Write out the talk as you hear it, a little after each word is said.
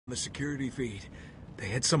The security feed. They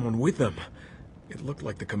had someone with them. It looked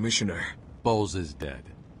like the commissioner. Bowles is dead.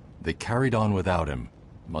 They carried on without him.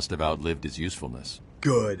 Must have outlived his usefulness.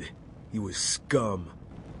 Good. He was scum.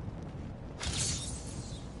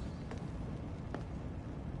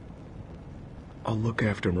 I'll look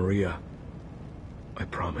after Maria. I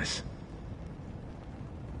promise.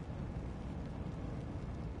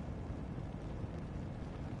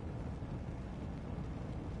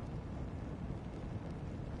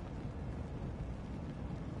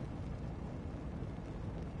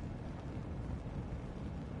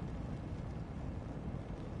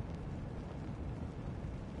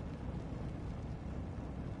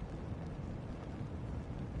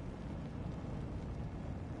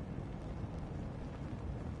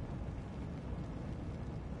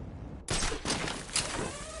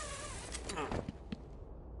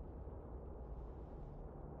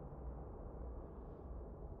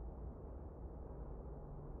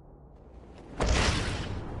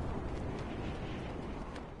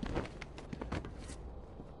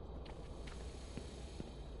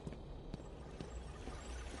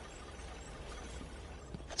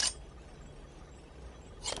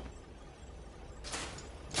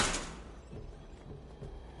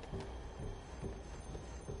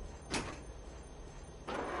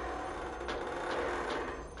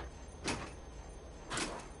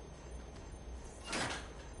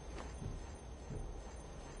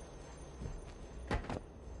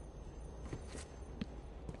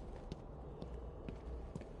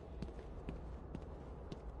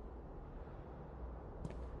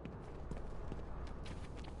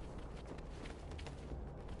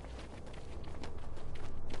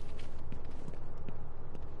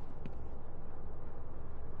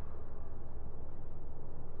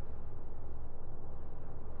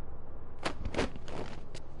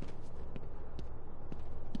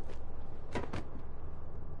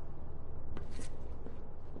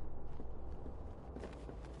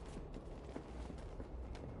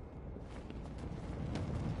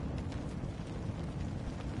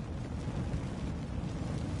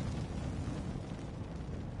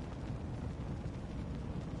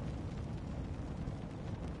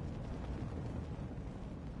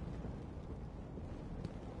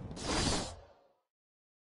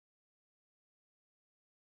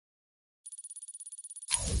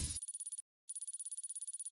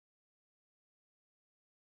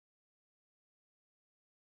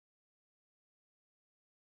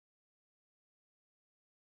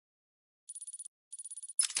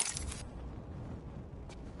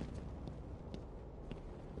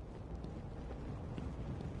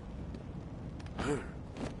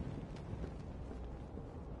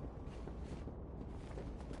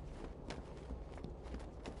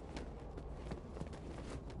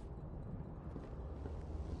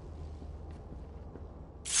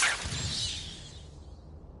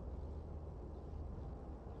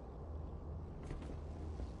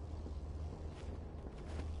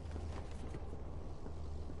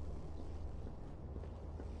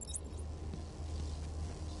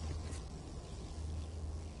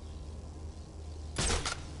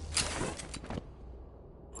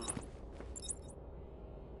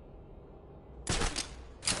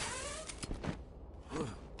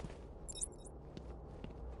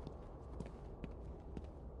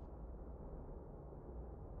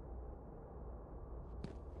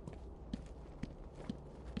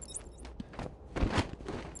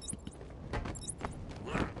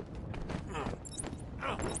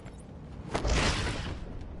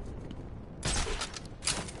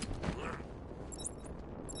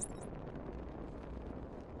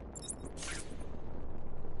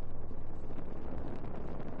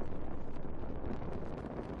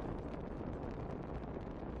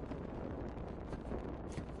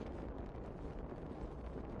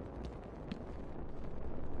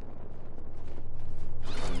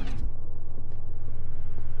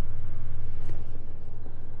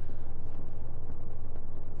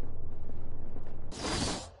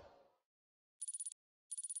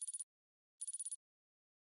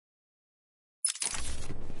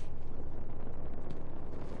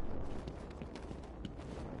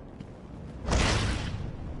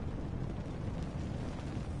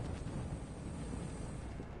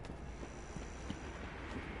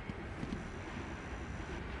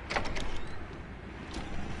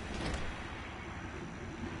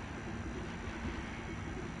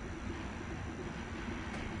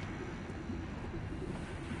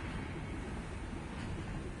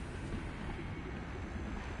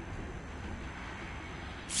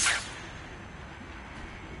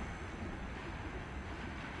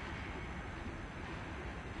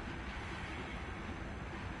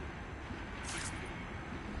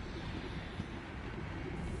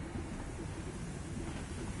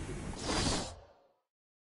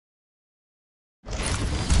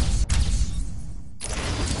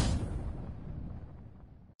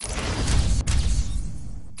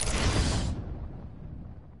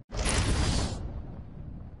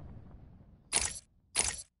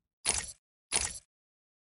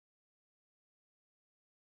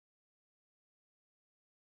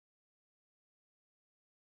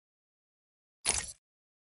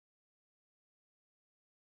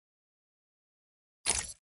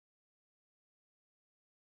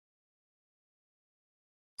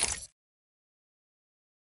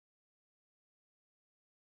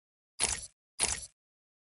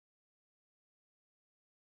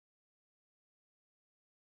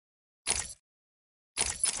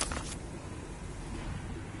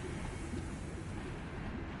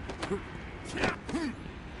 We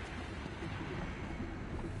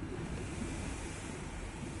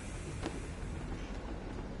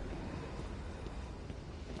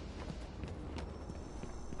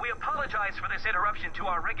apologize for this interruption to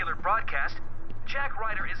our regular broadcast. Jack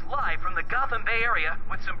Ryder is live from the Gotham Bay area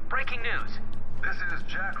with some breaking news. This is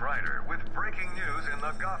Jack Ryder with breaking news in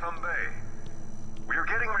the Gotham Bay. We are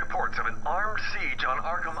getting reports of an armed siege on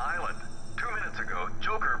Arkham Island. 2 minutes ago,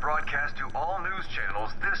 Joker broadcast to all news channels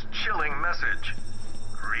this chilling message.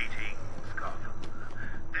 Greetings, Gotham.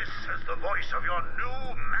 This is the voice of your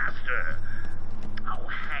new master. Oh,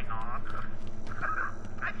 hang on.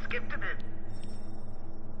 I skipped a bit.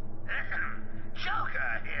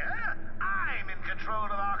 Joker here. I'm in control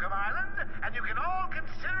of Arkham Island, and you can all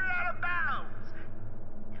consider it out of bounds.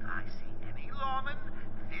 If I see any lawmen,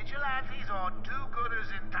 vigilantes, or do-gooders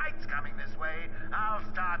in tights coming this way, I'll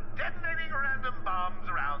start detonating random bombs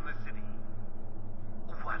around the city.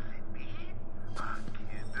 What'll it be? A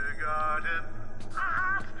kindergarten? A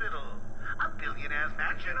hospital? A billionaire's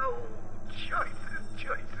mansion? Oh, choices,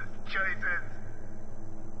 choices, choices.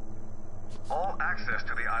 All access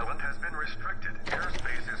to the island has been restricted.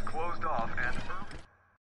 Airspace is closed off and...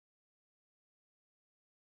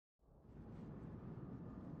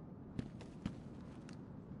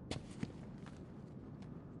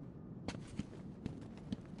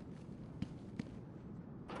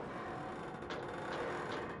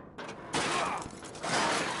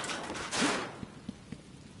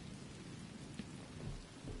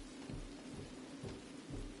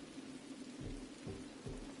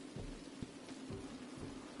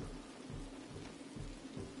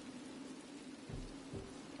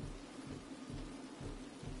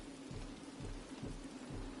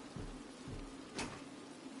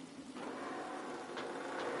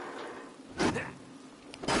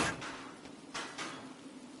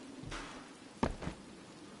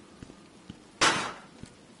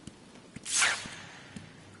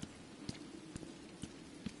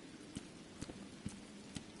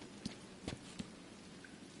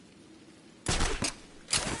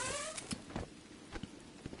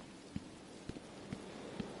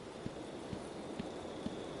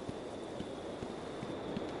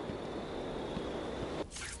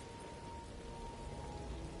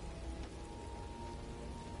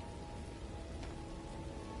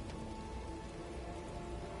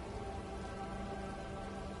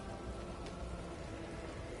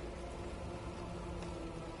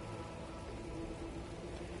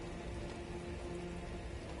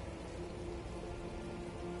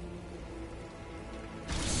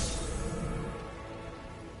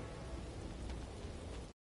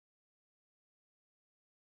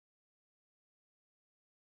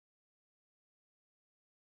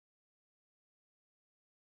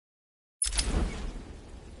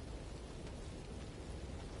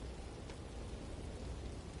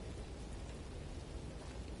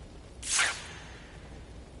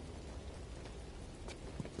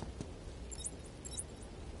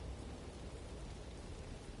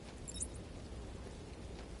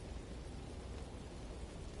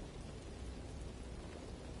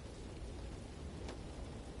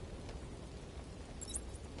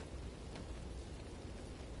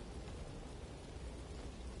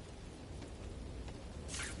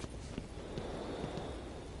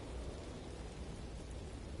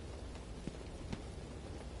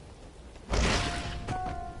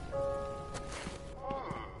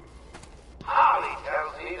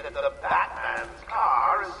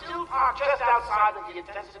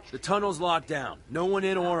 The tunnel's locked down. No one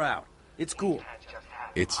in or out. It's cool.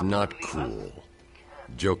 It's not cool.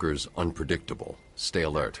 Joker's unpredictable. Stay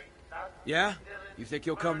alert. Yeah? You think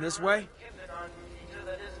he'll come this way?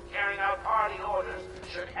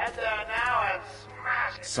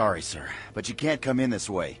 Sorry, sir, but you can't come in this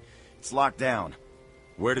way. It's locked down.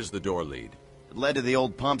 Where does the door lead? It led to the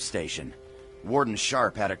old pump station. Warden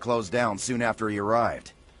Sharp had it closed down soon after he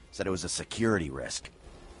arrived. Said it was a security risk.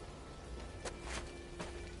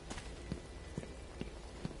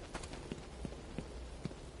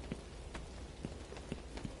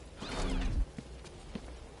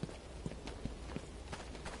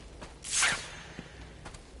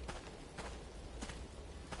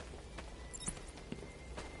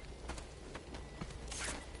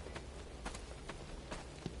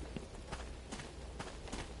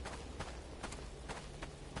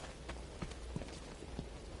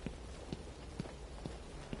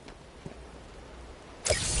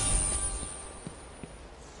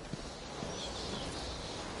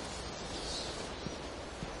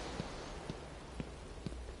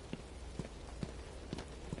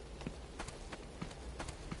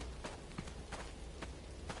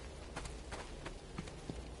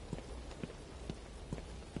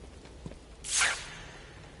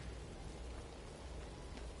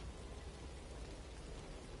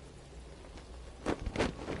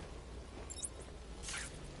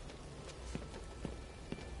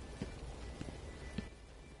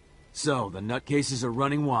 So, the nutcases are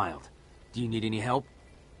running wild. Do you need any help?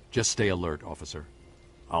 Just stay alert, officer.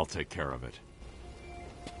 I'll take care of it.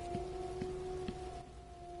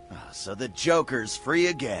 So the Joker's free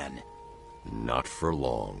again. Not for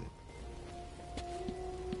long.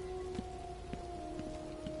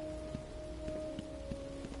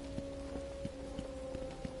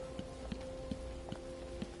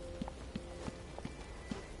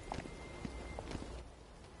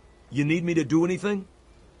 You need me to do anything?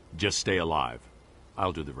 Just stay alive.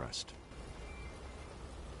 I'll do the rest.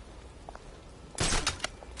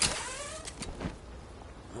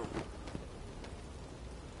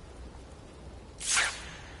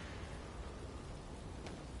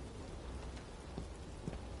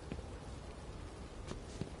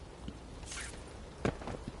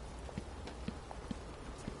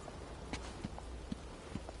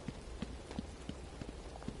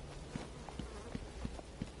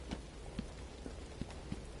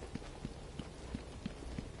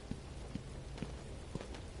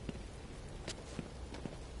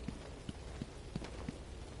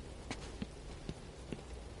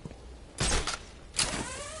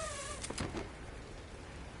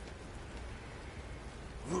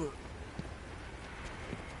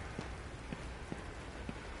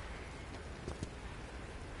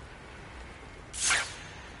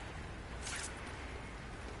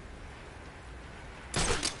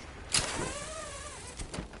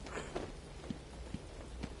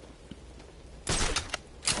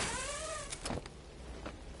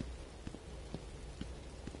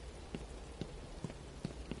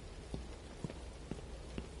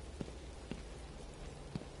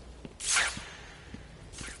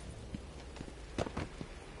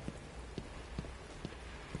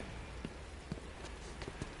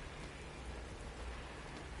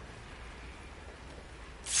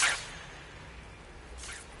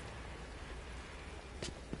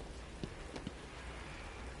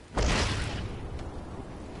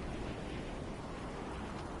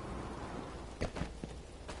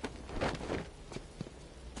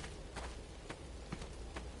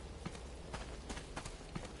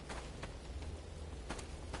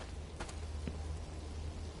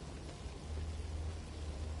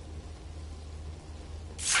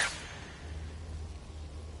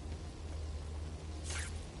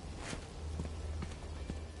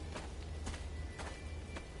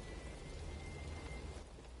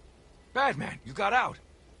 Batman, you got out.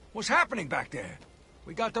 What's happening back there?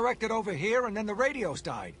 We got directed over here and then the radios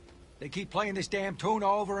died. They keep playing this damn tune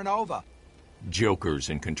over and over. Joker's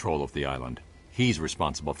in control of the island. He's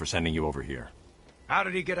responsible for sending you over here. How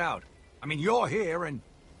did he get out? I mean, you're here and...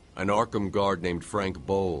 An Arkham guard named Frank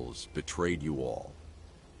Bowles betrayed you all.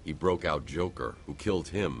 He broke out Joker, who killed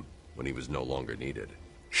him when he was no longer needed.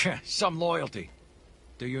 Some loyalty.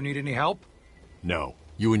 Do you need any help? No.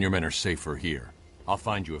 You and your men are safer here. I'll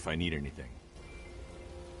find you if I need anything.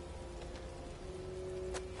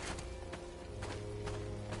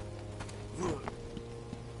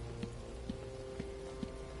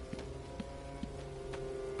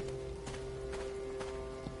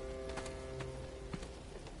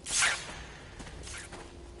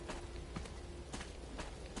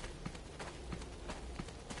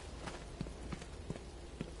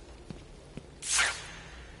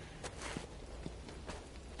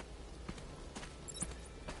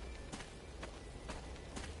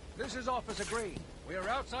 This is Officer Green. We are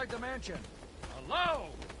outside the mansion. Hello!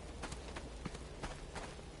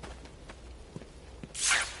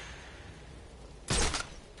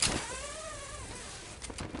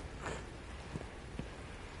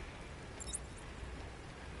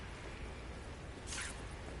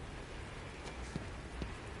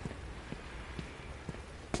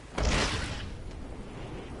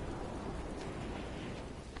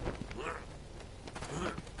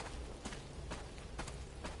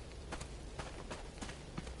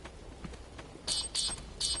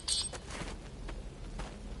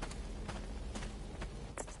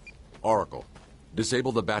 Oracle,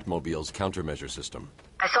 disable the Batmobile's countermeasure system.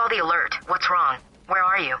 I saw the alert. What's wrong? Where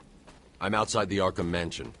are you? I'm outside the Arkham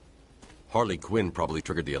Mansion. Harley Quinn probably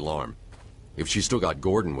triggered the alarm. If she's still got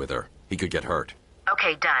Gordon with her, he could get hurt.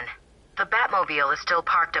 Okay, done. The Batmobile is still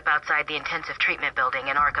parked up outside the intensive treatment building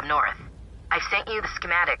in Arkham North. I've sent you the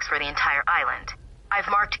schematics for the entire island. I've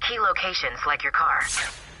marked key locations like your car.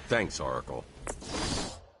 Thanks, Oracle.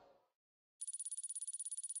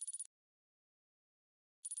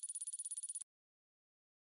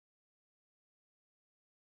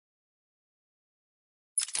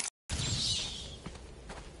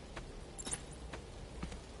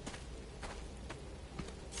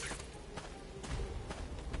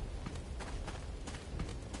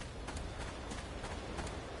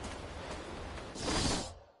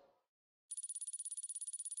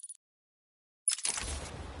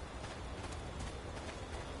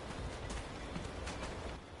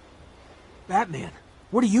 Batman,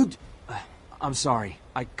 what are you I'm sorry.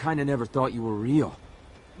 I kinda never thought you were real.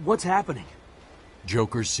 What's happening?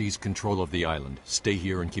 Joker seized control of the island. Stay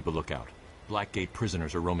here and keep a lookout. Blackgate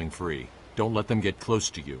prisoners are roaming free. Don't let them get close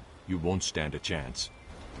to you. You won't stand a chance.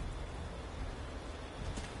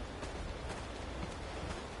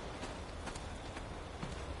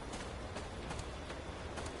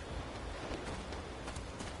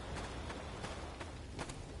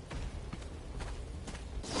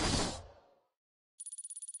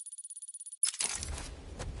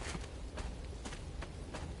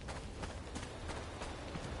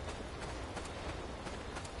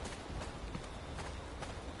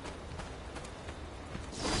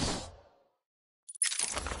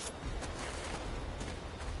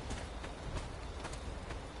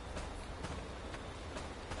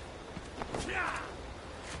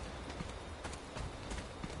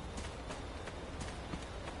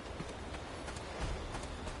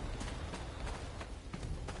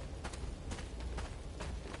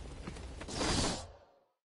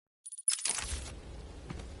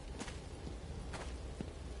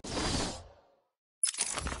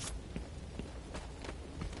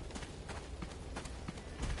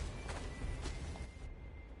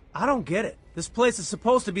 I don't get it. This place is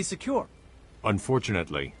supposed to be secure.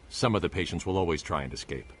 Unfortunately, some of the patients will always try and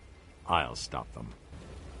escape. I'll stop them.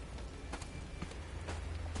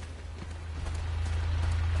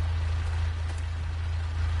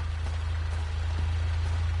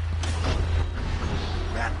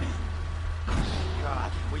 Batman.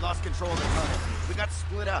 God, we lost control of the tunnel. We got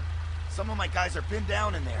split up. Some of my guys are pinned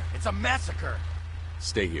down in there. It's a massacre.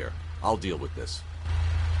 Stay here. I'll deal with this.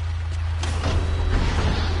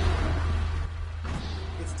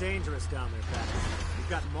 It's dangerous down there, Batman. We've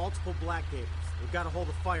got multiple Blackgaters. We've got to hold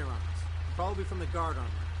the firearms. Probably from the guard armor.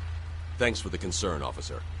 Thanks for the concern,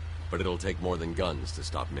 officer. But it'll take more than guns to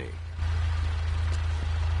stop me.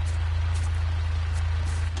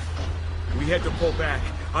 We had to pull back,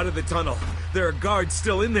 out of the tunnel. There are guards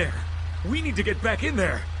still in there. We need to get back in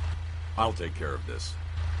there. I'll take care of this.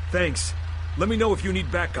 Thanks. Let me know if you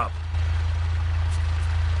need backup.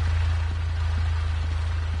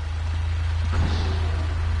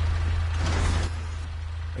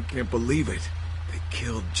 I can't believe it. They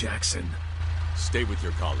killed Jackson. Stay with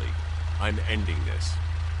your colleague. I'm ending this.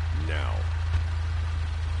 Now.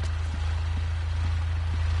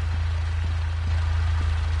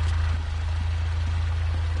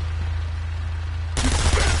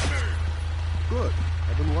 Good.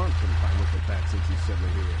 I've been wanting some time with the bat since he sent me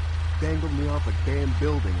here. Dangled me off a damn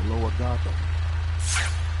building in Lower Gotham.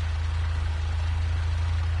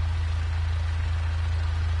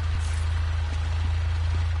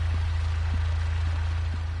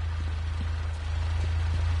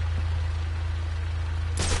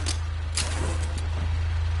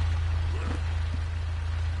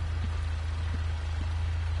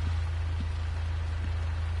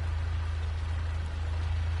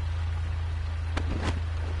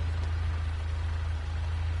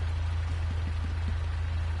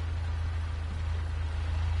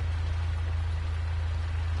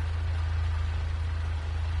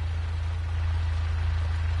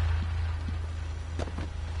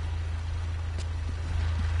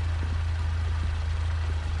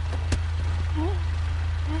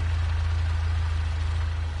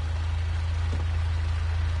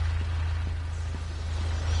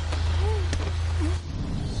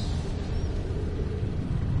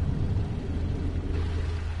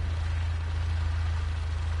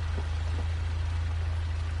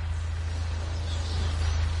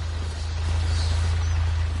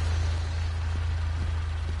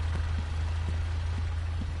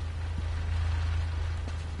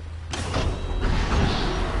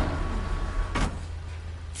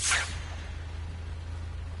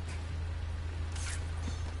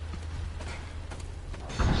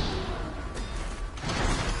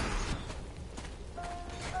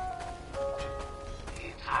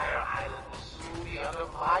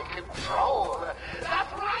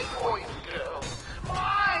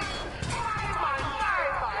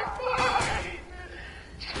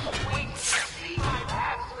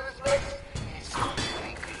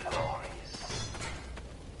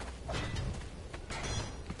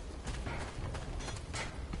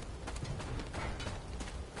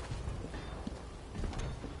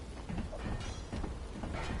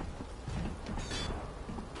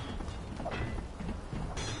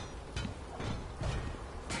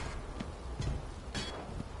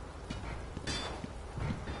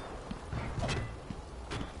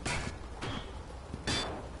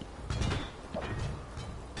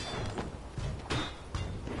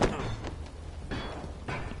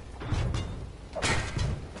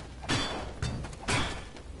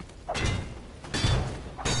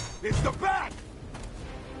 It's the bat!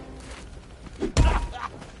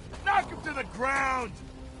 Knock him to the ground!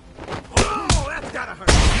 Oh, that's gotta hurt!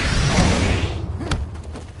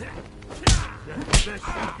 That's the best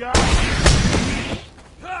you got!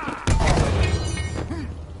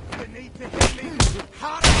 You need to hit me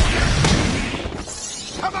harder!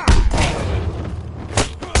 Come on!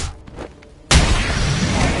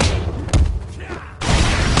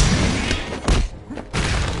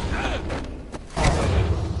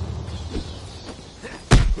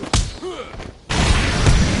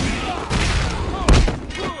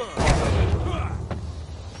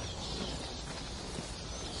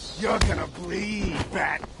 You're gonna bleed,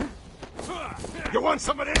 Bat. You want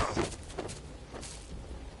some of this?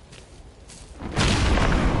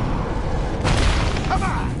 Come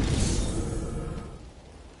on!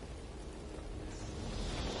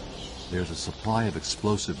 There's a supply of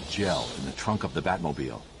explosive gel in the trunk of the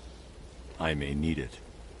Batmobile. I may need it.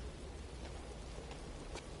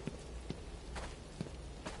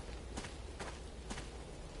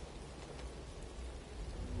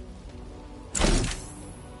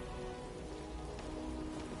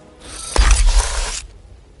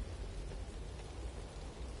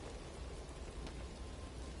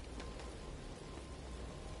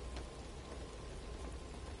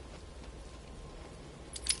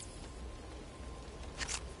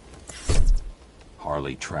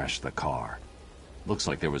 Harley trashed the car. Looks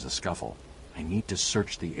like there was a scuffle. I need to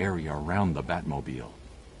search the area around the Batmobile.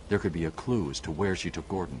 There could be a clue as to where she took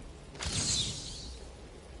Gordon.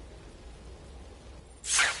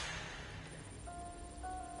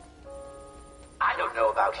 I don't know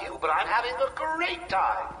about you, but I'm having a great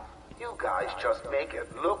time. You guys just make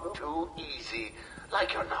it look too easy,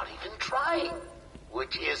 like you're not even trying.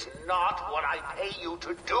 Which is not what I pay you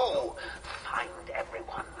to do. Find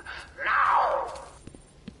everyone, now!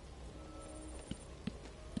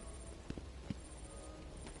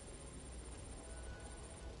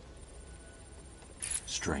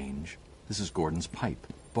 Strange. This is Gordon's pipe.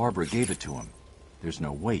 Barbara gave it to him. There's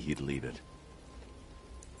no way he'd leave it.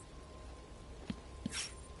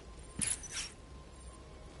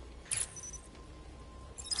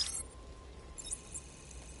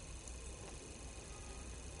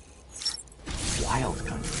 Wild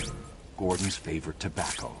country. Gordon's favorite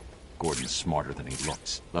tobacco. Gordon's smarter than he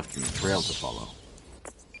looks. Left me a trail to follow.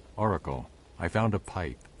 Oracle, I found a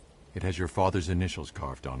pipe. It has your father's initials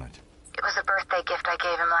carved on it. It was a birthday gift I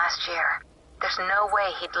gave him last year. There's no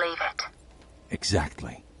way he'd leave it.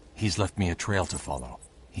 Exactly. He's left me a trail to follow.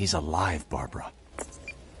 He's alive, Barbara.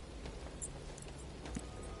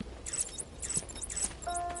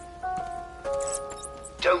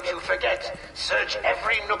 Don't you forget, search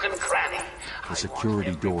every nook and cranny. The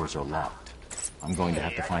security doors are locked. I'm going to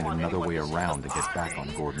have to find another way around to get back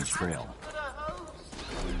on Gordon's trail.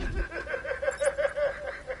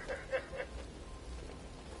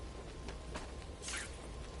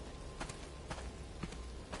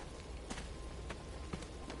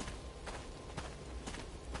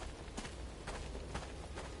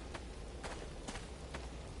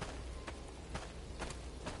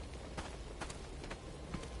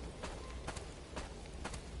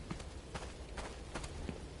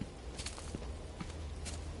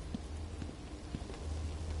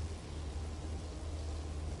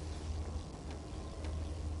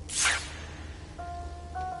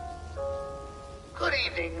 Good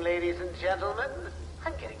evening, ladies and gentlemen.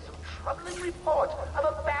 I'm getting some troubling reports of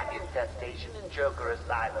a bat infestation in Joker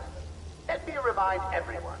Asylum. Let me remind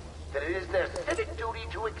everyone that it is their civic duty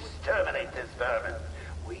to exterminate this vermin.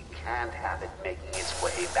 We can't have it making its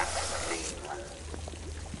way back to Cleveland.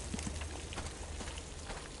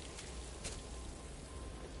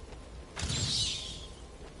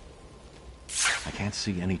 I can't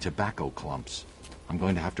see any tobacco clumps. I'm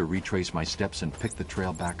going to have to retrace my steps and pick the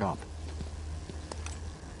trail back up.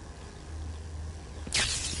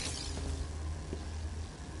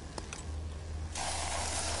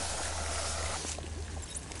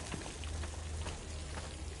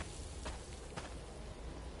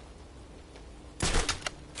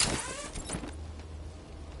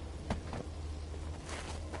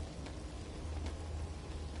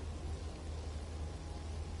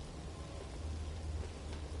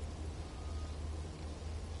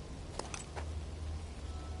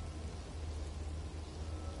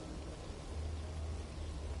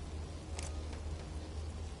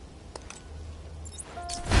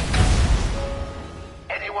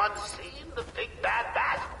 Anyone seen the big bad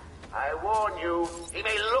bat? I warn you, he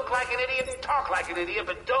may look like an idiot and talk like an idiot,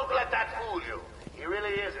 but don't let that fool you. He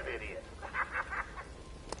really is an idiot.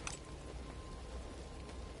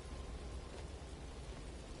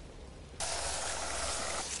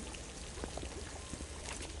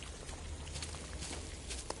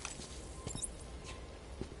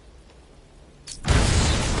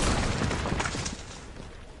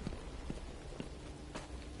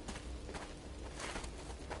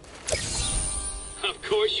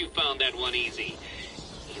 you found that one easy.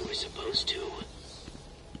 You were supposed to.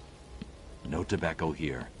 No tobacco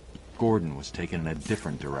here. Gordon was taken in a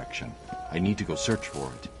different direction. I need to go search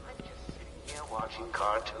for it. I'm just sitting here watching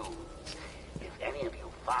cartoons. If any of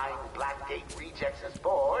you find Blackgate Rejects'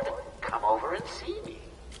 board, come over and see me.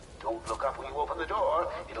 Don't look up when you open the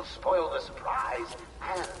door. It'll spoil the surprise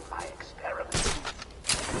and my experiment.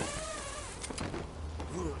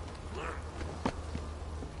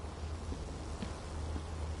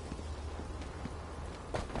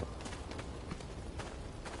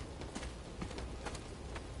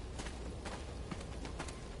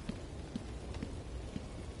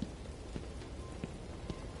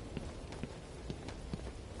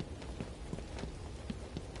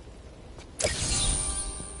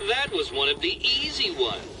 That was one of the easy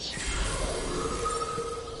ones.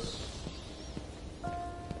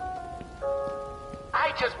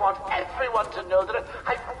 I just want everyone to know that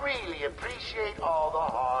I really appreciate all the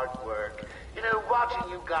hard work. You know,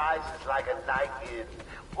 watching you guys is like a night in.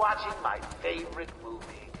 Watching my favorite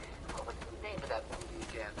movie. What was the name of that movie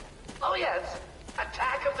again? Oh yes,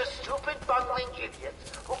 Attack of the Stupid Bungling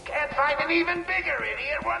Idiots who can't find an even bigger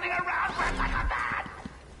idiot running around like a man.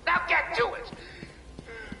 Now get to it.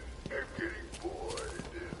 I'm getting bored.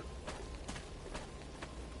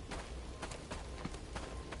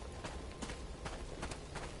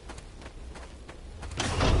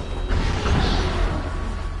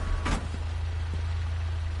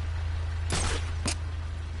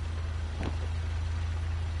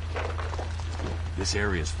 This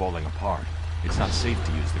area is falling apart. It's not safe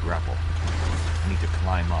to use the grapple. I need to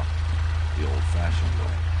climb up the old-fashioned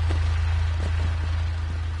way.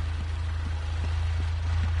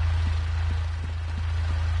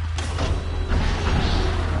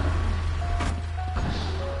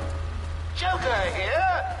 Joker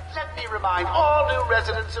here. Let me remind all new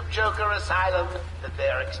residents of Joker Asylum that they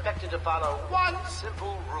are expected to follow one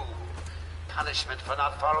simple rule. Punishment for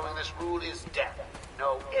not following this rule is death.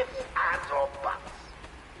 No ifs, ands, or buts.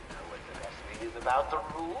 You know what the best thing is about the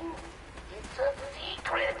rule? It's a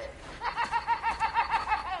secret.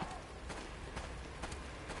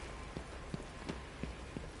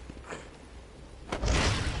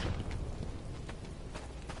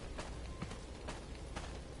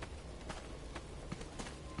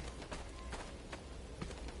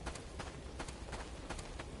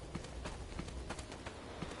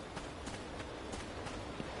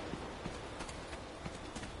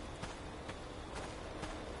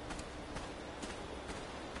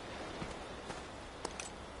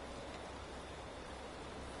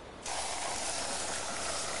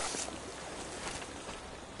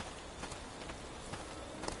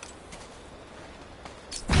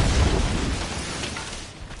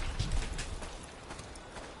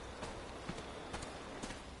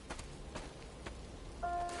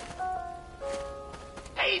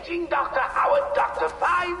 Paging Dr. Howard, Dr.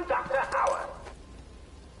 Fine Dr. Howard.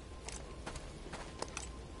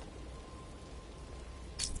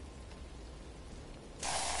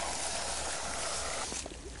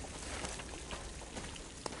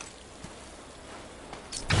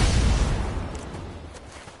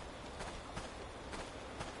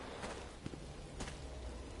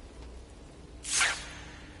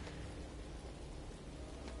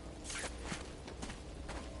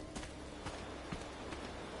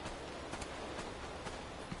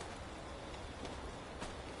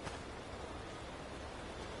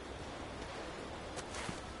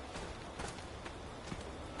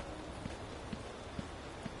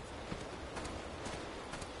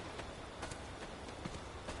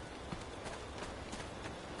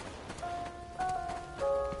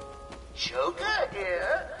 Joker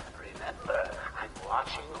here. Remember, I'm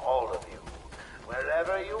watching all of you.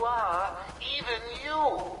 Wherever you are, even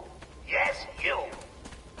you. Yes, you.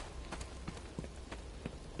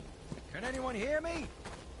 Can anyone hear me?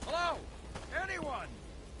 Hello? Anyone?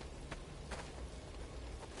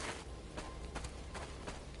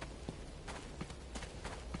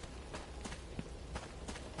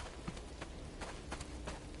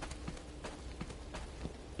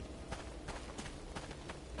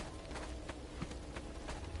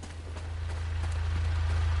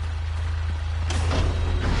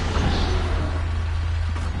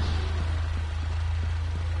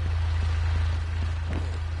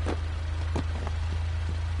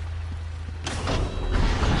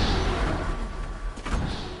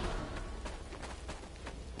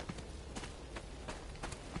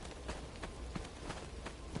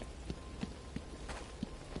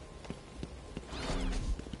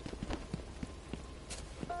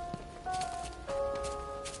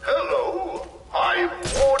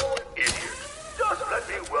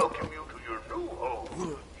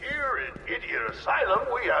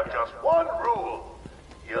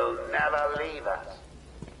 believe us.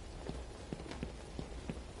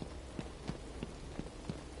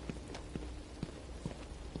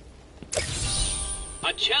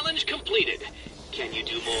 A challenge completed. Can you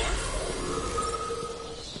do more?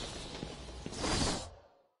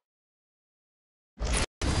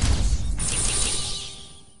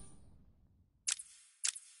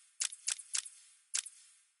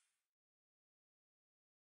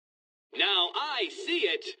 Now I see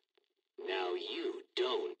it. Now you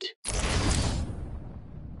don't.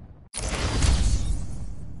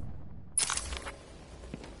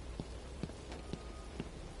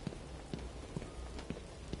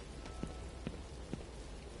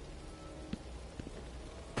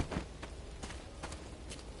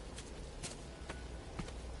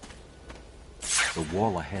 The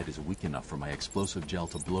wall ahead is weak enough for my explosive gel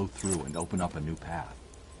to blow through and open up a new path.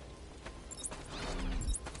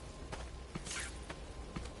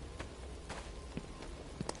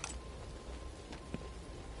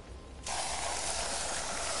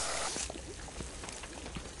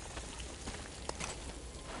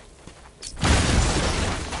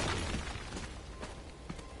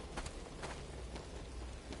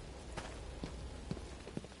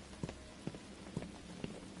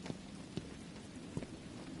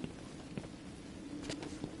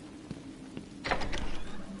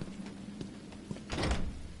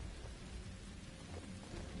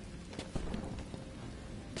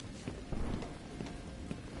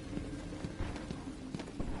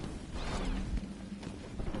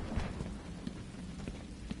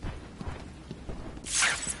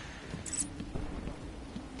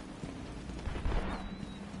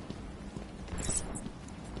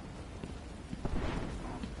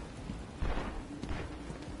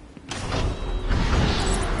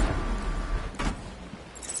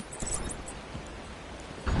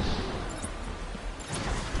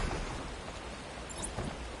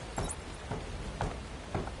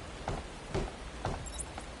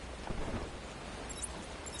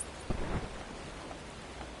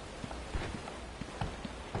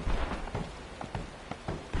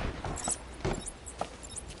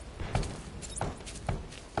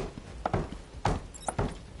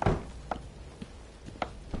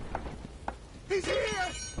 He's here!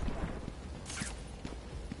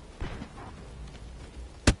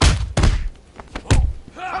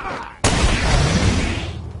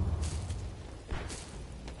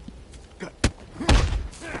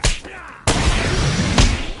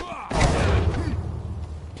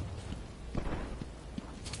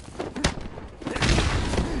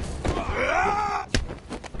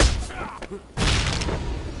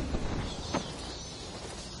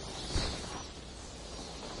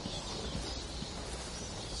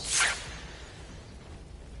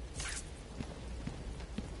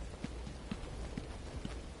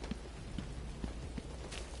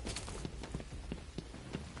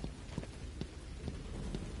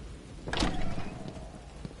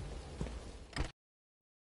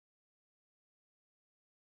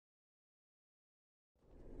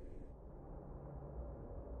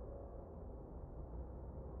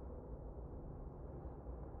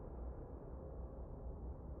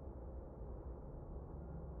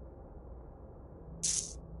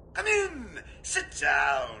 Come in, sit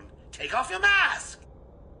down, take off your mask.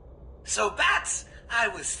 So, Bats, I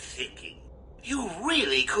was thinking, you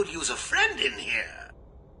really could use a friend in here.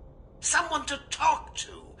 Someone to talk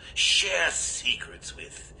to, share secrets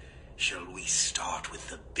with. Shall we start with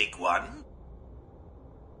the big one?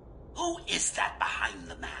 Who is that behind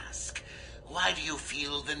the mask? Why do you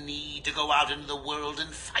feel the need to go out into the world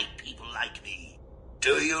and fight people like me?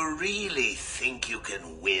 Do you really think you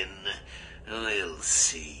can win? We'll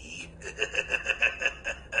see.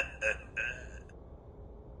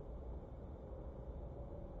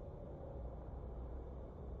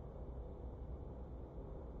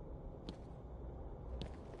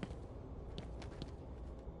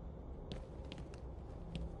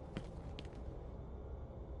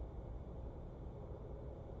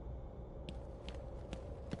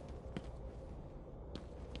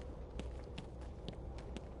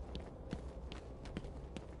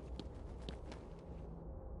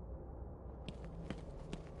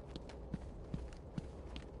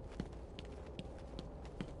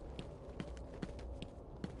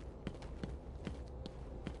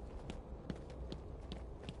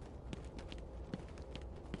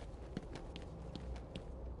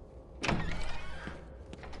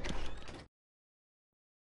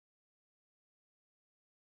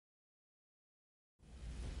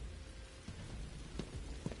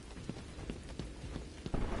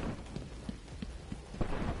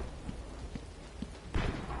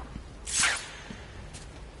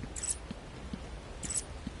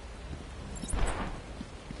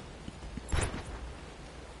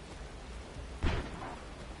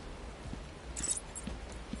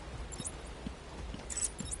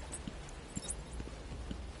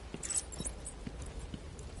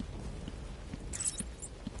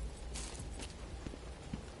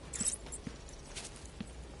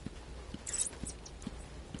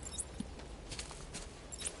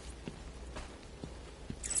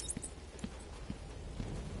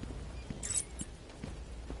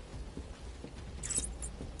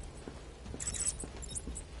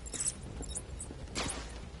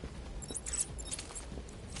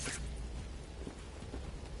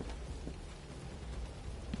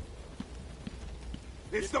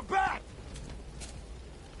 It's the bat!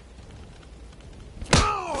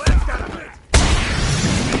 Oh, that's gotta hurt!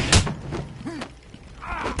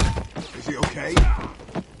 Is he okay?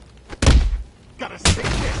 Gotta stick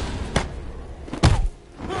this!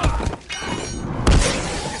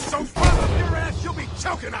 It's so far up your ass, you'll be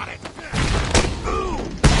choking on it! Ooh.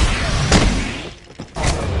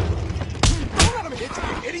 Don't let him hit you,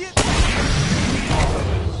 you idiot!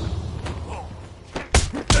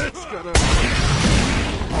 That's gotta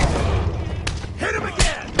hit him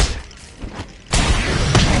again!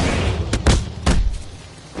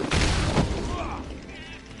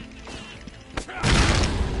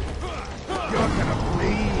 You're gonna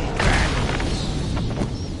bleed, man.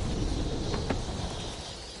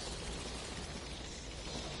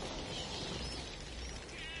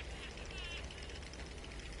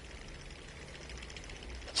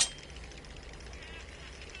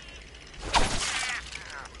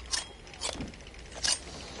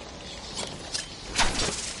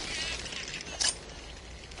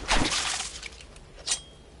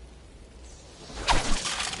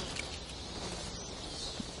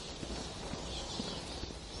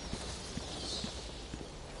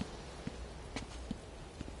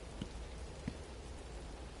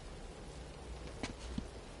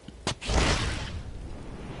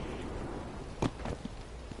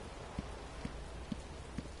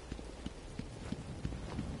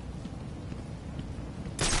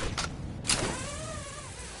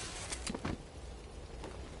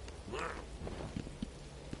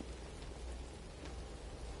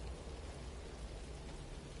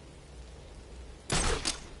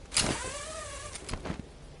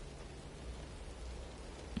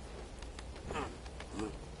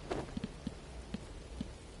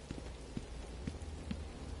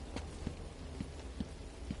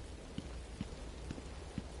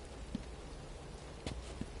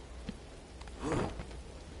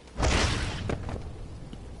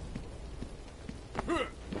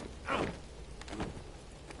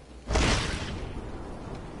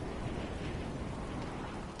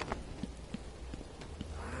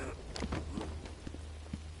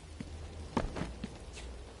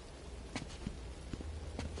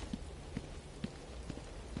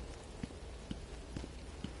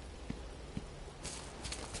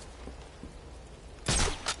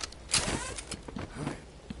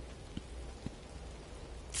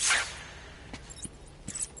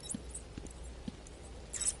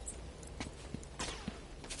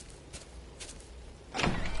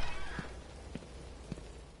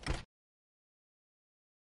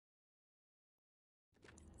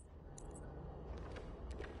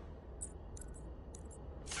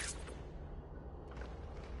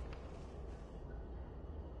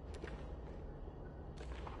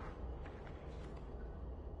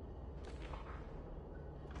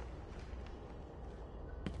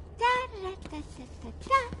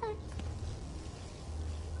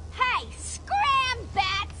 Hey, scram,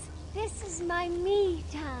 bats! This is my me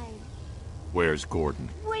time. Where's Gordon?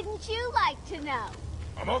 Wouldn't you like to know?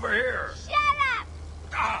 I'm over here. Shut up!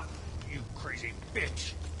 Ah, you crazy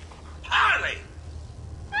bitch. Harley!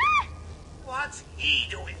 Ah! What's he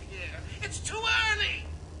doing here? It's too early!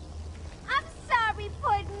 I'm sorry,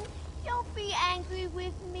 Puddin'. Don't be angry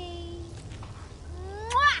with me.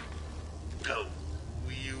 Mwah! Go,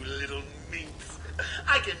 you little minx.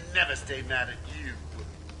 I can never stay mad at you.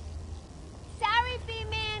 Sorry,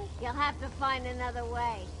 B-Man. You'll have to find another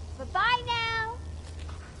way. Bye-bye now.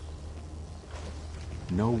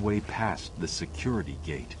 No way past the security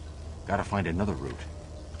gate. Gotta find another route.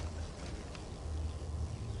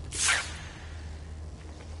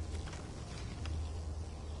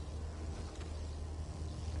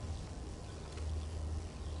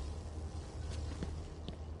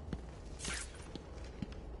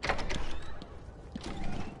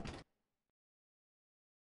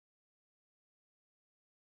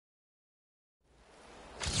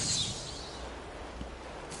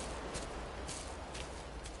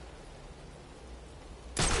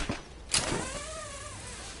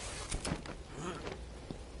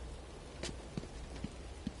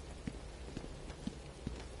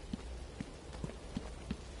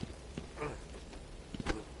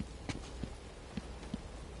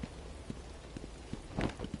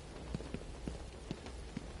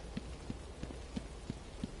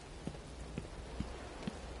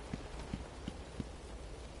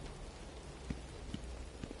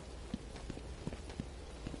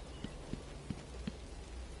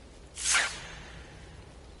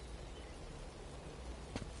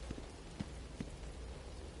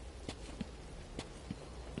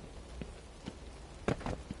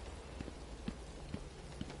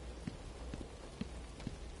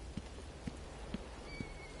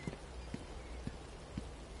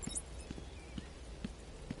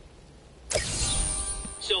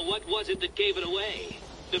 So what was it that gave it away?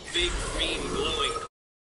 The big green glowing...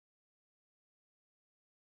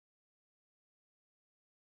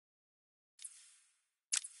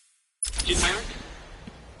 Mark?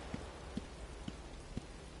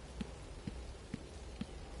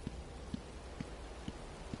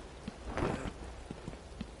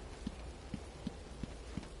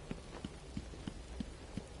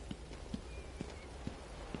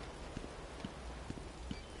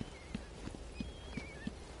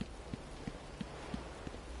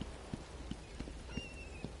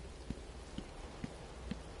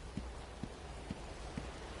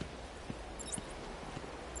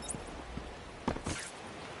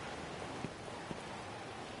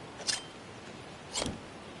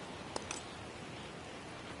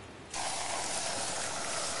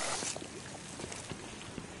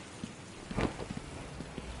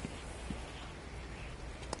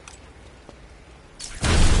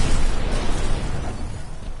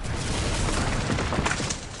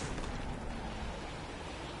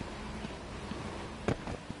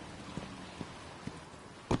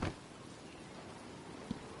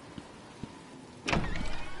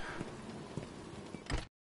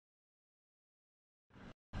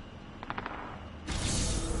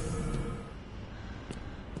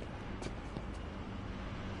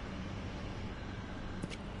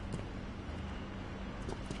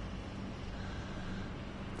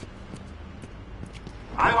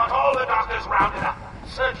 I want all the doctors rounded up.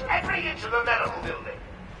 Search every inch of the medical building.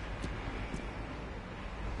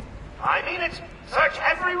 I mean it. Search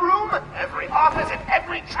every room, every office, and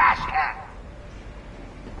every trash can.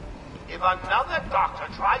 If another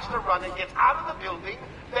doctor tries to run and get out of the building,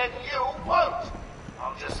 then you won't.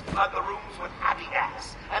 I'll just flood the rooms with happy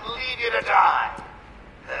gas and leave you to die.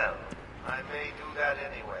 Hell, I may do that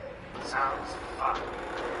anyway. Sounds fun.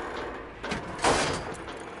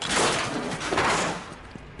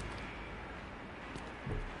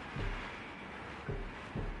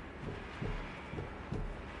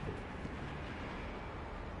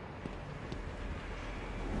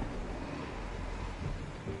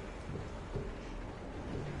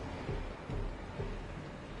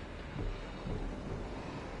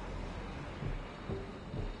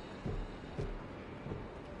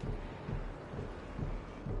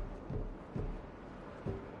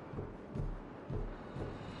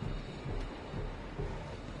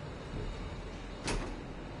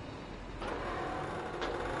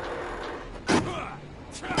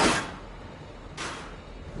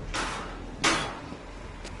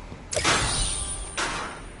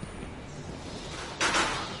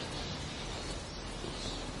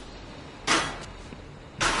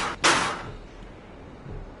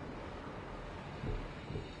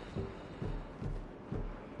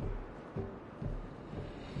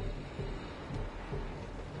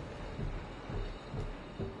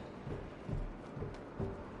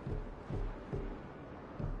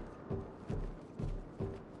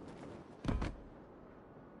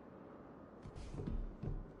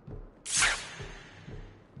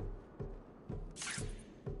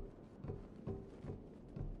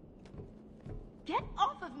 Get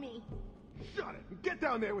off of me! Shut it and get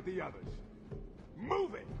down there with the others.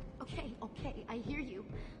 Move it! Okay, okay, I hear you.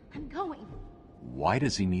 I'm going. Why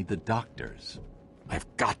does he need the doctors? I've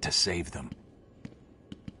got to save them.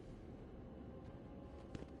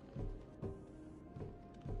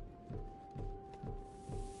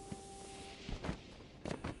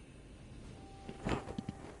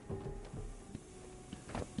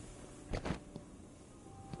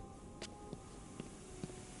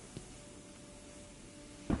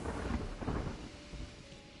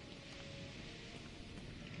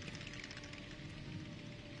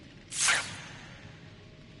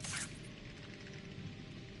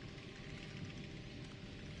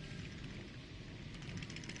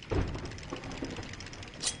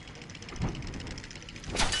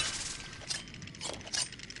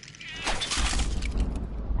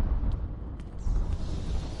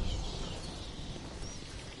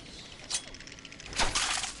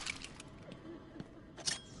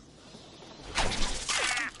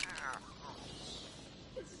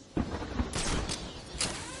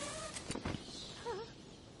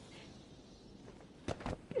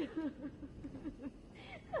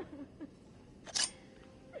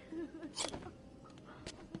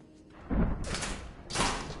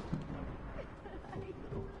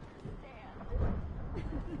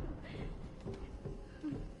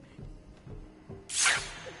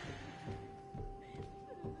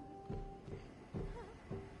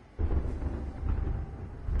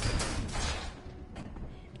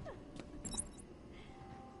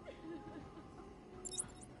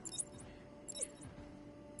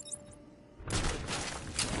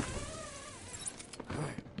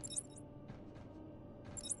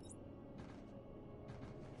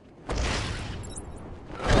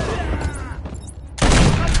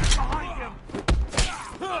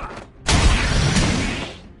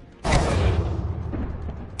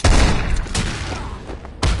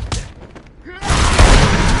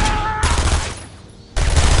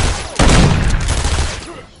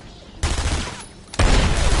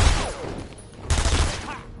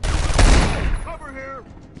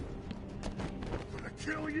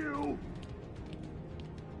 you!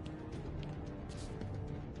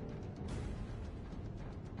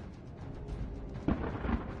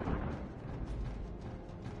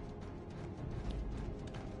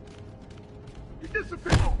 You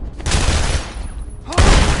disappear!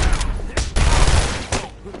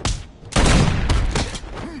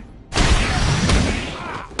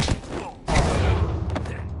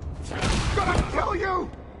 Gonna kill you!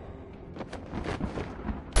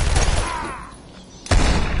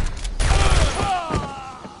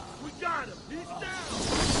 We got him! He's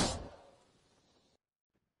down!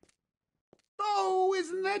 Oh,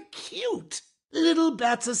 isn't that cute? Little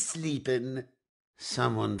bats are sleeping.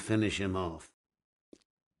 Someone finish him off.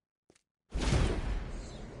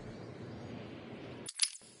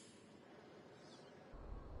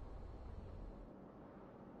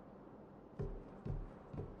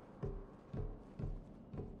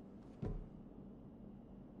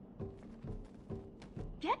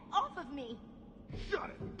 Get off of me!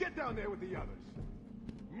 Shut it! Get down there with the others!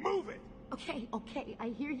 Move it! Okay, I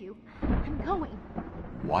hear you. I'm going.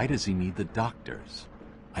 Why does he need the doctors?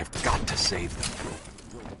 I've got to save them.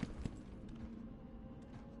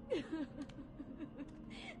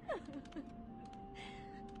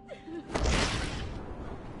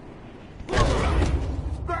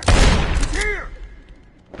 Here!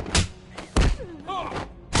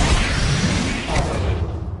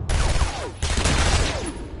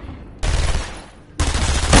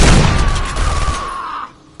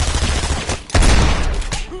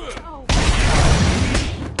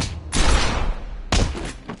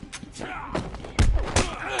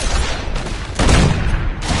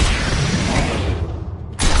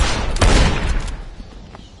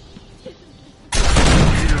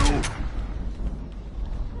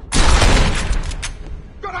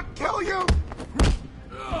 Gonna kill you!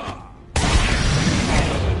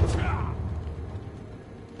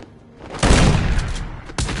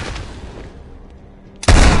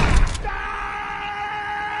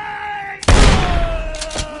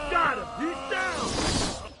 Got him! He's down!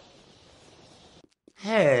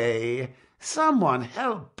 Hey, someone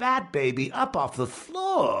help Bat Baby up off the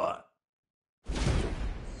floor.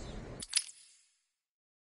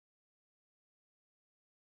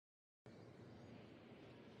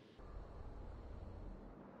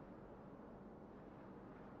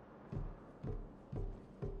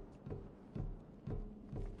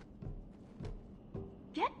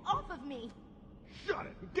 Get off of me! Shut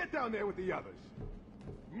it! Get down there with the others!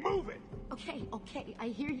 Move it! Okay, I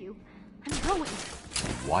hear you. I'm going.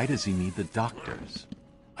 Why does he need the doctors?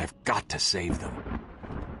 I've got to save them.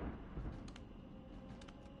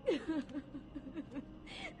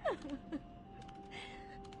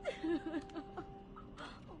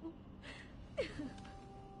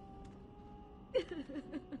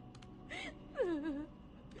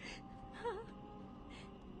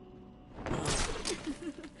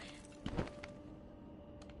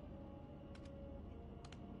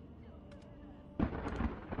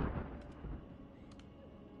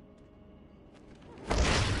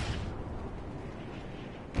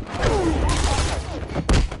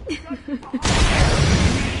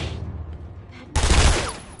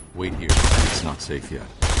 Wait here. It's not safe yet.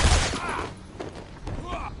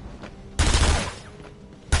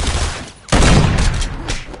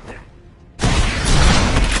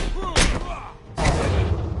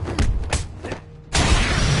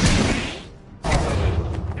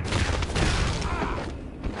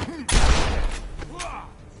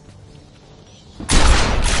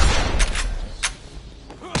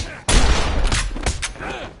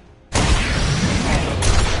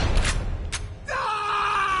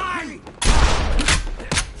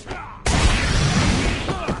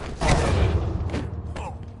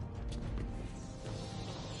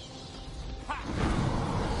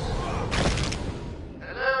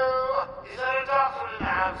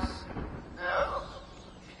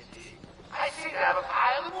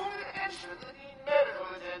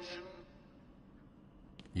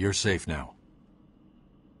 You're safe now.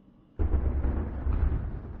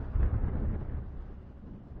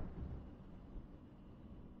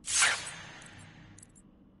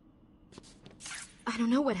 I don't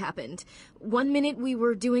know what happened. One minute we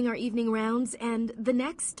were doing our evening rounds, and the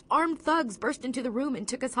next, armed thugs burst into the room and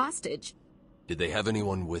took us hostage. Did they have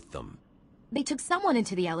anyone with them? They took someone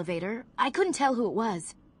into the elevator. I couldn't tell who it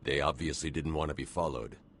was. They obviously didn't want to be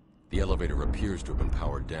followed. The elevator appears to have been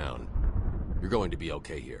powered down. You're going to be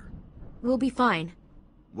okay here. We'll be fine.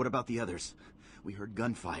 What about the others? We heard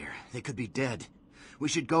gunfire. They could be dead. We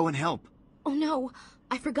should go and help. Oh no,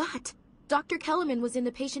 I forgot. Dr. Kellerman was in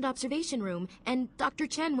the patient observation room, and Dr.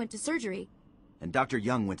 Chen went to surgery. And Dr.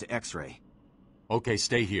 Young went to X-ray. Okay,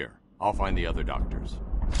 stay here. I'll find the other doctors.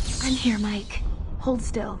 I'm here, Mike. Hold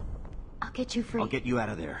still. I'll get you free. I'll get you out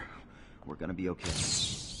of there. We're gonna be okay.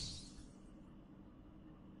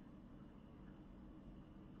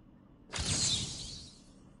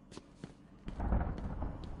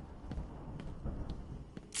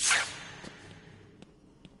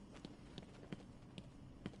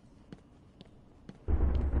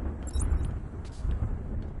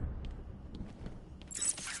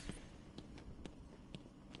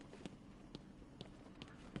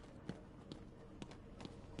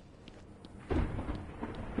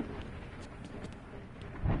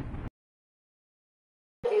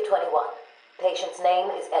 Interview 21. Patient's name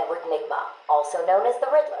is Edward Nigma, also known as the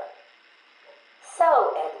Riddler.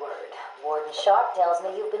 So, Edward, Warden Sharp tells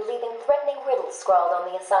me you've been leaving threatening riddles scrawled on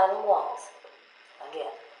the asylum walls.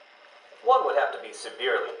 Again. One would have to be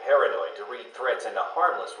severely paranoid to read threats into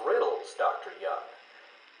harmless riddles, Dr. Young.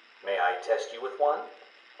 May I test you with one?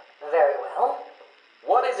 Very well.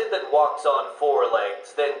 What is it that walks on 4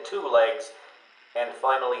 legs, then 2 legs, and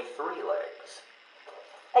finally 3 legs?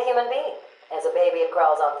 A human being. As a baby, it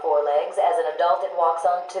crawls on 4 legs. As an adult, it walks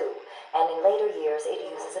on 2. And in later years, it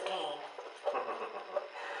uses a cane.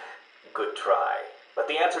 Good try. But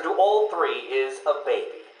the answer to all 3 is a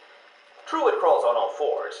baby. True, it crawls on all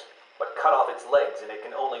 4s, but cut off its legs and it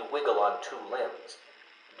can only wiggle on 2 limbs.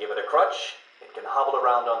 Give it a crutch, it can hobble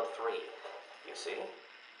around on 3. You see?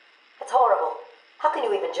 It's horrible. How can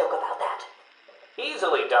you even joke about that?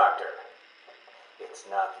 Easily, Doctor. It's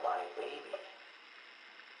not my baby.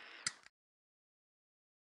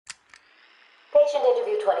 Patient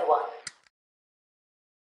interview 21.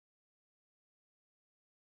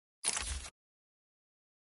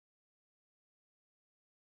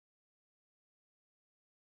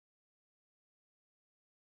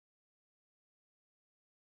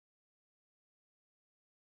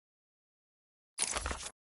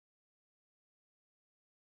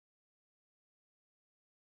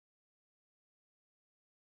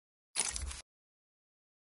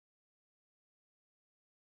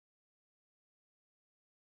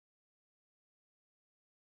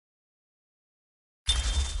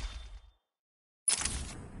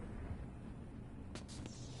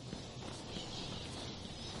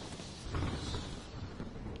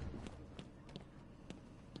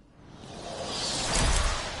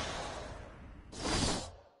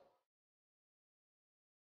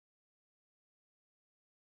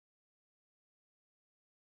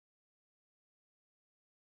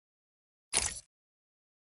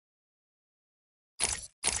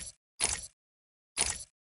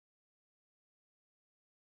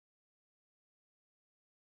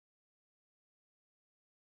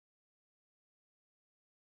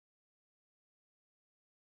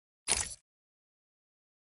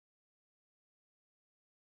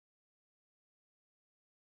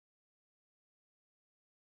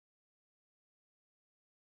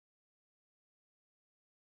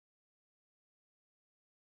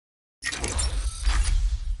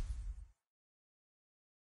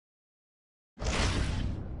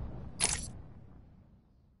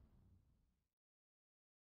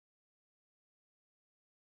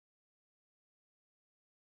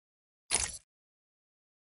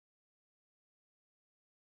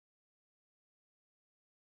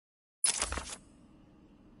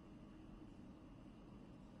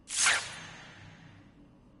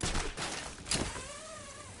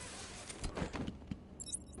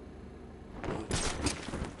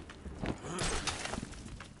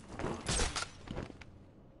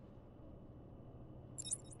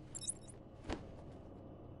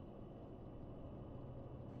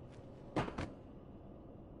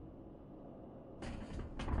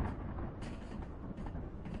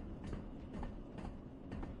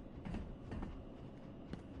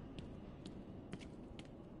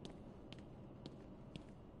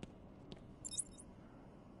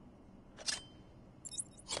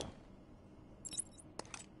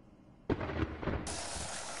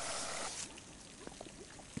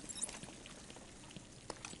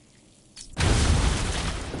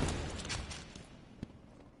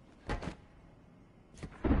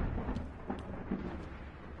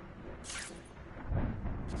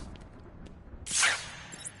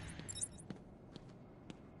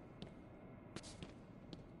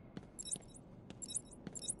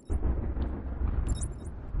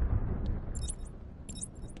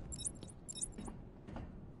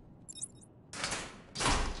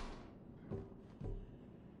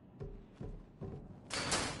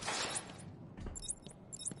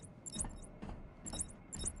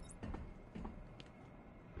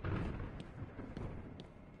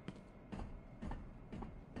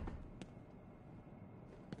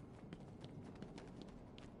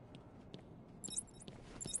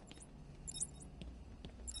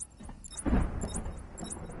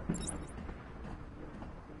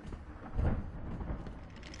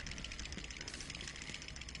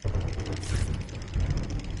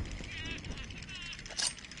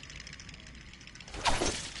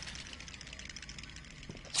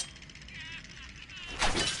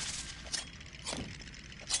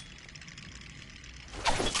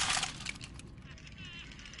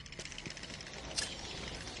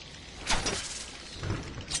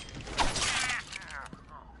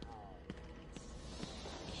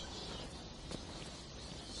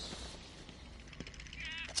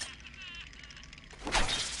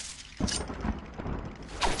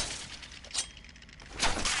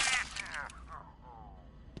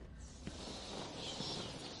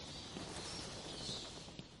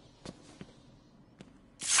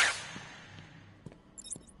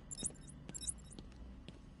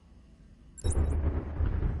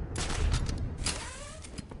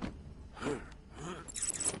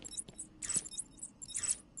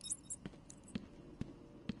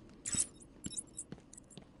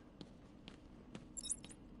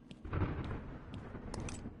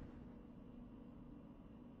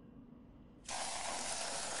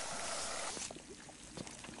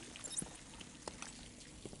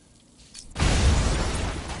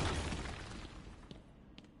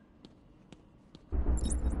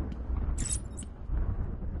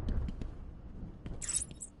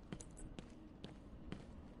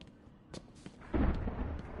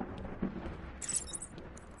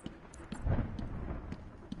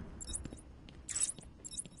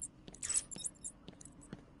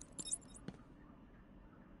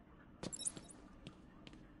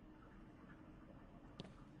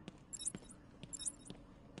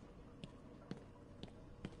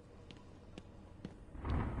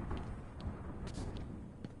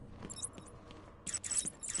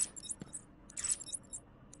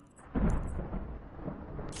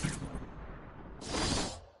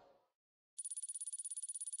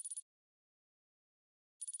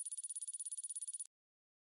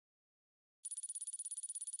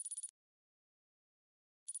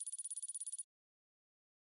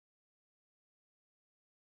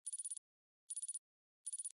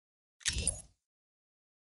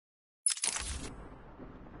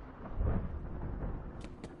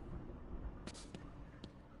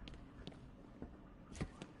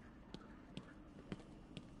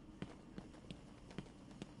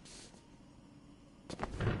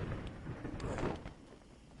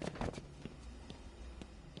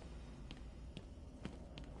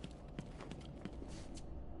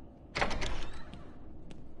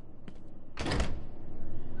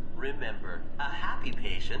 happy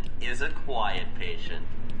patient is a quiet patient.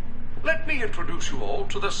 Let me introduce you all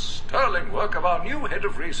to the sterling work of our new head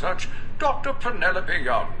of research, Dr. Penelope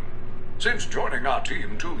Young. Since joining our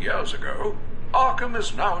team 2 years ago, Arkham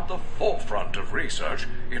is now at the forefront of research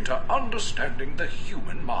into understanding the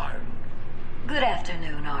human mind. Good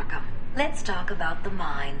afternoon, Arkham. Let's talk about the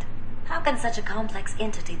mind. How can such a complex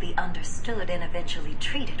entity be understood and eventually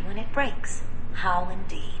treated when it breaks? How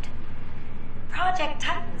indeed. Project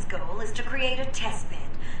Titan's goal is to create a testbed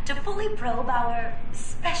to fully probe our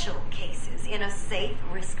special cases in a safe,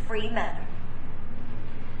 risk-free manner.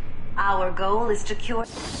 Our goal is to cure...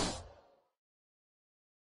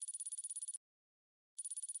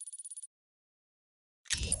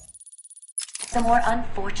 some more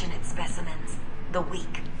unfortunate specimens, the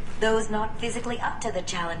weak, those not physically up to the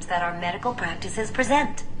challenge that our medical practices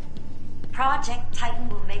present. Project Titan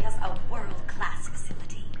will make us a world-class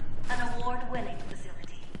facility, an award-winning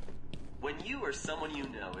facility. When you or someone you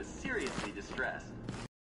know is seriously distressed,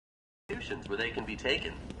 institutions where they can be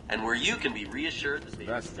taken, and where you can be reassured that they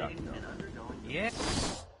are safe and undergoing... Yeah.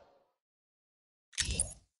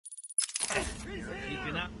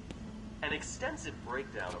 An extensive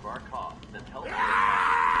breakdown of our costs and health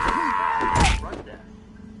front desk,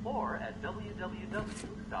 or at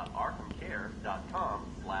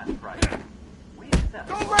www.arkhamcare.com/price. We accept.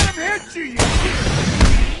 Don't let him hit you!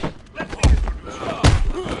 Let me introduce you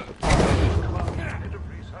to our head of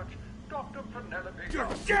research, Dr. Penelope Young.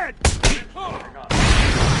 You're dead!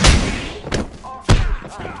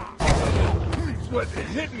 What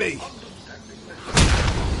hit me?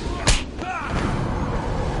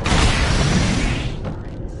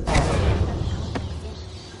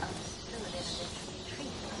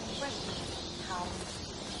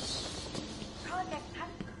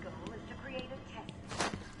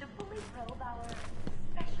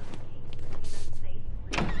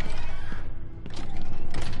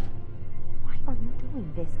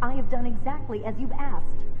 I have done exactly as you've asked.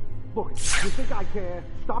 Look, you think I care?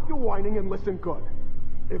 Stop your whining and listen good.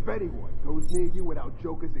 If anyone goes near you without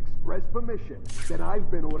Joker's express permission, then I've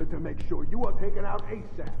been ordered to make sure you are taken out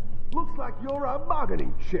ASAP. Looks like you're a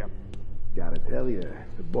bargaining chip. Gotta tell you,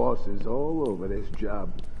 the boss is all over this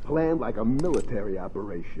job. Planned like a military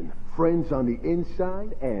operation. Friends on the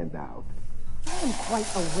inside and out. I am quite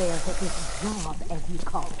aware that this job, as you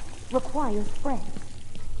call it, requires friends.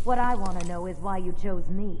 What I want to know is why you chose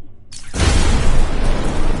me.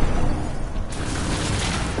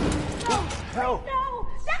 No! Hell! No!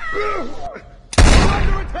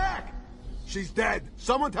 Under attack! She's dead.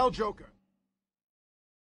 Someone tell Joker.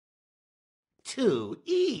 Too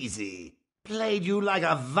easy. Played you like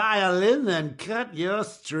a violin and cut your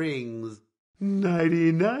strings.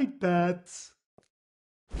 Nighty-night, bats.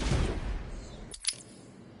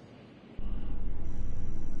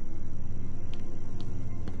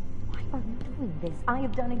 Why are you doing this? I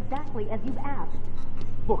have done exactly as you've asked.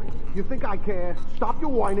 Look, you think I care? Stop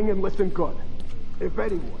your whining and listen good. If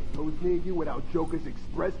anyone goes near you without Joker's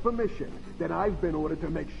express permission, then I've been ordered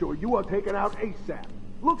to make sure you are taken out ASAP.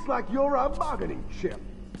 Looks like you're a bargaining chip.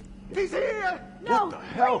 He's here! No! What the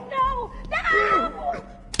hell? No! No!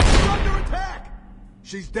 Under attack!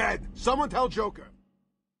 She's dead. Someone tell Joker.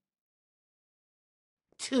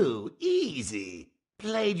 Too easy.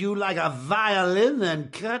 Played you like a violin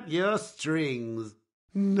and cut your strings.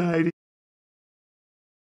 Nighty.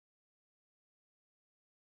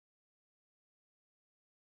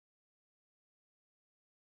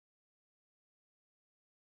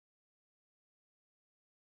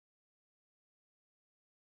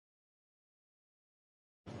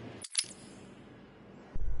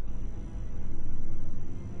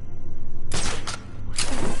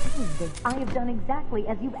 I have done exactly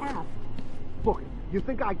as you've asked. Look, you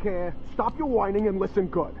think I care? Stop your whining and listen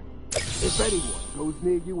good. If anyone goes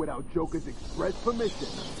near you without Joker's express permission,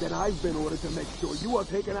 then I've been ordered to make sure you are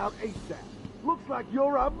taken out ASAP. Looks like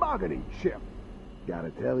you're a bargaining chip.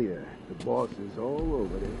 Gotta tell you, the boss is all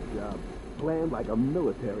over this job. Planned like a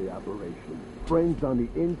military operation. Friends on the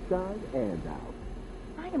inside and out.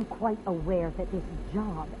 I am quite aware that this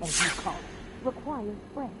job, as you call it, requires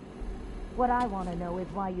friends. What I want to know is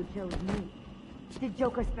why you chose me. Did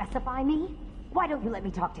Joker specify me? Why don't you let me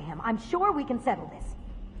talk to him? I'm sure we can settle this.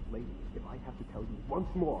 Lady, if I have to tell you once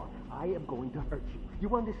more, I am going to hurt you.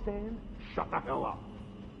 You understand? Shut the hell up.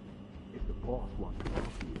 If the boss wants to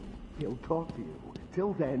talk to you, he'll talk to you.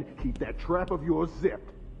 Till then, keep that trap of yours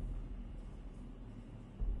zipped.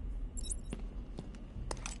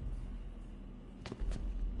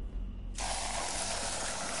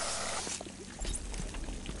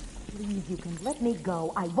 Please, you can let me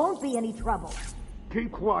go. I won't be any trouble.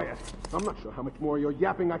 Keep quiet. I'm not sure how much more of your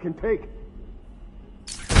yapping I can take.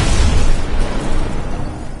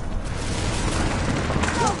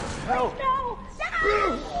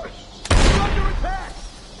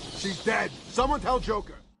 She's dead. Someone tell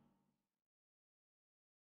Joker.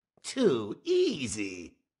 Too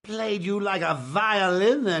easy. Played you like a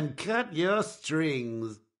violin and cut your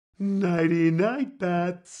strings. Nighty-night,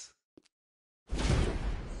 Bats.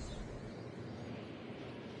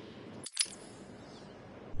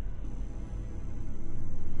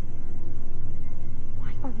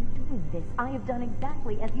 Why are you doing this? I have done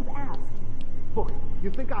exactly as you've asked. Look, you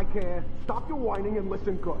think I care? Stop your whining and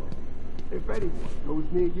listen good. If anyone goes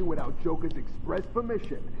near you without Joker's express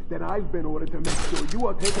permission, then I've been ordered to make sure you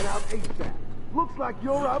are taken out ASAP. Looks like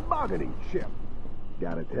you're a bargaining chip.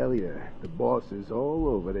 Gotta tell you, the boss is all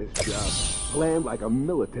over this job. Planned like a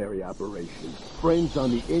military operation. Friends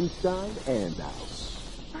on the inside and out.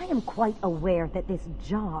 I am quite aware that this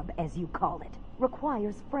job, as you call it,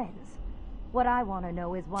 requires friends. What I want to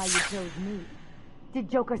know is why you chose me. Did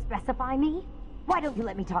Joker specify me? Why don't you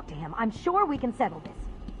let me talk to him? I'm sure we can settle this.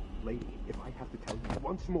 Lady, if I have to tell you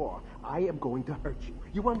once more, I am going to hurt you.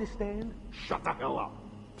 You understand? Shut the hell up.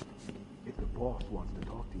 If the boss wants to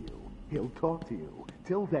talk to you, he'll talk to you.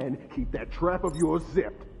 Till then, keep that trap of yours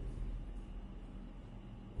zipped.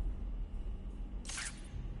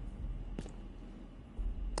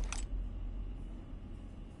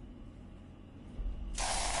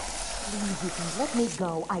 Please, you can let me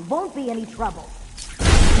go. I won't be any trouble.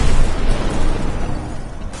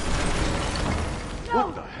 No!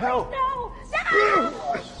 What the hell? No! No!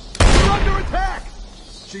 You're under attack!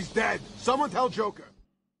 She's dead. Someone tell Joker.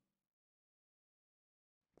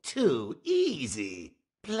 Too easy.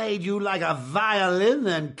 Played you like a violin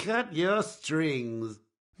and cut your strings.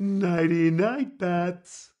 Nighty-night,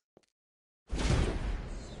 Bats.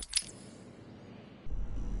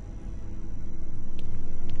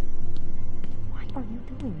 Why are you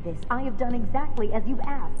doing this? I have done exactly as you've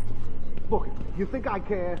asked. Look, you think I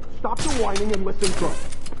care? Stop your whining and listen good.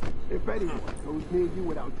 If anyone goes near you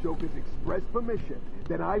without Joker's express permission,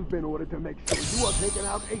 then I've been ordered to make sure you are taken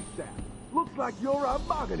out ASAP. Looks like you're a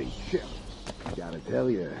bargaining chip. Gotta tell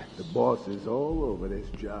you, the boss is all over this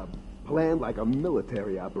job. Planned like a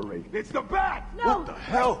military operation. It's the Bat! No! What the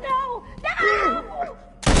hell? No! No!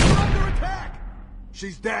 You're under attack!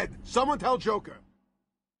 She's dead. Someone tell Joker.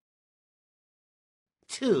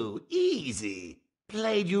 Too easy.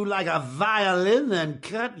 Played you like a violin and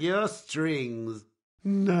cut your strings.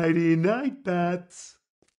 Nighty-night, Bats.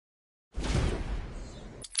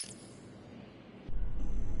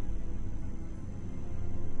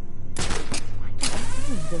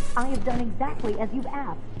 I have done exactly as you've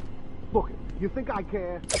asked. Look, you think I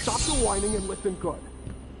care? Stop your whining and listen good.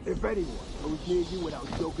 If anyone goes near you without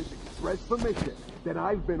Joker's express permission, then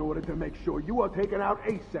I've been ordered to make sure you are taken out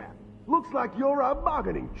ASAP. Looks like you're a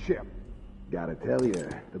bargaining chip. Gotta tell you,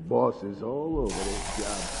 the boss is all over this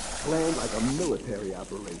job. Planned like a military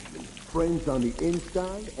operation. Friends on the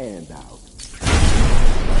inside and out.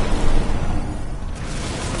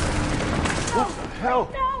 What the hell?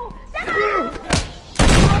 No! No!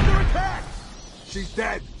 You're under attack! She's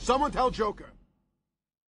dead. Someone tell Joker.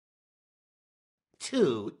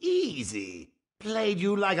 Too easy. Played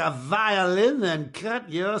you like a violin and cut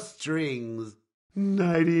your strings.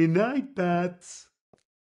 Nighty-night, Bats.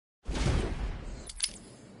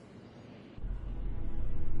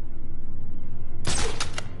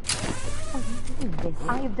 This.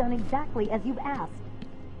 I have done exactly as you've asked.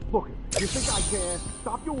 Look, you think I care?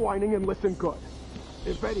 Stop your whining and listen good.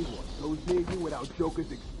 If anyone goes near you without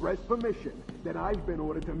Joker's express permission, then I've been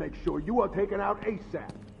ordered to make sure you are taken out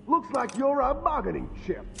ASAP. Looks like you're a bargaining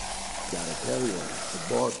chip. Gotta tell you, the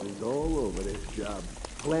boss is all over this job.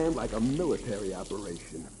 Planned like a military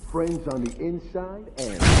operation. Friends on the inside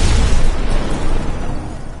and...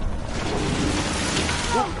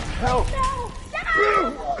 What the hell? No!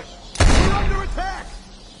 No! You're under attack!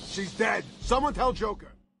 She's dead. Someone tell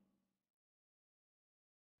Joker.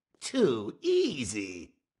 Too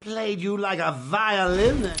easy. Played you like a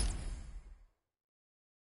violin and...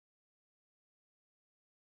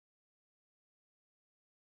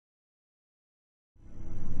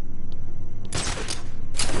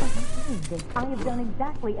 I have done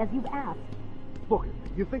exactly as you've asked. Look,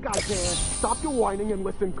 you think I care? Stop your whining and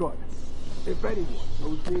listen good. If anyone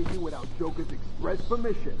goes near you without Joker's express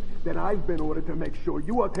permission, then I've been ordered to make sure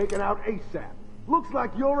you are taken out ASAP. Looks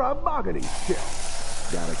like you're a bargaining chip.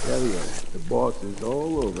 Gotta tell you, the boss is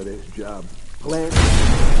all over this job. Planned...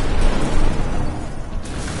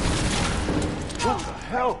 What the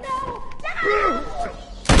hell? No! No!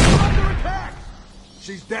 You're under attack!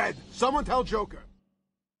 She's dead. Someone tell Joker.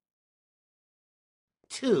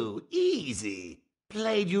 Too easy.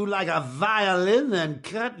 Played you like a violin and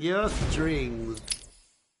cut your strings.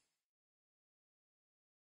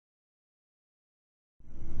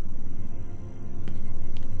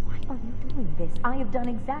 this. I have done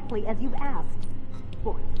exactly as you've asked.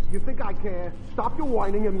 Look, you think I care? Stop your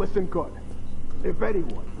whining and listen good. If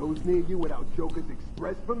anyone goes near you without Joker's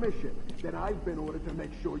express permission, then I've been ordered to make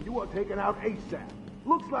sure you are taken out ASAP.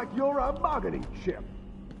 Looks like you're a bargaining chip.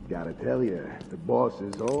 Gotta tell you, the boss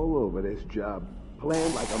is all over this job.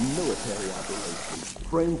 Planned like a military operation.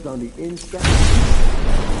 Friends on the inside.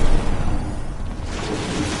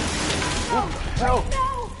 What the hell?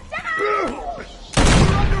 No!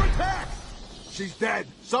 We're under attack! She's dead.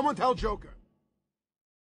 Someone tell Joker.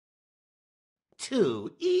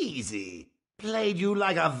 Too easy. Played you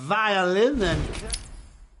like a violin and...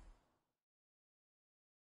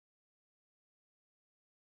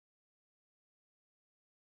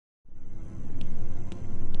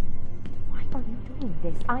 Why are you doing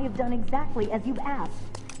this? I have done exactly as you've asked.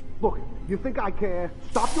 Look, you think I care?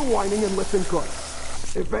 Stop your whining and listen good.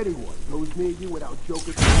 If anyone goes near you without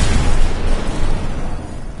Joker's...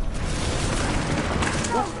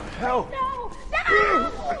 What the hell? No!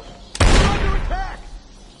 We're under attack!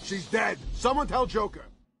 She's dead. Someone tell Joker.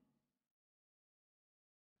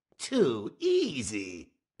 Too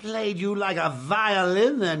easy. Played you like a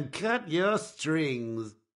violin and cut your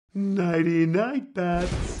strings. Nighty-night,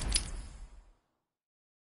 bats.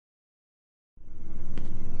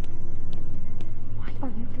 Why are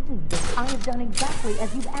you doing this? I have done exactly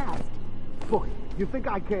as you've asked. Look, you think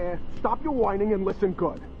I care? Stop your whining and listen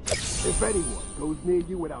good. If anyone goes near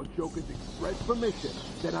you without Joker's express permission,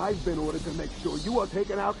 then I've been ordered to make sure you are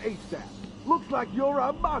taken out ASAP. Looks like you're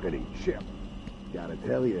a bargaining chip. Gotta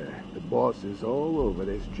tell you, the boss is all over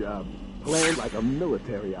this job. Planned like a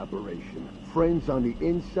military operation. Friends on the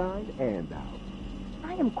inside and out.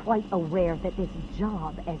 I am quite aware that this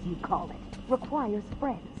job, as you call it, requires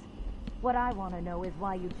friends. What I want to know is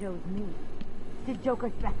why you chose me. Did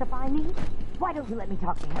Joker specify me? Why don't you let me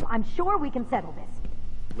talk to him? I'm sure we can settle this.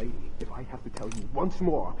 Lady, if I have to tell you once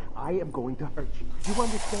more, I am going to hurt you. You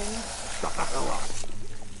understand? Shut the hell up.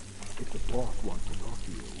 If the boss wants to talk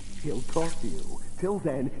to you, he'll talk to you. Till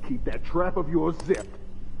then, keep that trap of yours zipped.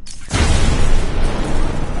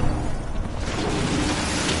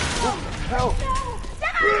 What the hell?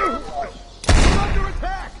 No! We're under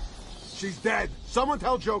attack! She's dead. Someone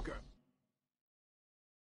tell Joker.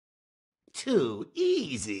 Too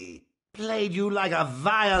easy. Played you like a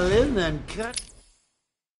violin and cut...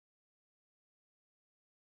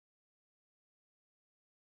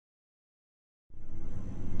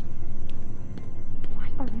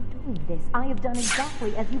 This. I have done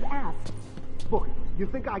exactly as you've asked. Look, you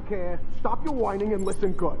think I care? Stop your whining and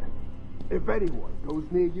listen good. If anyone goes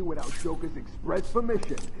near you without Joker's express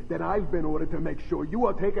permission, then I've been ordered to make sure you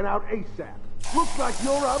are taken out ASAP. Looks like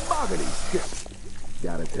you're a bargaining chip.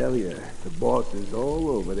 Gotta tell you, the boss is all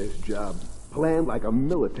over this job. Planned like a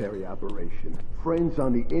military operation. Friends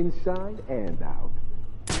on the inside and out.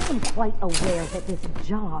 I am quite aware that this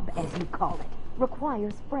job, as you call it,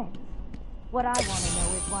 requires friends. What I want to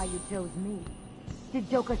know is why you chose me. Did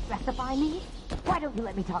Joker specify me? Why don't you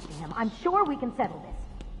let me talk to him? I'm sure we can settle this.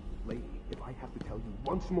 Lady, if I have to tell you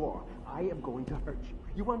once more, I am going to hurt you.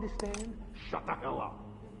 You understand? Shut the hell up.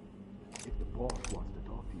 If the boss wants to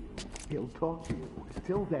talk to you, he'll talk to you.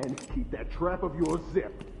 Till then, keep that trap of yours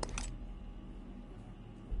zipped.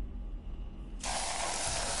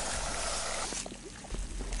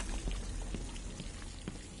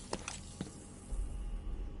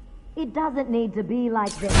 It doesn't need to be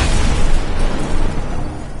like this.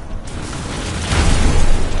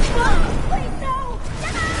 Please, no!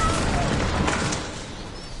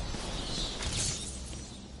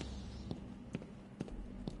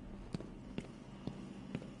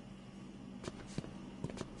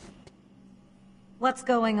 What's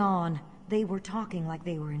going on? They were talking like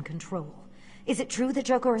they were in control. Is it true that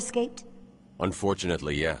Joker escaped?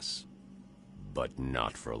 Unfortunately, yes. But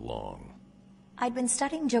not for long. I'd been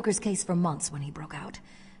studying Joker's case for months when he broke out.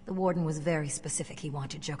 The warden was very specific he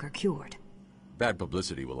wanted Joker cured. Bad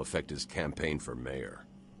publicity will affect his campaign for mayor.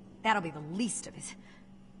 That'll be the least of his...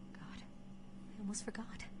 God, I almost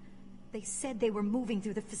forgot. They said they were moving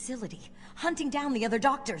through the facility, hunting down the other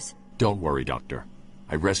doctors. Don't worry, Doctor.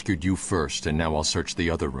 I rescued you first, and now I'll search the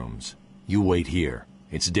other rooms. You wait here.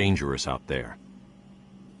 It's dangerous out there.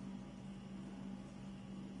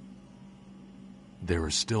 There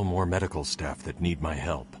are still more medical staff that need my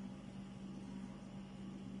help.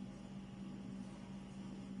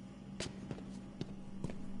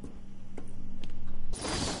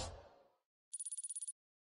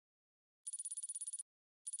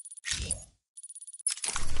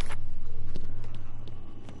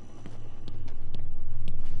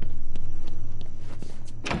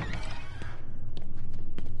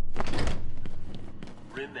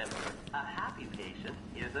 Remember, a happy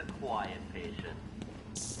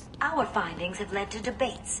Our findings have led to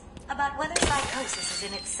debates about whether psychosis is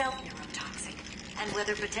in itself neurotoxic, and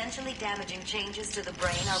whether potentially damaging changes to the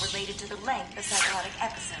brain are related to the length of psychotic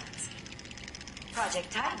episodes. Project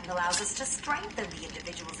Titan allows us to strengthen the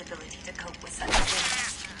individual's ability to cope with such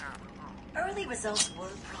things. Early results were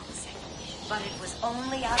promising, but it was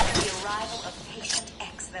only after the arrival of Patient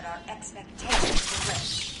X that our expectations were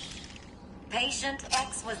met. Patient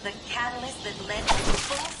X was the catalyst that led to the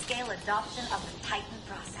full-scale adoption of the Titan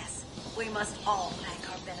process. We must all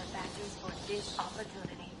thank our benefactors for this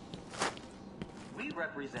opportunity. We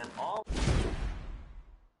represent all...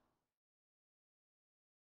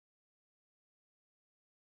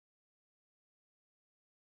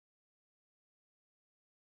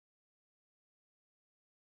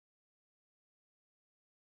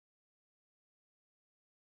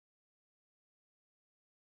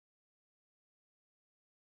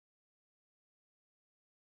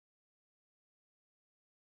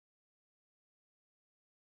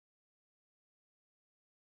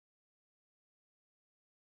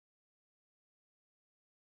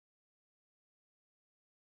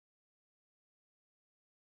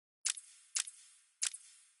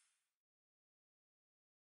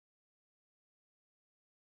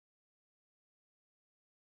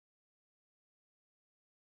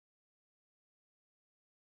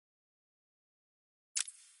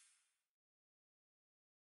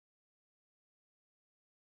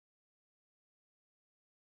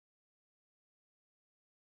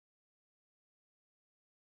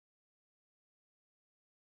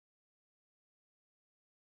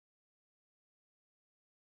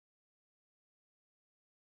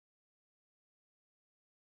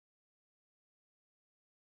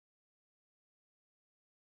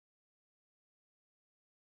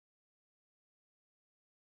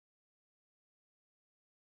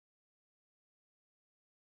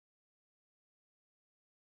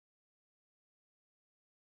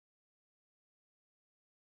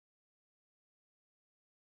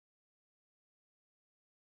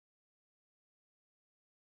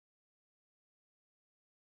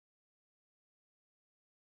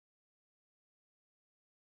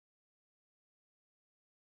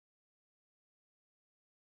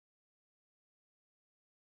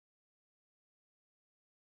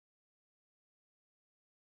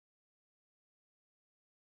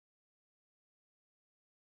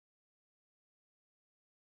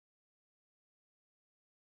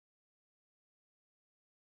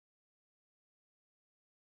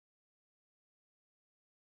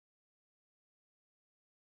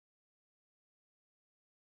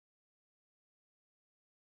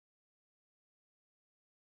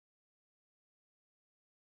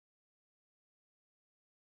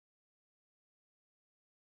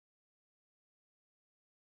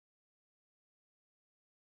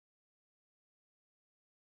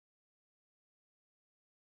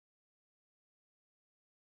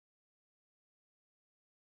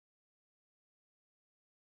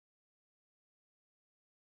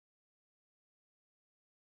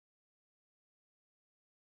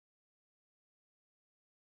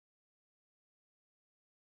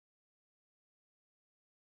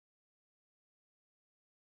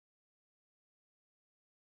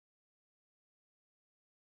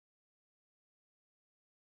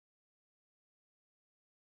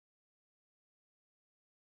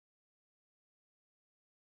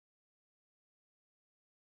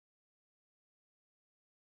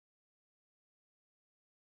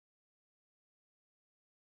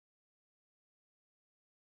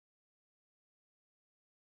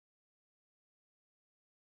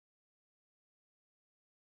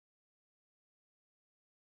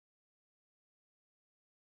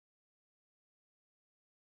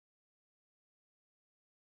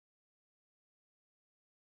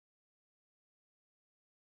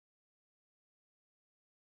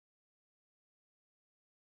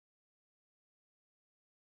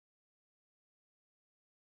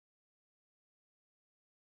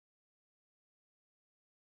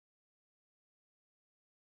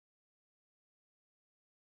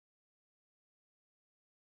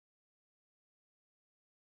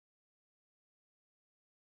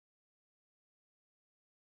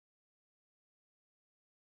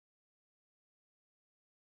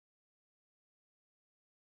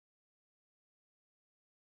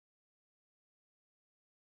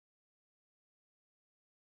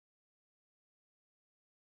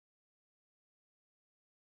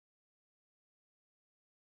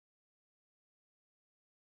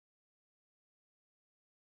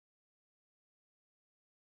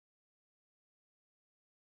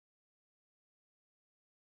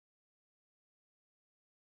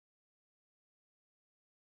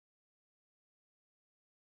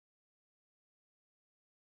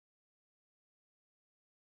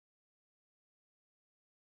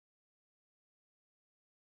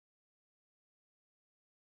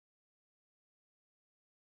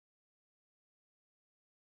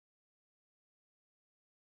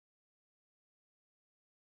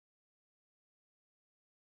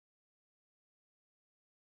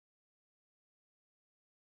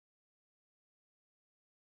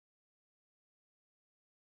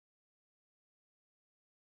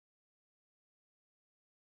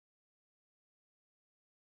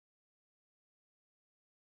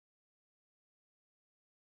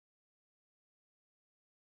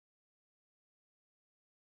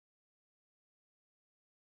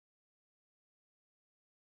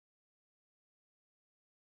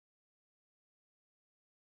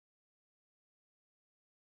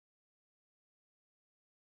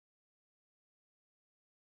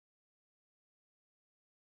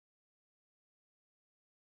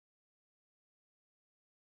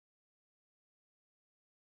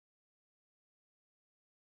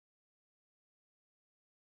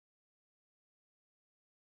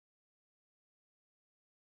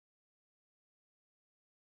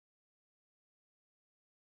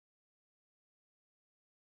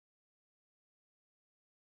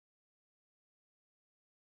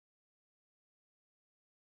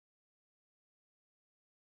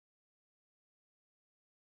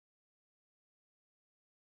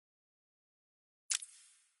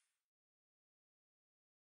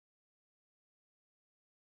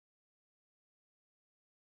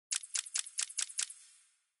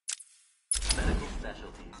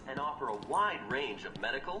 specialties and offer a wide range of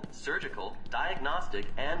medical, surgical, diagnostic,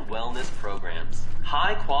 and wellness programs.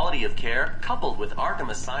 High quality of care, coupled with Arkham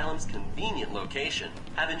Asylum's convenient location,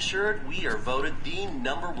 have ensured we are voted the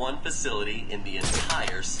 #1 facility in the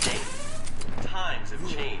entire state. Times have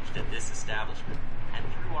changed at this establishment, and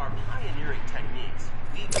through our pioneering techniques,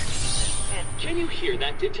 Can you hear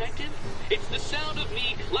that, Detective? It's the sound of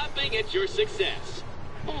me clapping at your success.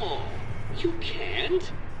 Oh, you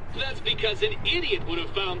can't? That's because an idiot would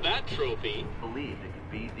have found that trophy. Believed it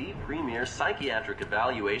could be the premier psychiatric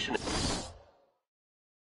evaluation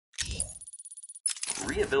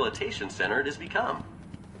rehabilitation center it has become.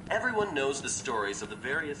 Everyone knows the stories of the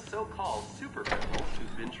various so-called super criminals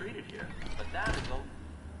who've been treated here, but that is only...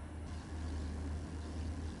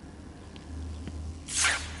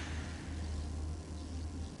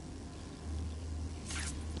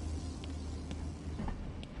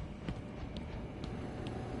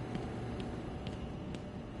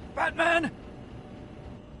 Batman!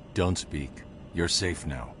 Don't speak. You're safe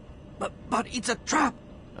now. But it's a trap!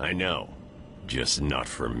 I know. Just not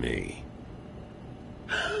for me.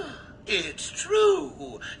 It's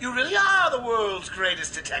true. You really are the world's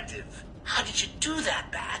greatest detective. How did you do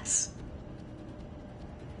that, Bats?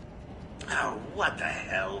 Oh, what the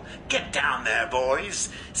hell? Get down there, boys.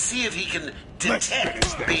 See if he can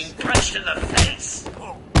detect being punched in the face.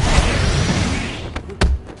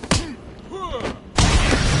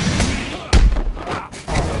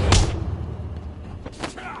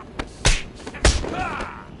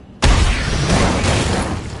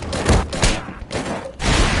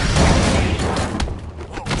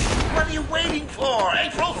 What are you waiting for?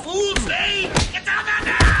 April Fool's Day? Get down there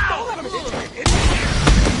now! Don't let him hit you,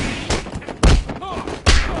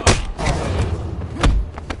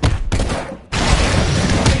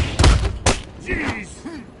 Jeez!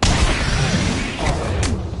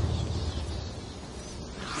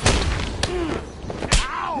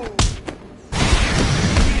 Ow!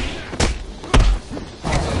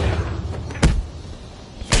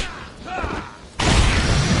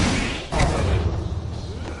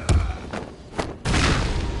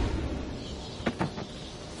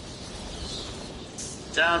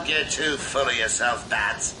 Don't get too full of yourself,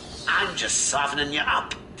 Bats. I'm just softening you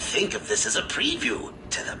up. Think of this as a preview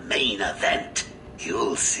to the main event.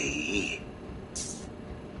 You'll see.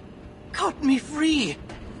 Cut me free!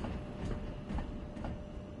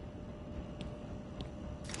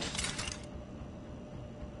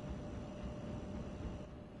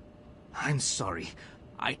 I'm sorry.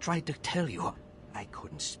 I tried to tell you. I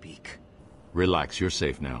couldn't speak. Relax, you're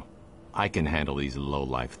safe now. I can handle these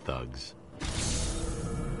low-life thugs.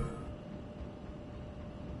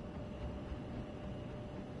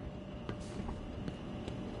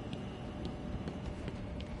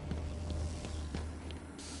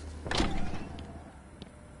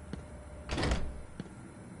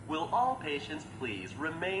 Will all patients please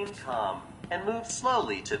remain calm and move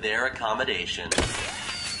slowly to their accommodation?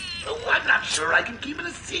 Oh, I'm not sure I can keep it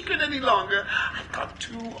a secret any longer. I've got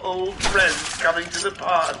 2 old friends coming to the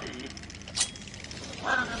party.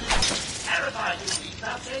 One of them is terrified of me.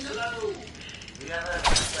 Now say hello. The other,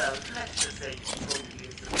 well, let's just say he told me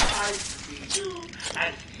it's surprised to see you,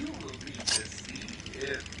 and you will be to see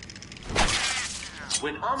him.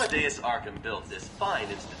 When Amadeus Arkham built this fine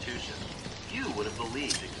institution, few would have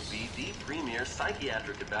believed it could be the premier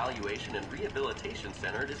psychiatric evaluation and rehabilitation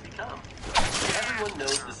center it has become. Everyone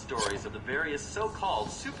knows the stories of the various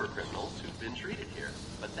so-called super criminals who've been treated here,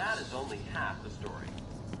 but that is only half the story.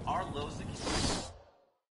 Our low security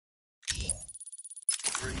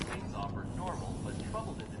wings offer normal but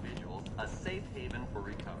troubled individuals a safe haven for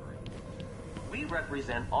recovery. We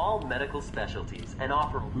represent all medical specialties and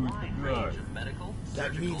offer a wide range of medical, That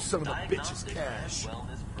surgical, means some of the bitches' diagnostic, cash. and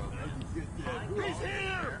wellness programs. He's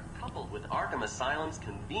here! Coupled with Arkham Asylum's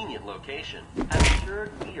convenient location, have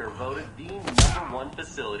ensured we are voted the #1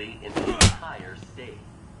 facility in the entire state.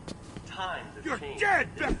 Times have changed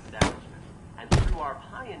at this establishment, and through our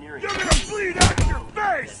pioneering... You're gonna bleed out your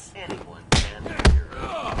face! Anyone can hear.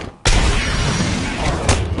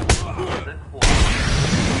 The core.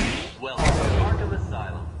 Welcome to Arkham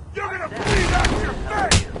Asylum. You're gonna bleed out your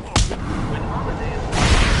face! When Amadeus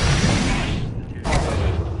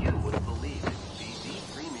you would have believed it would be the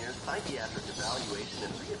premier psychiatric evaluation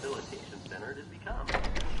and rehabilitation center it has become.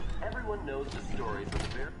 Everyone knows the stories of the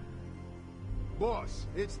very... Boss,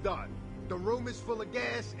 it's done. The room is full of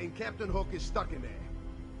gas, and Captain Hook is stuck in there.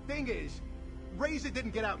 Thing is, Razor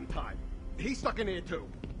didn't get out in time. He's stuck in there, too.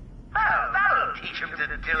 Oh, that'll teach him to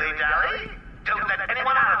dilly-dally. Don't let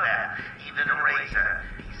anyone out of there, even Razor.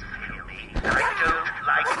 He's filthy. I don't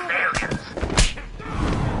like failures.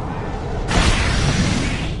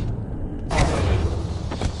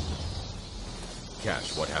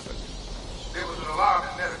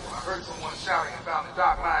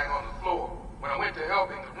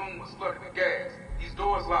 was flooded with gas. These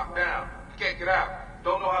doors locked down. We can't get out.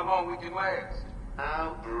 Don't know how long we can last.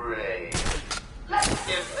 How brave. Let's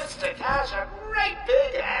give Mr. Cash a great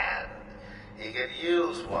big hand. He could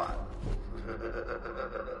use one. You'll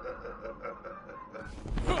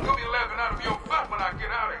be laughing out of your butt when I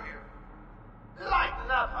get out of here.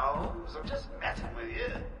 Lighten up, Holmes. I'm just messing with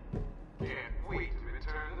you. Can't wait to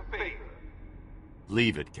return the favor.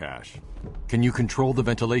 Leave it, Cash. Can you control the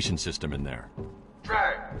ventilation system in there?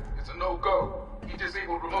 Try it. It's a no-go. He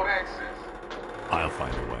disabled remote access. I'll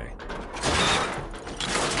find a way.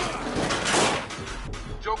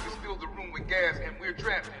 Joker's filled the room with gas and we're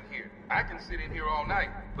trapped in here. I can sit in here all night,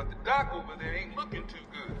 but the doc over there ain't looking too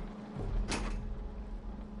good.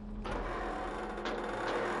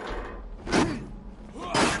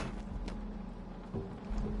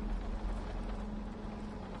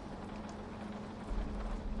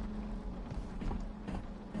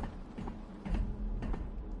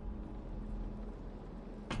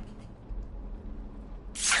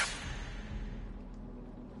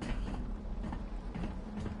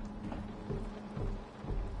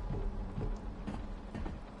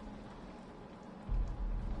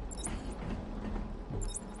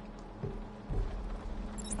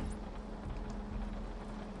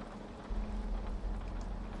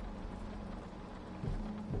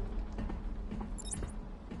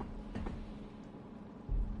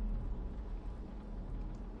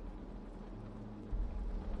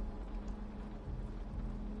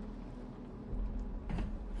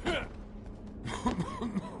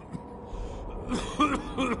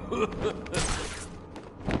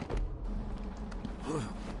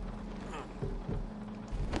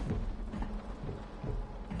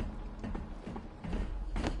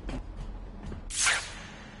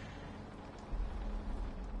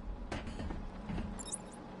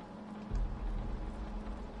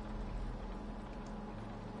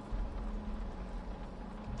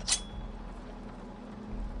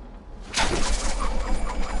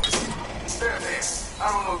 I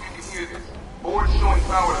don't know if you can hear this. Board showing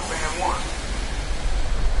power to fan 1.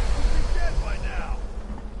 Be dead by now.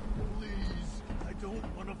 Please, I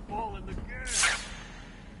don't want to fall in the gas.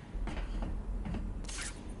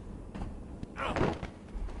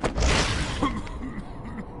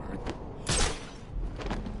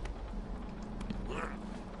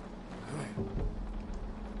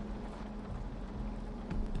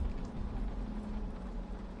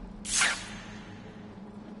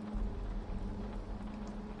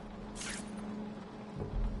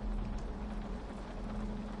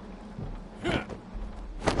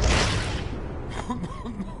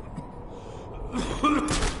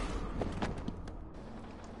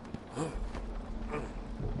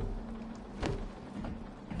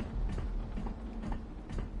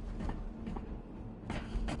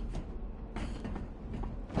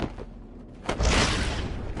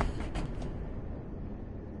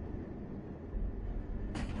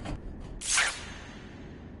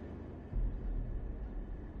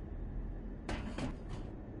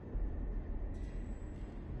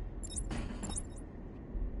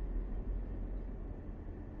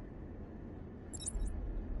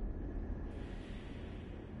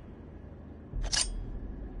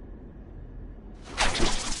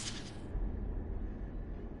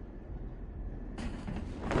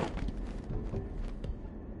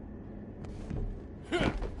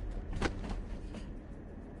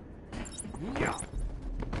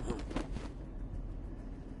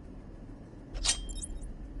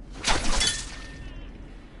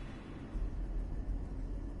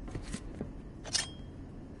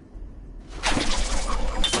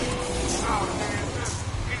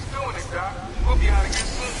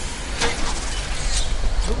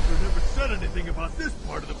 Joker never said anything about this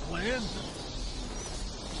part of the plan.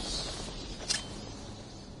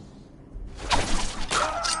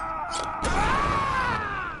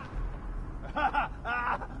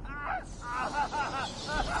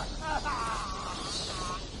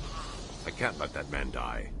 I can't let that man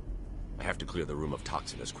die. I have to clear the room of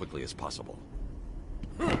toxin as quickly as possible.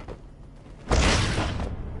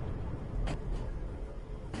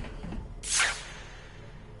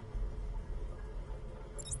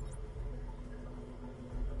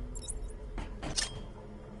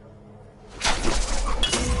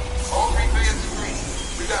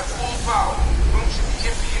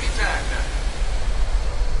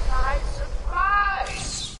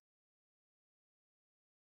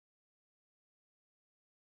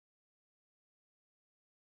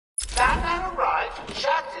 Batman arrived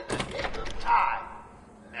just in the nick of time.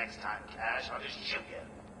 Next time, Cash, I'll just shoot you.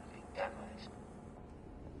 Be done with it.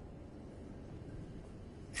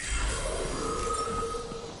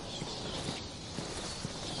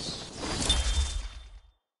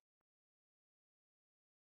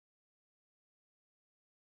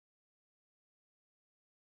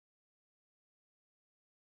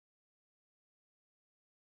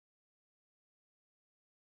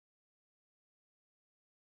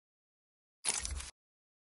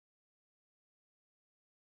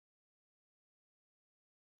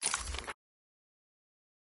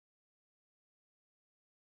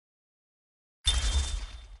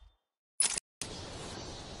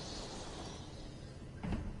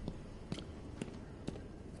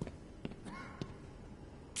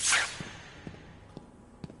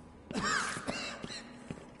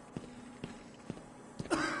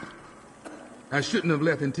 I shouldn't have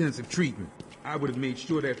left intensive treatment. I would have made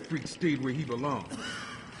sure that freak stayed where he belonged.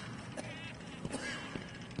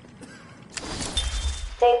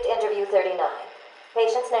 Taped interview 39.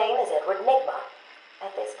 Patient's name is Edward Nigma.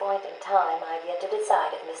 At this point in time, I've yet to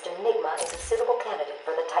decide if Mr. Nigma is a suitable candidate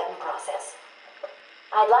for the Titan process.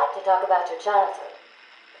 I'd like to talk about your childhood.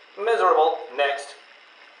 Miserable. Next.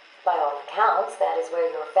 By all accounts, that is where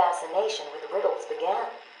your fascination with riddles began.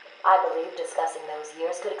 I believe discussing those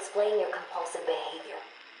years could explain your compulsive behavior.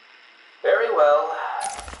 Very well.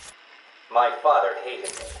 My father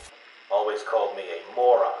hated me. Always called me a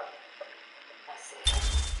moron. I see.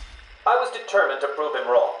 I was determined to prove him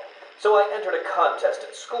wrong, so I entered a contest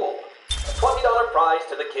at school. A $20 prize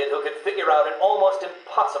to the kid who could figure out an almost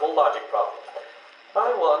impossible logic problem.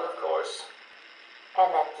 I won, of course.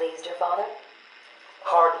 And that pleased your father?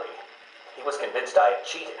 Hardly. He was convinced I had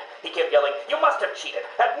cheated. He kept yelling, "You must have cheated!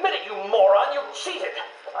 Admit it, you moron! You cheated!"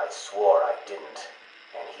 I swore I didn't,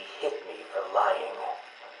 and he hit me for lying.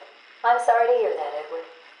 I'm sorry to hear that, Edward.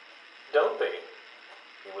 Don't be.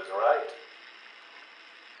 He was right.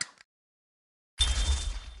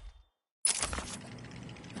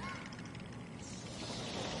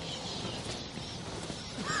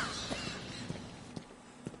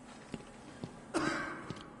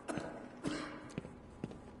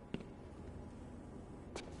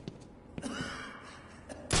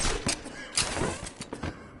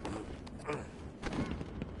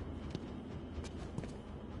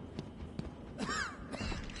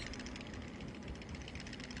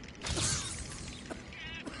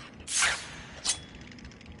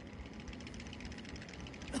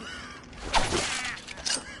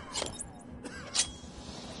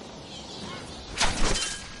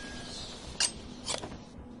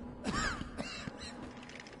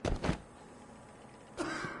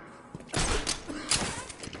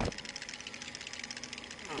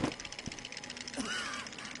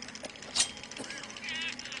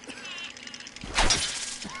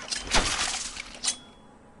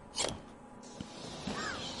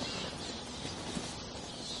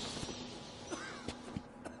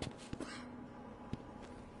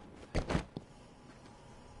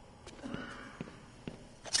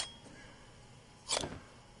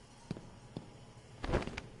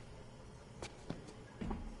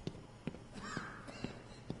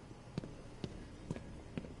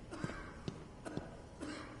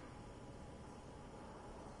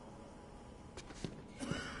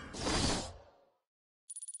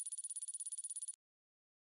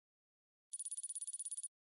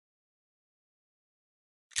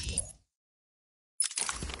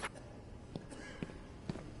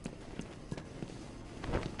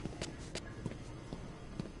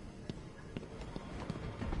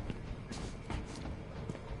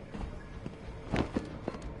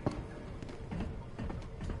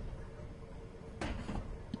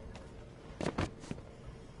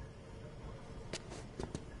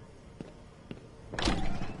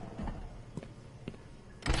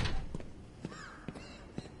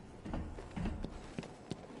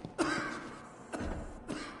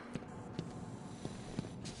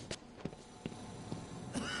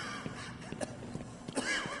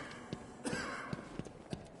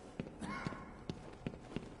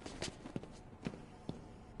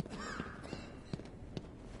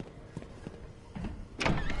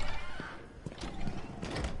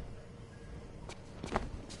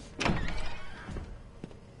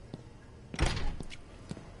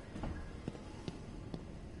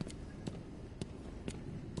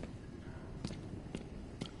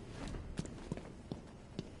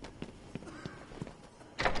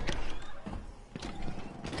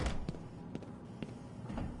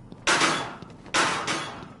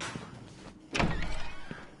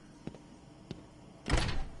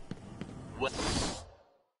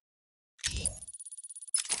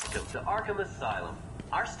 Welcome to Arkham Asylum.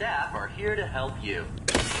 Our staff are here to help you.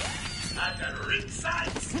 Under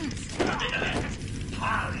ringside seats,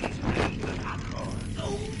 Harry's made the popcorn.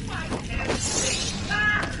 Oh, I can't see.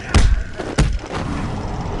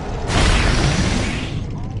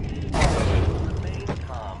 Remain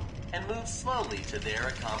calm and move slowly to their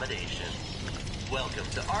accommodation. Welcome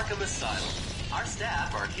to Arkham Asylum. Our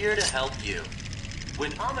staff are here to help you.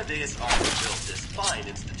 When Amadeus Arkham built this fine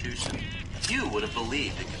institution, you would have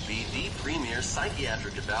believed it could be the premier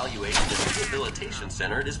psychiatric evaluation and rehabilitation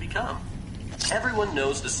center it has become. Everyone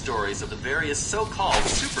knows the stories of the various so-called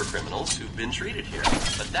supercriminals who've been treated here,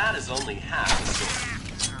 but that is only half the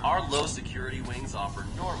story. Our low-security wings offer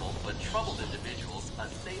normal but troubled individuals a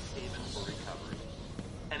safe haven for recovery.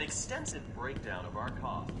 An extensive breakdown of our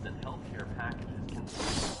costs and healthcare packages can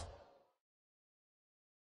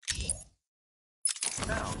be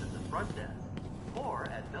found at the front desk.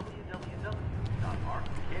 at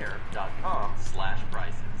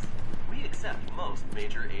www.arcumcare.com/prices. We accept most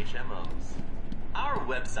major HMOs. Our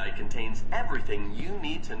website contains everything you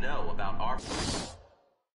need to know about our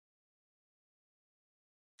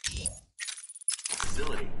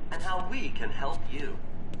facility and how we can help you.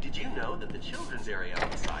 Did you know that the children's area on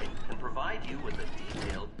the site can provide you with a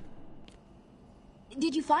detailed...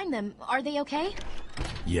 Did you find them? Are they okay?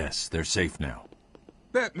 Yes, they're safe now.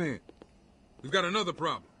 Batman, we've got another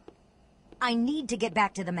problem. I need to get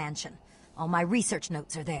back to the mansion. All my research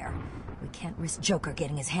notes are there. We can't risk Joker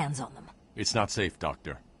getting his hands on them. It's not safe,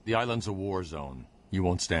 Doctor. The island's a war zone. You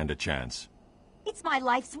won't stand a chance. It's my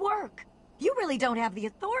life's work. You really don't have the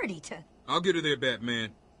authority to... I'll get her there,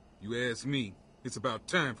 Batman. You ask me, it's about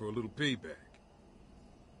time for a little payback.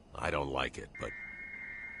 I don't like it, but...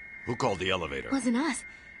 Who called the elevator? Wasn't us.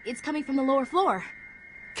 It's coming from the lower floor.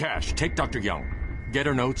 Cash, take Dr. Young. Get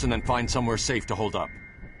her notes and then find somewhere safe to hold up.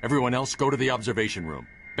 Everyone else, go to the observation room.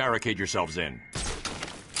 Barricade yourselves in.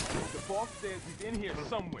 The boss says he's in here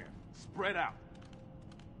somewhere. Spread out.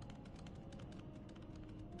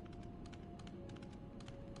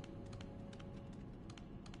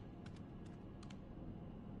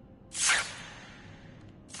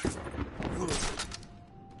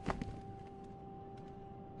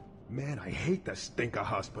 Man, I hate the stink of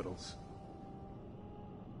hospitals.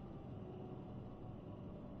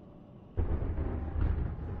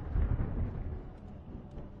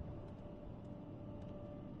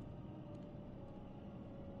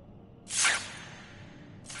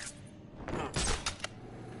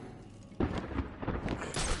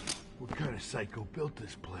 What kind of psycho built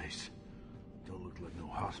this place? Don't look like no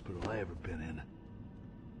hospital I ever been in.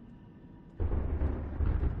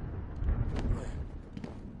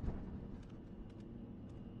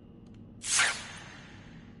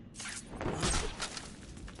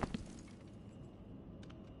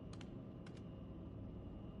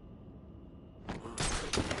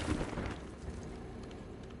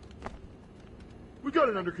 We got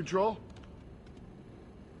it under control.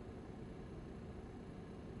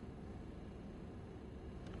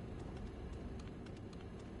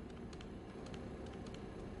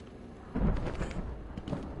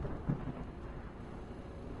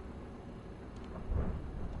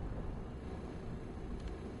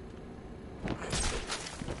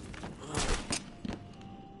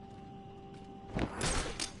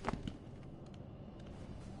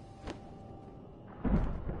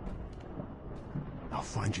 I'll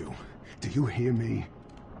find you. Do you hear me?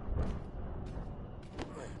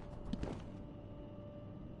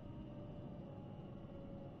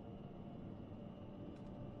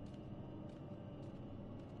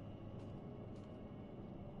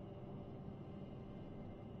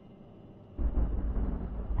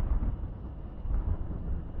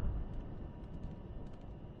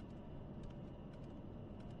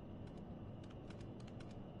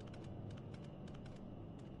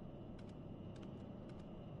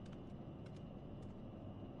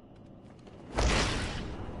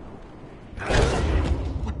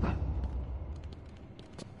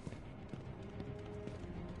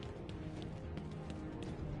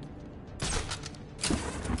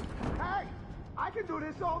 Do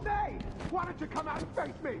this all day. Why don't you come out and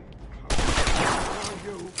face me? Oh,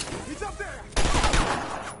 you. He's up there.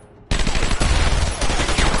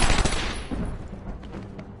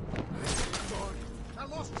 Lord, I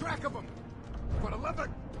lost track of him. For the love of...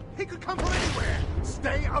 He could come from anywhere.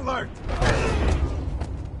 Stay alert.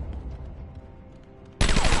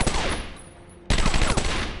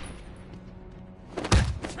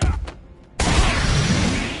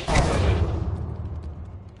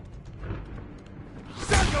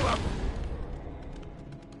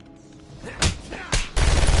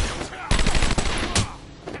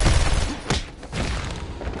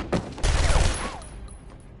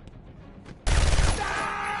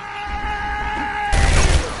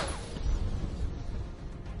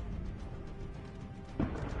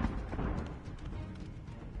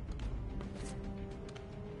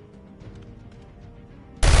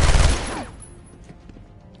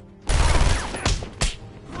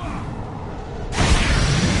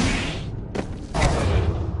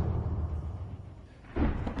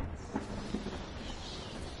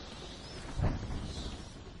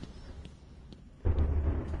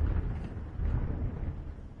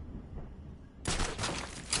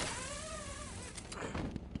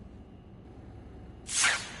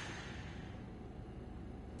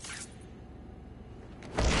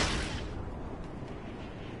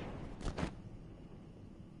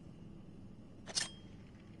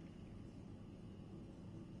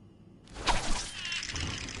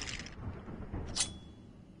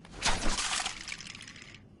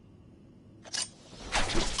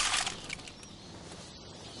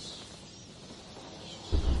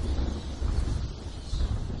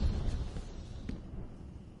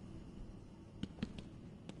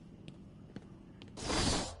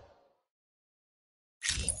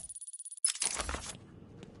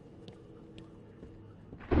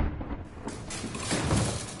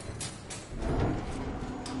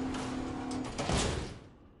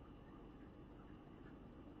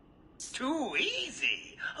 too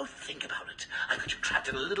easy. Oh, think about it. I got you trapped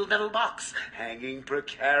in a little metal box, hanging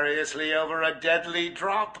precariously over a deadly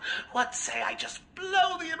drop. What say I just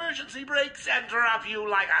blow the emergency brakes and drop you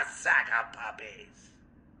like a sack of puppies?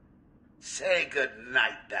 Say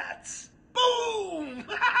goodnight, bats. Boom!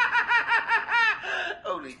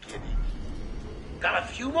 Only kidding. Got a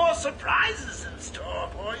few more surprises in store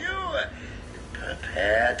for you.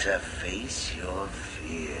 Prepare to face your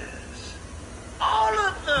fears. All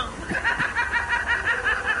of them!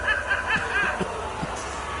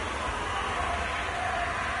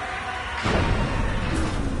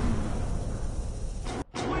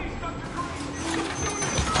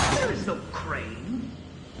 There is no crane.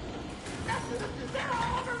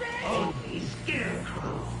 Only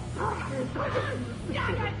Scarecrow.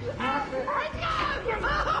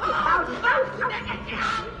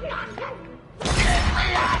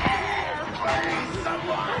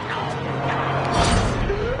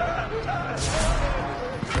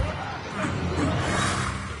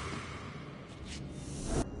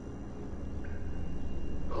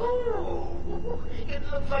 Ooh, it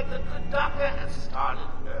looks like the good doctor has started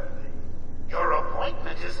early. Your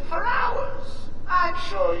appointment isn't for hours. I'm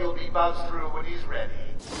sure you'll be buzzed through when he's ready.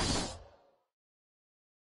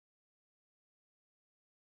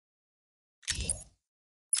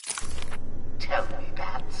 Tell me,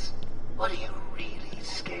 Bats, what are you really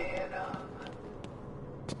scared of?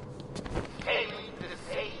 Failing to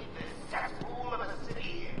save this cesspool of a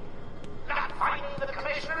city? Not finding the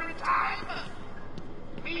commissioner in time?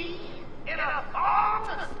 Me in a thong?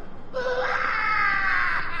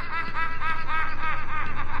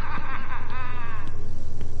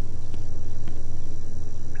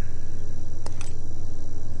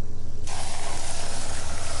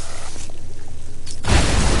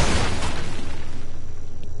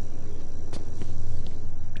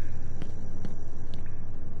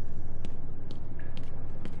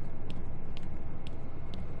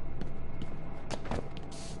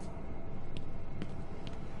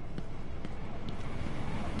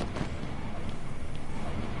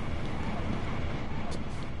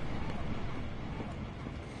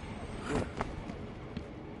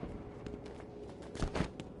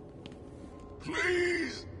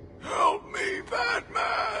 Please help me,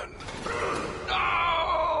 Batman!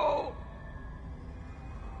 No!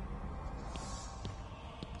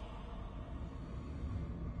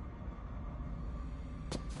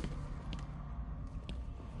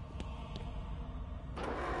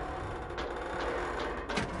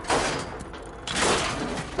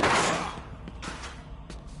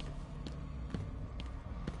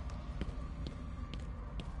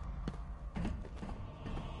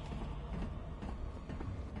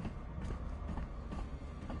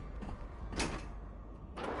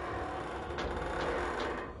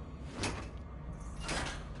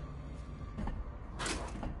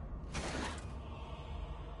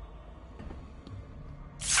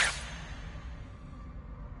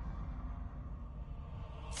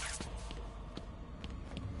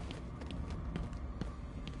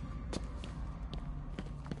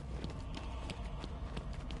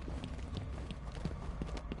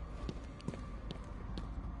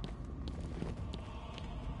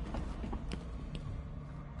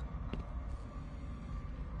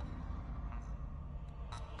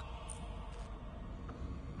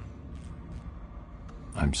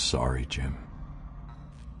 I'm sorry, Jim.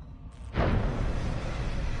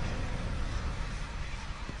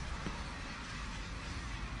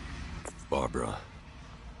 Barbara.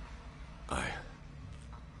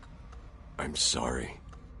 I'm sorry.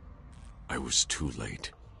 I was too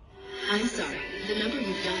late. I'm sorry. The number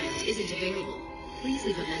you've dialed isn't available. Please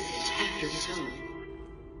leave a message after the tone.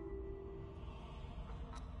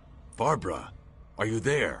 Barbara, are you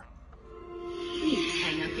there? Please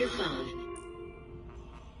hang up your phone.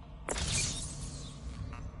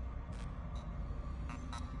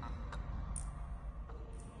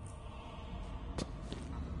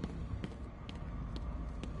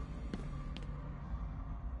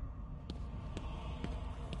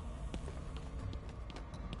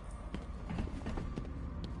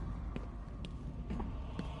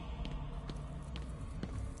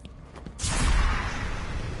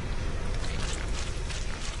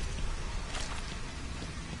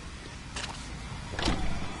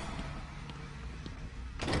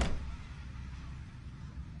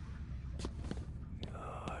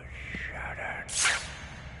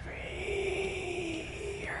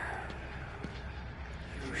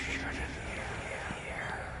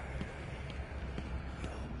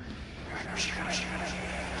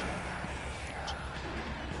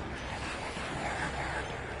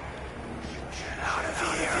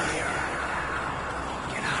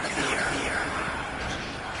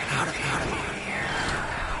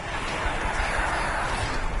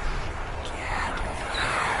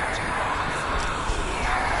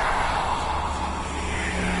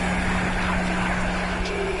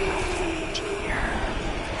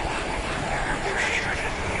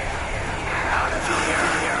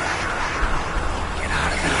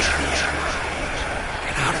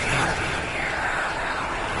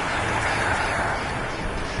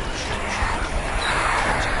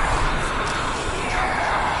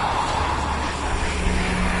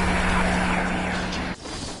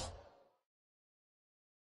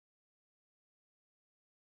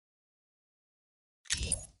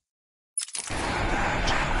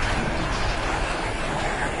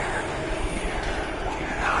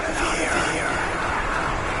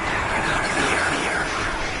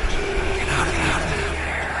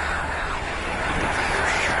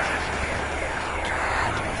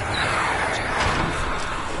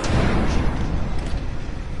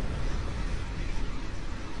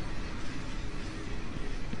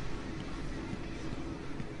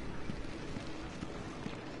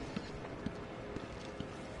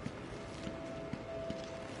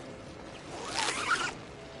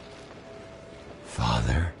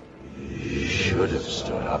 should have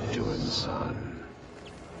stood up to him, son.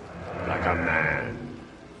 Like a man.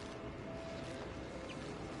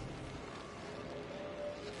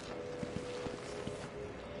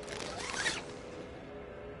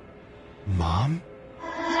 Mom?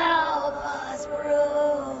 Help us,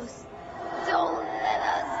 Bruce! Don't let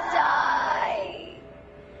us die!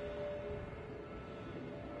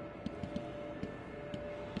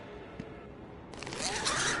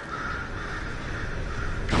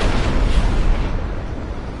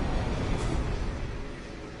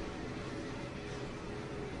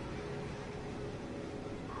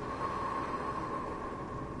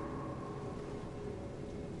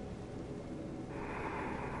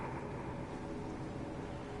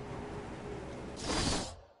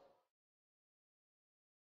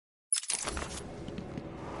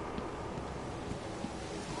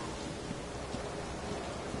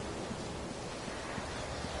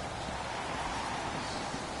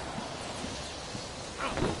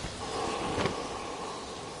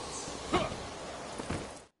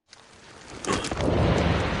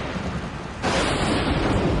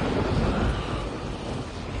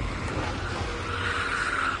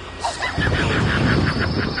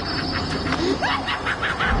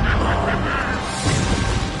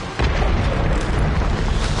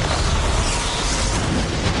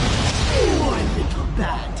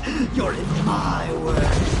 You're in my world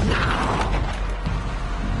now.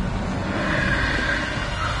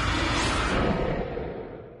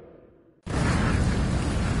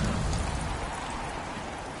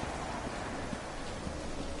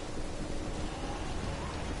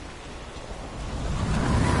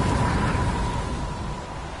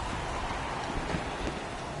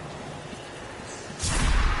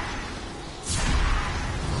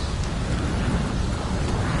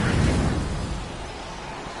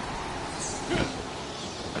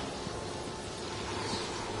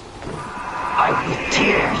 I will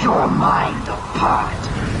tear your mind apart.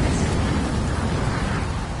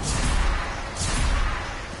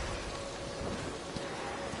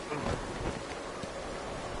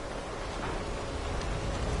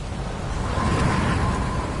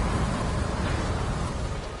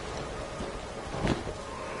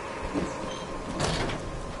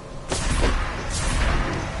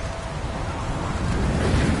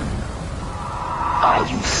 Are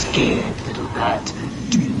you scared, little bat?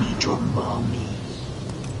 Do you need your mommy?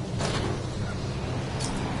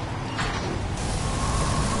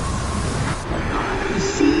 I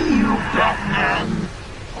see you, Batman.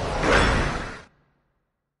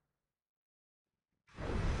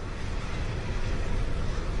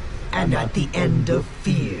 And at the end of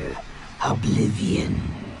fear, oblivion.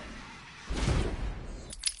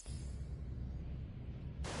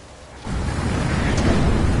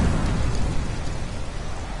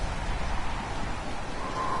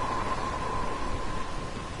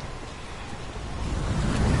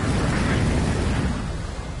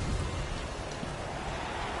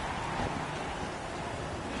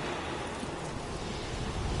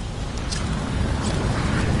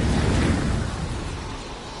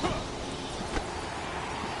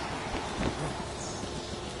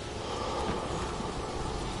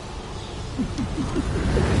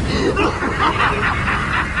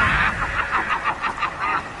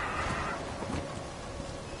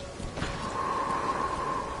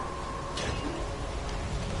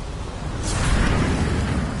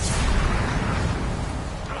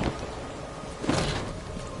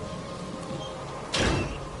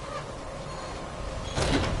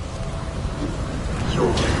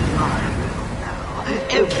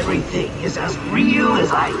 Everything is as real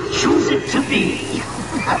as I choose it to be.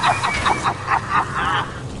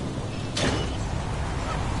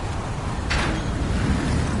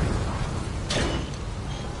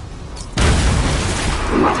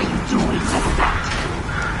 What are you doing, little bat?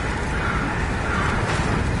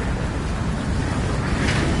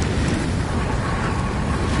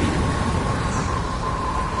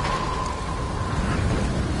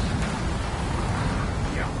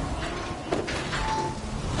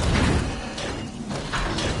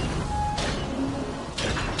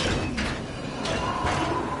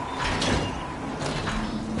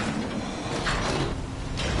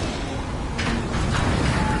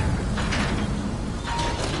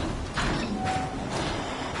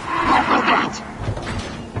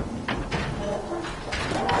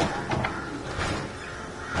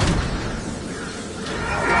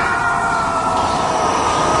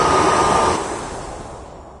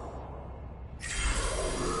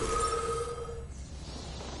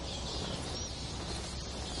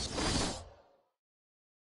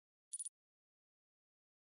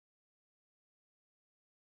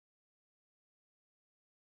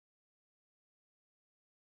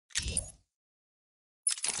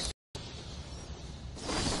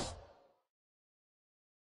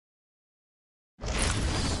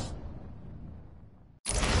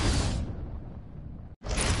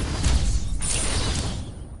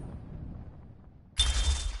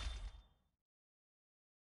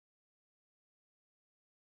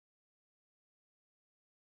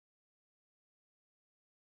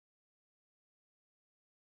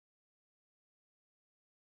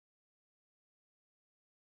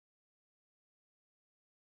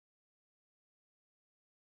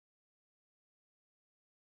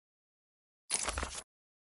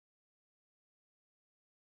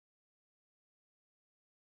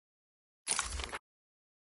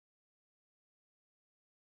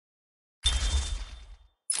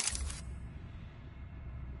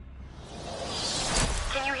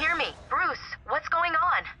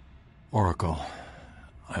 Oracle,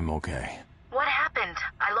 I'm okay. What happened?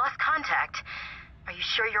 I lost contact. Are you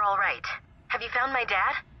sure you're all right? Have you found my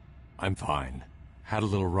dad? I'm fine. Had a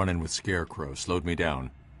little run-in with Scarecrow, slowed me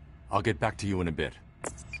down. I'll get back to you in a bit.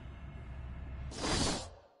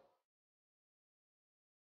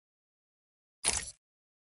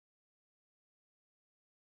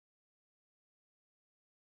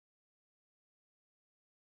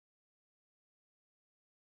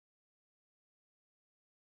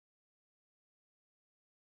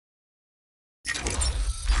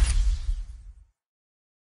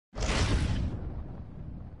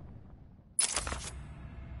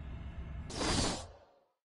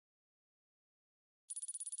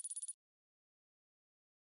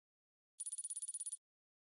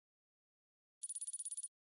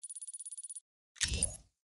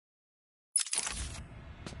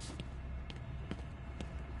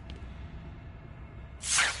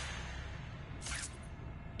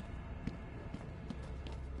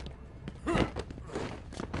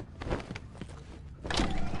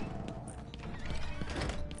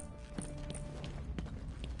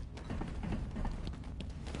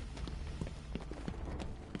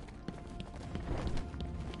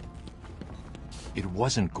 It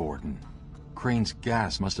wasn't Gordon. Crane's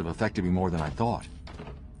gas must have affected me more than I thought.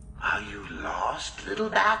 Are you lost, little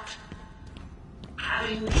bat?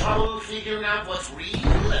 Having trouble figuring out what's real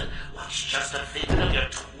and what's just a figment of your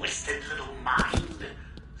twisted little mind?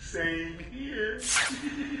 Same here.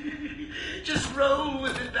 Just roll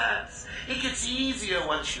with it, bats. It gets easier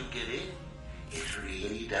once you get in. It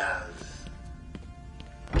really does.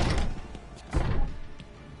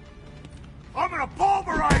 I'm gonna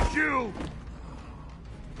pulverize you!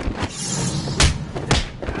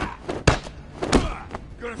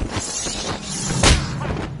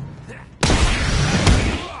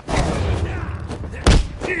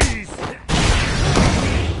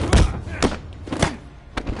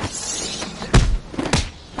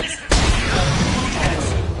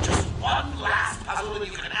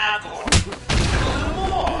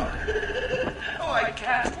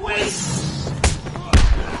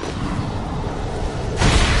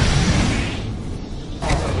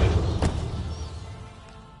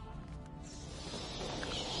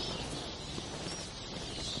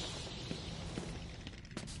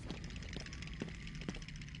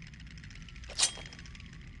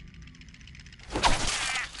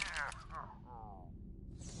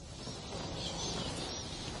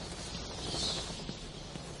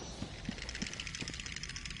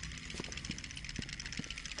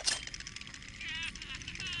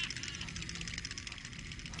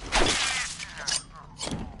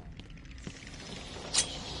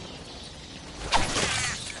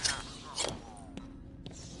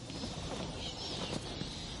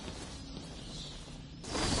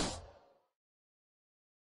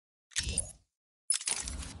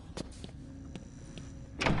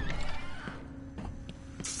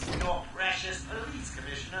 Police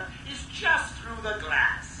commissioner is just through the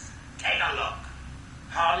glass. Take a look.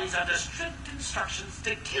 Harley's under strict instructions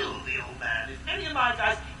to kill the old man if any of my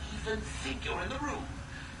guys even think you're in the room.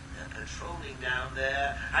 They're patrolling down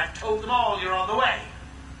there. I've told them all you're on the way.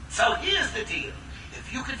 So here's the deal.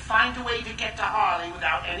 If you can find a way to get to Harley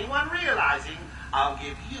without anyone realizing, I'll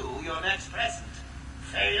give you your next present.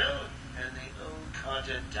 Fail, and the old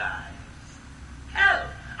codger dies. Hell,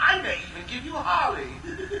 I may even give you Harley.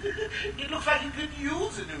 It looks like you could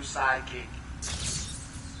use a new sidekick.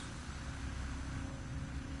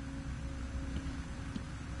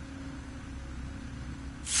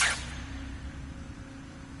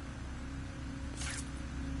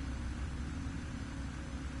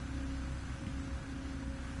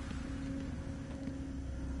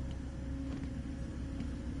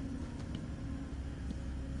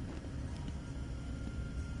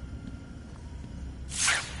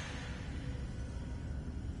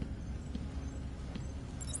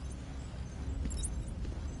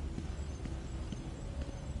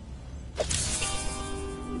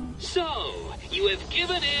 So, you have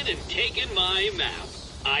given in and taken my map.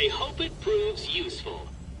 I hope it proves useful.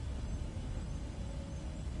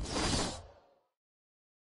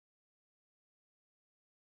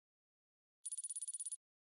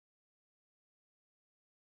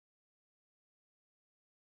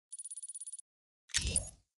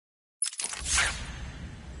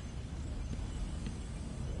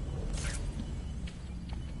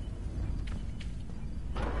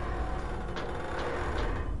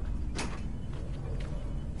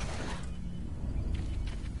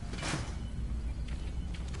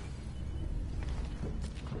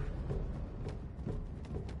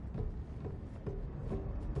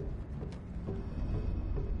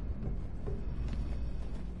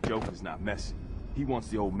 Joker's not messing. He wants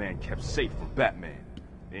the old man kept safe from Batman.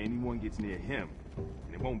 If anyone gets near him,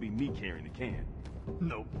 and it won't be me carrying the can.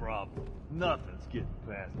 No problem. Nothing's getting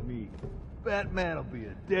past me. Batman will be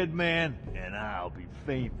a dead man, and I'll be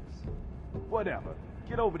famous. Whatever.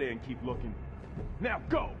 Get over there and keep looking. Now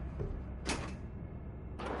go!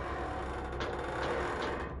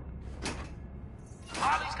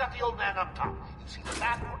 Harley's got the old man up top. You see the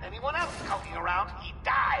bat or anyone else skulking around, he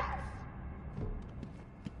dies.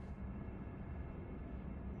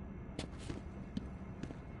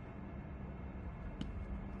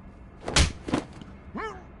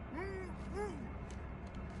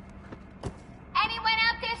 Anyone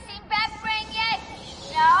out there seen Batbrain yet?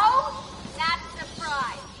 No? Not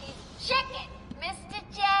surprised. He's chicken. Mr.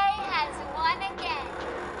 J has won again.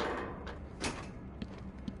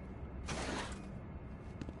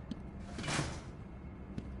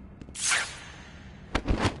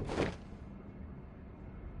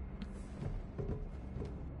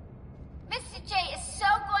 Mr. J is so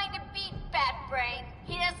going to beat Batbrain,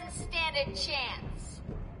 he doesn't stand a chance.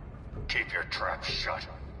 Keep your trap shut.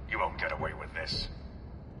 You won't get away with this.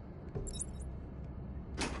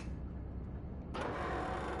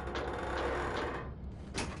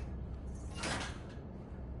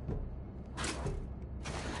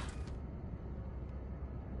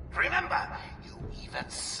 Remember, you even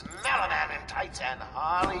smell a man in tights and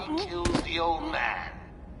Harley kills the old man.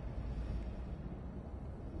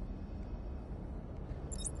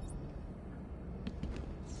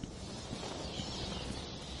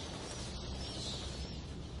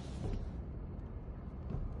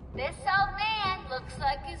 This old man looks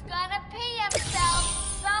like he's gonna pee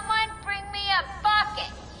himself. Someone bring me a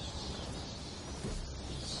bucket.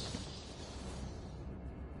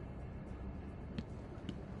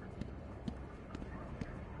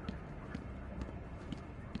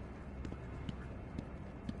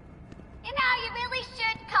 You know, you really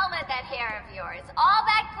should color that hair of yours. All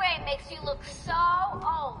that gray makes you look so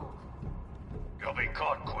old. You'll be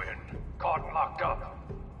caught, Quinn. Caught and locked up.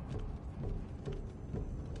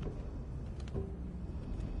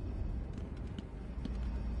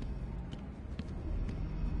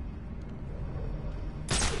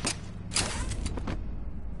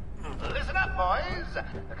 Listen up, boys.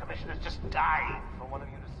 The commissioner's just dying for one of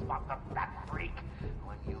you to spot the bat freak.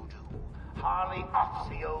 When you do, Harley offs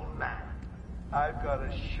the old man. I've got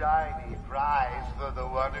a shiny prize for the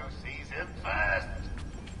one who sees him first.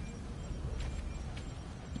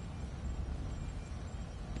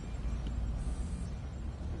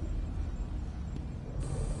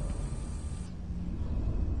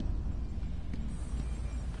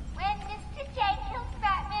 When Mr. J kills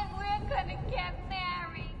Batman, we're gonna get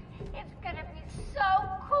married. It's gonna be so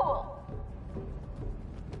cool.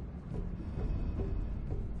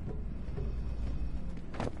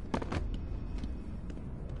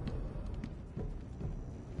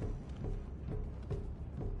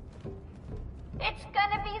 It's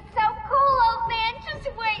gonna be so cool, old man.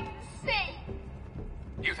 Just wait and see.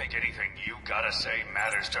 You think anything you gotta say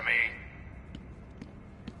matters to me?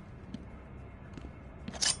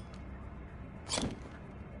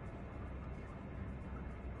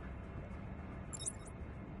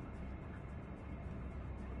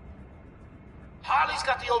 Harley's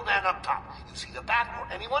got the old man up top. You see the bat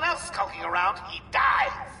or anyone else skulking around, he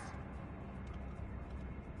dies.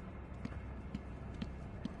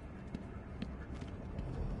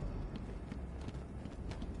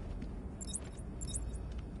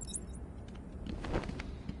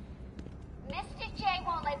 Mr. J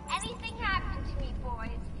won't let anything happen to me, boys.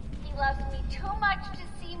 He loves me too much to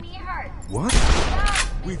see me hurt. What?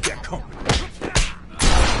 We've got company.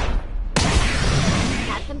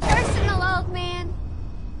 Nothing personal, old man.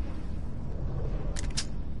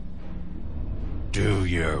 Do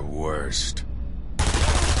your worst.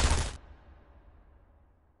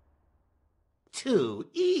 Too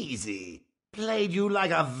easy. Played you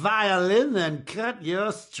like a violin and cut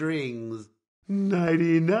your strings.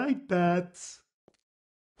 Nighty-night, bats.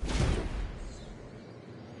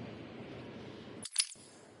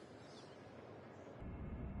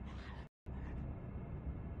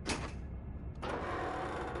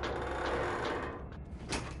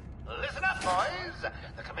 Listen up, boys.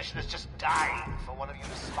 The commissioner's just dying for one of you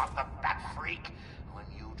to spot the bat freak. When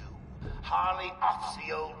you do, Harley offs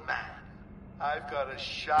the old man. I've got a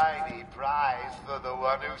shiny prize for the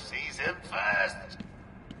one who sees him first.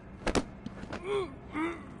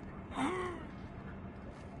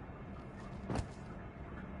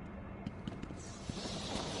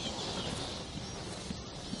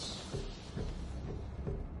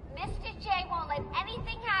 Mr. J won't let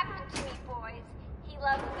anything happen to me, boys. He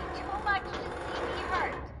loves me too much to see me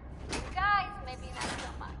hurt.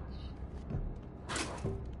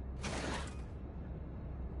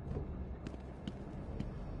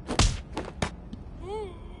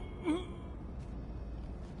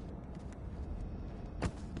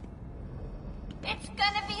 It's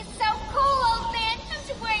gonna be so cool, old man.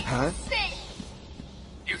 Just wait and see.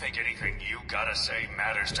 You think anything you gotta say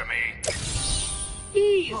matters to me?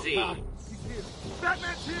 Easy. He's here.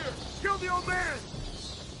 Batman's here. Kill the old man.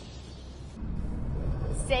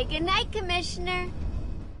 Say goodnight, Commissioner.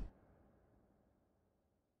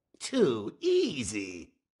 Too easy.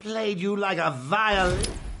 Played you like a violin.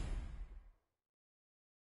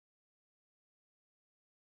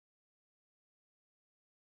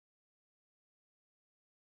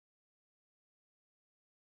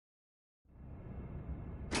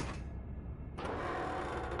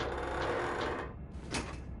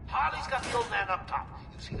 Harley's got the old man up top.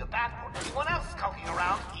 You see the bat or anyone else skulking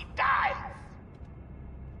around, he dies.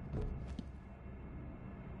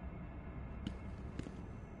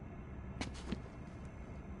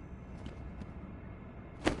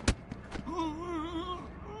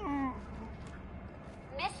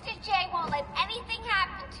 Mr. J won't let anything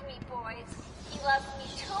happen to me, boys. He loves me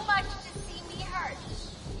too much to see me hurt.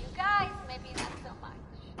 You guys, maybe not so much.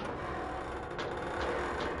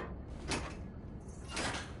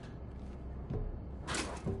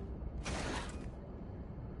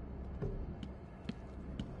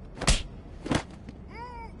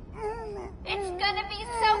 It's gonna be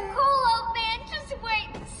so cool, old man. Just wait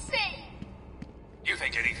and see. You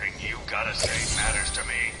think anything you gotta say matters to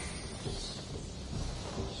me?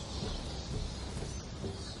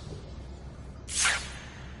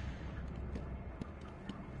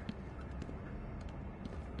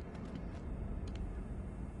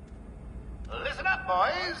 Listen up,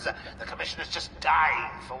 boys. The Commissioner's just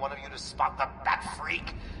dying for one of you to spot the Bat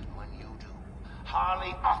Freak. When you do,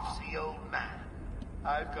 Harley offs the old man.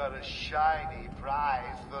 I've got a shiny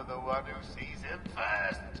prize for the one who sees him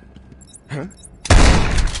first.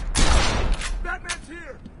 Batman's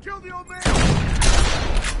here. Kill the old man.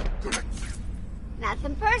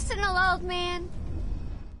 Nothing personal, old man.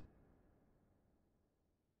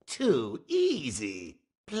 Too easy.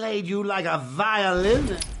 Played you like a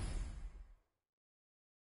violin.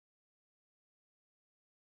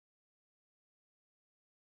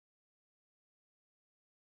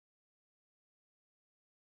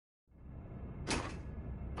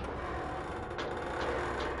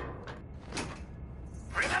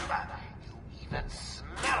 Remember, you even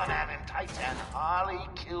smell a man in tights and Harley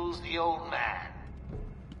kills the old man.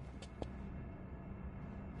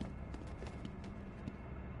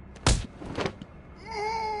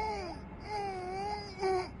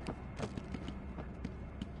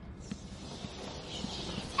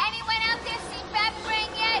 Anyone out there seen Bat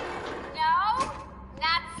Brain yet? No?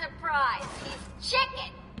 Not surprised. He's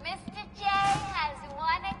chicken. Mr. J has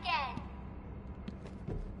won again.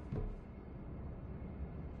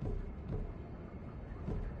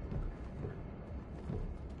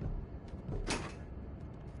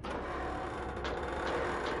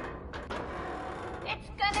 It's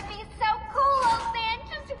gonna be so cool, old man.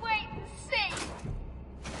 Just wait and see.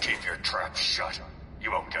 Keep your trap shut.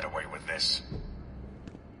 You won't get away with this.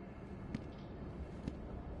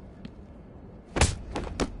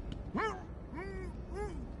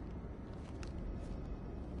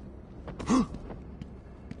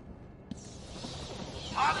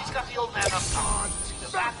 Harley's got the old man up top. See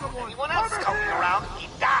the bat or anyone else skulking around, he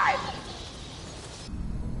dies.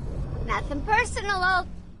 Nothing personal, old...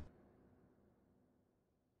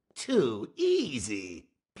 Too easy.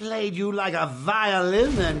 Played you like a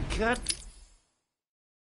violin and cut.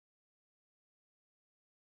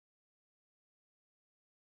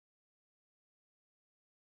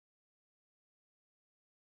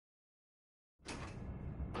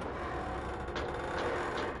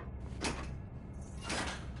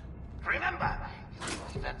 Remember,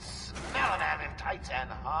 you even smell a man in tights and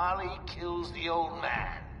Harley kills the old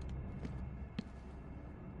man.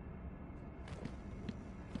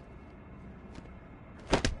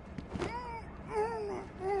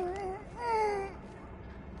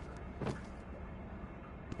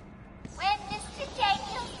 When Mr. J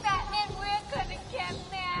kills Batman, we're gonna get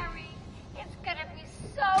married. It's gonna be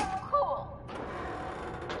so cool.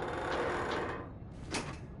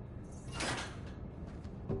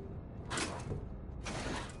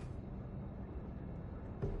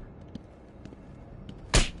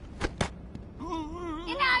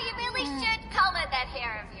 You know, you really should color that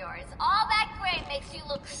hair of yours. All that gray makes you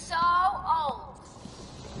look so old.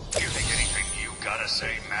 You think anything you gotta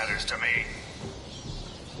say matters to me?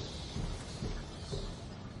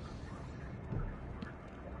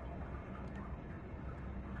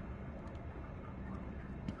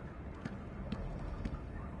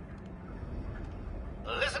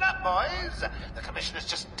 Listen up, boys. The Commissioner's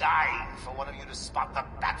just dying for one of you to spot the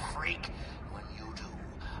Bat Freak. When you do,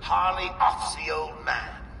 Harley offs the old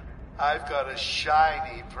man. I've got a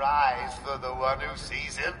shiny prize for the one who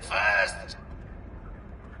sees him first.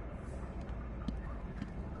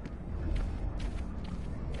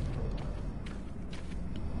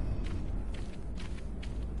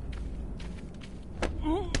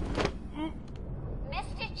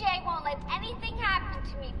 Mr. J won't let anything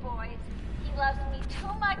happen to me, boys. He loves me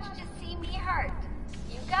too much to see me hurt.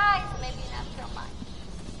 You guys, maybe not so much.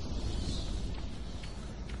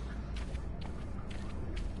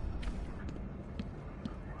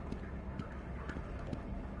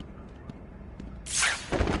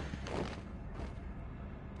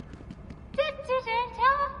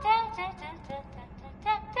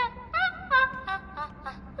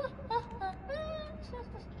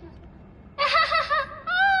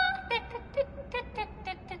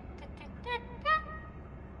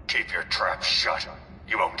 Keep your trap shut.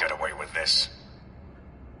 You won't get away with this.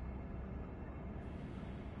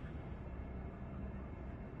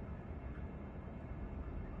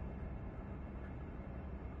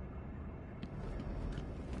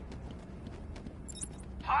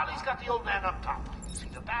 Harley's got the old man up top. See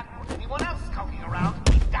the bat or anyone else skulking around,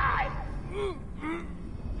 he dies.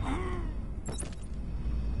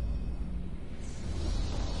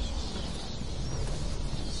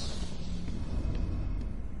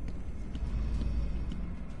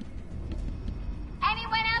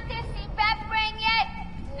 Anyone out there see Batbrain yet?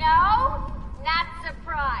 No? Not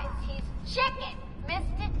surprised. He's chicken.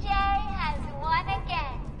 Mr. J has won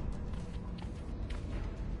again.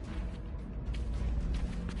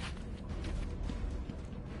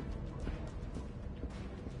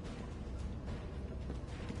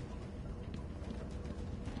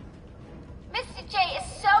 Mr. J is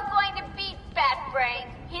so going to beat Batbrain,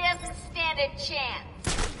 he doesn't stand a chance.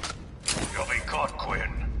 You'll be caught,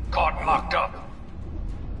 Quinn. Caught and locked up.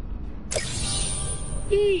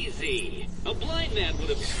 Easy. A blind man would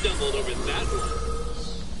have stumbled over that one.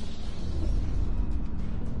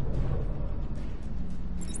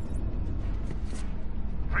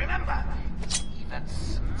 Remember, even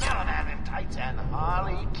smell a man in tights and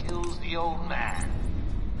Harley kills the old man.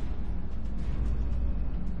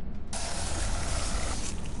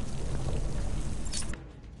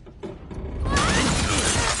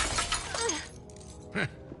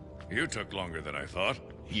 You took longer than I thought.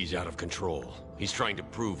 He's out of control. He's trying to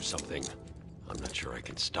prove something. I'm not sure I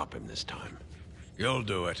can stop him this time. You'll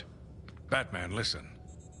do it. Batman, listen.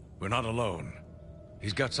 We're not alone.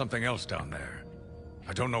 He's got something else down there.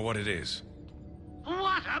 I don't know what it is.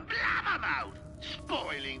 What a blabbermouth!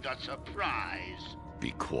 Spoiling the surprise.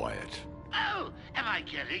 Be quiet. Oh, am I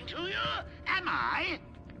getting to you? Am I?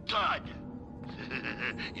 Good.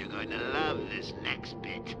 You're going to love this next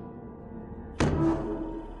bit.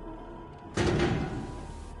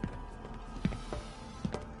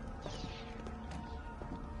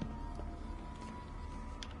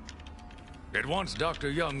 It wants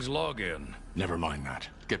Dr. Young's login. Never mind that.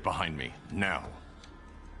 Get behind me, now.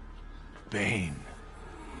 Bane.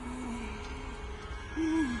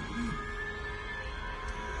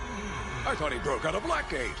 I thought he broke out of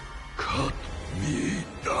Blackgate. Cut me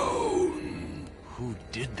down. Who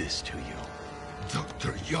did this to you?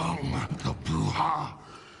 Dr. Young, the Bruja.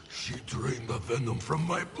 She drained the venom from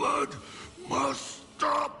my blood. Must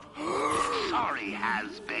stop her. Sorry,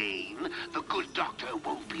 Has-Bane. The good doctor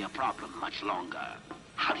won't be a problem much longer.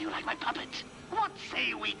 How do you like my puppet? What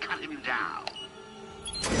say we cut him down?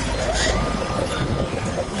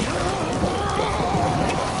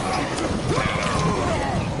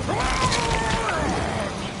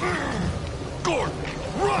 Gordon,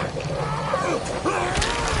 run!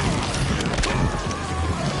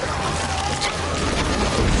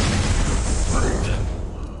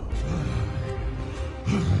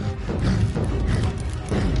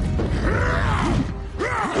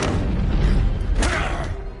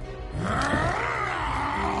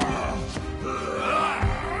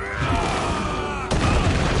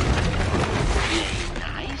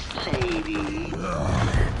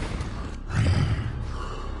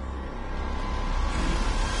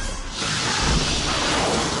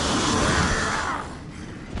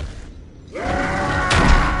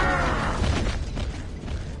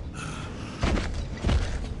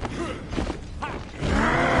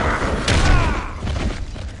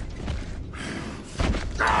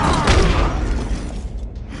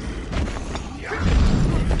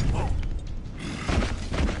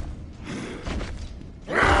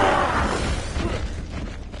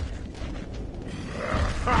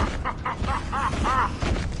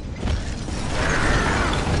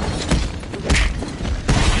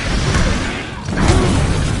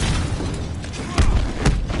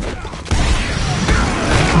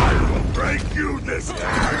 this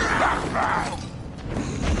time, Batman!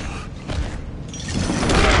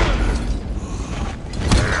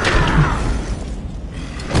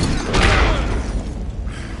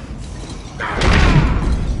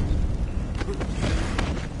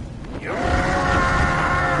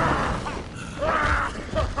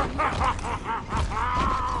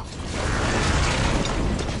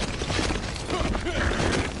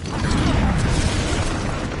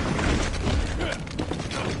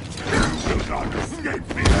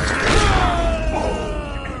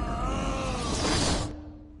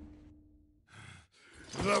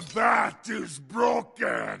 The bat is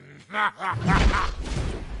broken!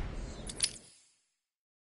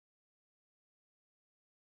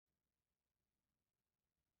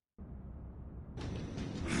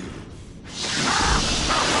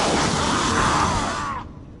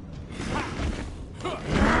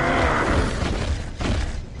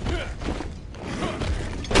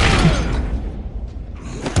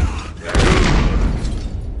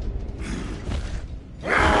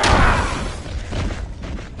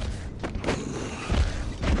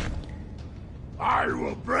 I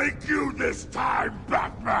will break you this time,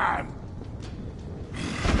 Batman!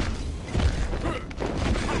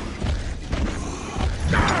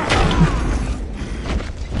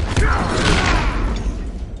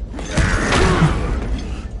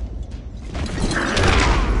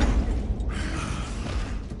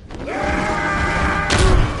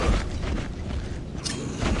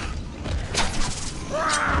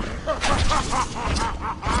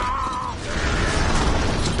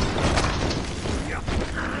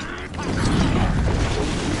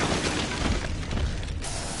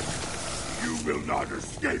 You will not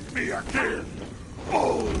escape me again,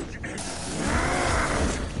 old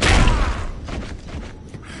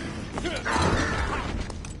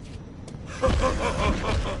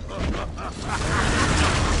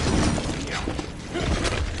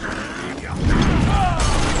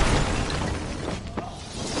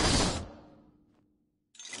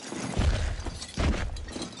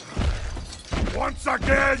Once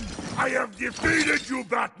again, I have defeated you,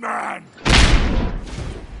 Batman!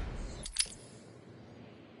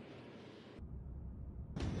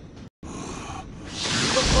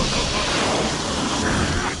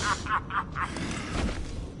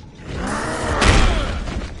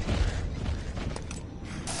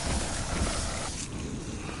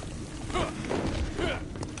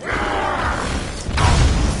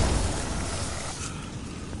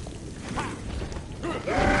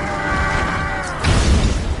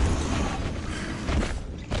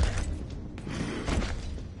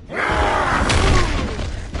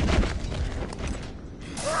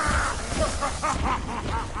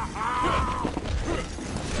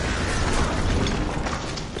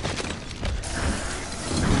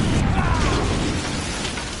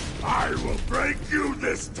 I will break you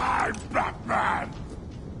this time, Batman!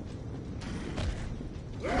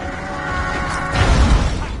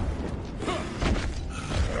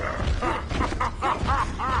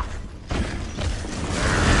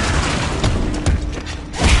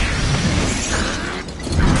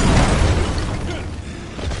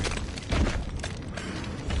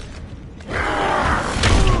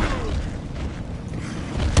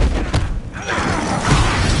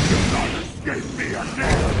 Escape me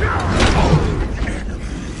again!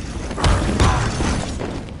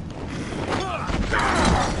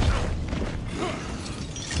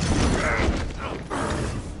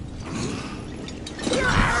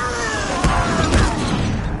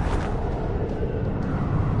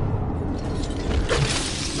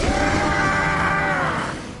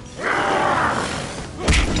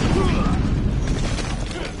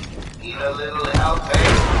 Need a little help,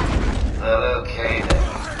 eh? Well, okay then.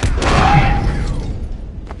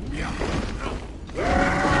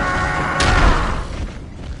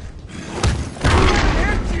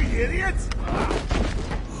 Idiots!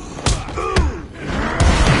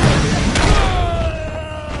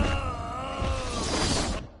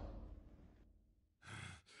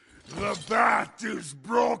 The bat is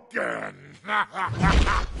broken!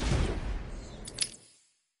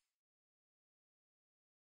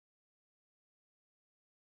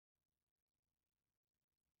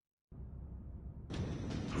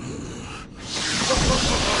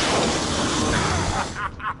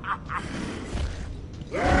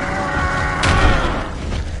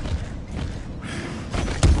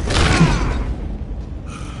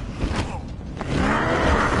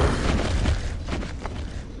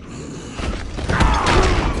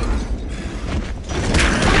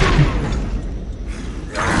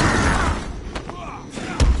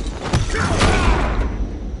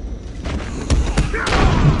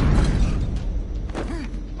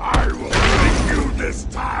 this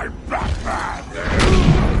time, Batman!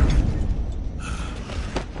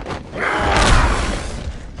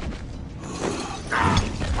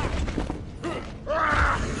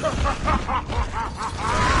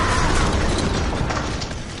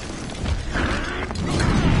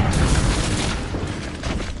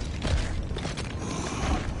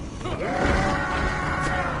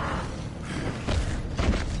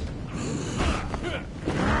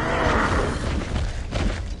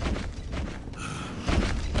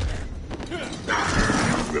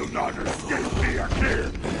 You will not escape me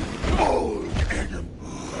again, old enemy.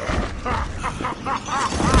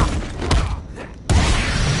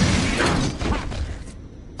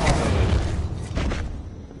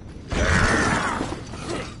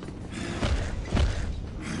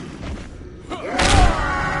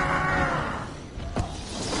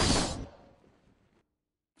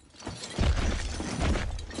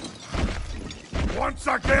 Once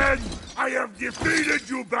again, I have defeated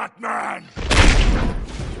you, Batman!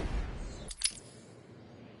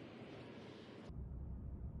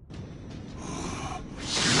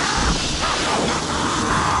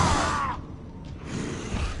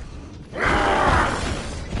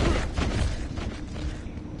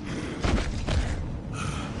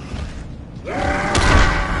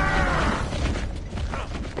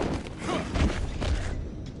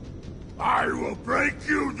 I will break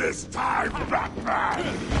you this time, Batman!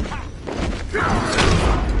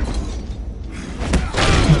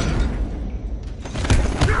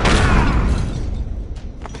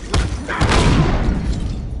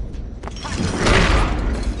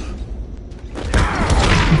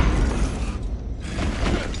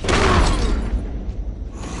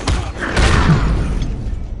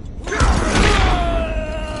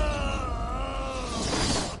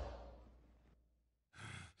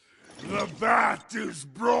 The bat is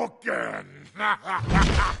broken!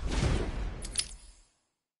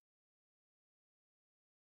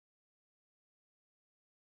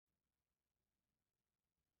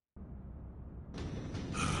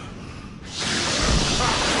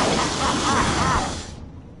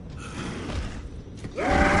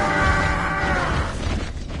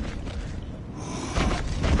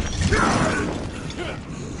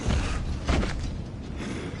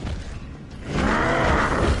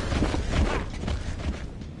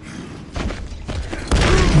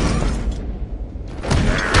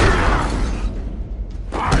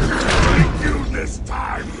 This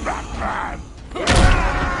time, Batman!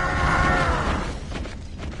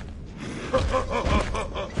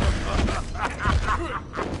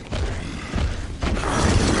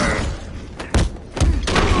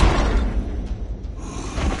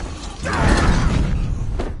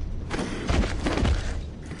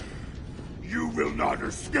 You will not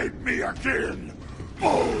escape me again,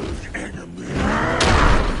 old enemy!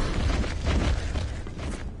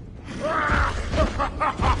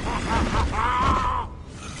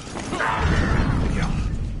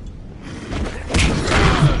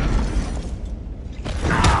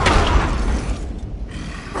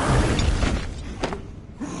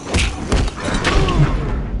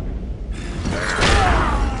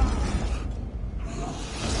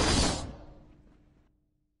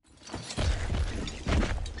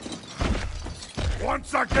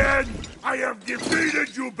 Once again, I have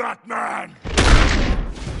defeated you, Batman!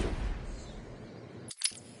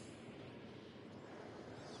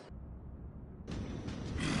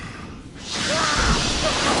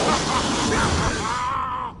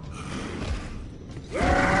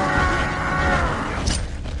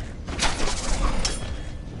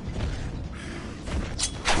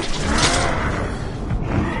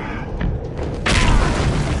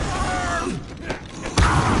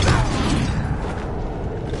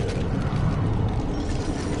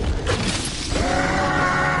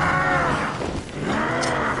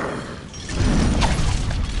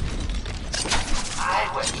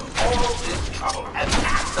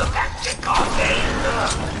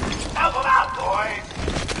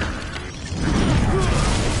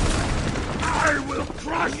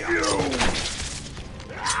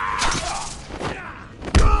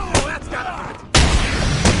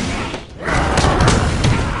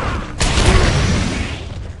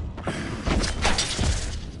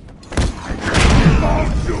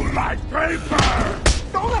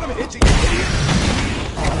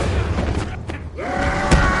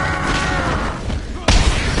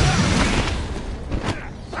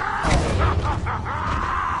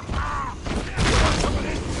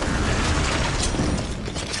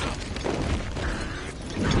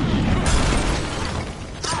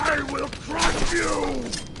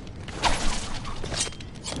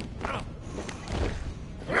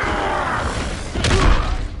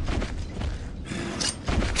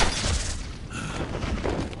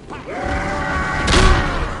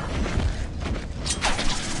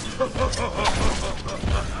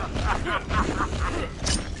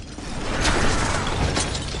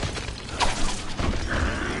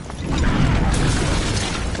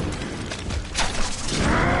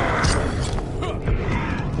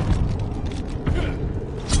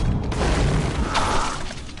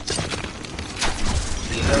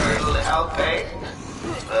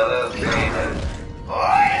 Little Satan.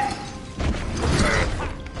 Boys!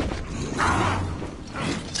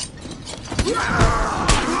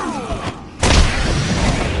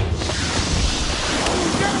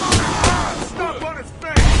 Stop on his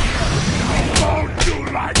face! Won't you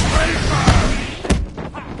like paper?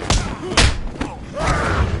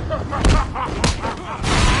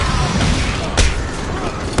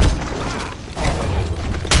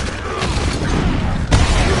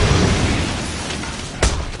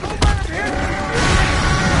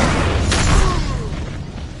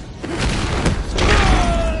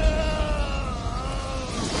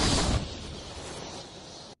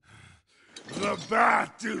 The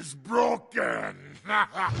bat is broken!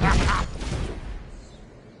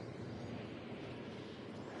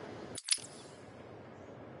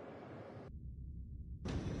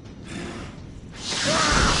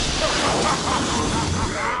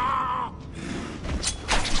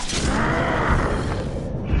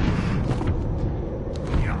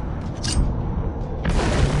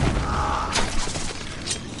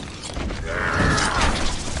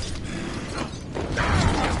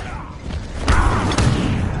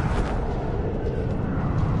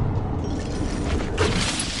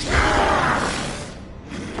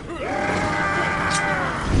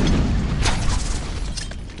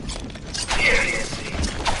 Seriously,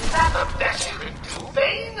 is that the best you can do,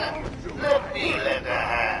 Bane? Let me lend a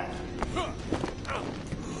hand.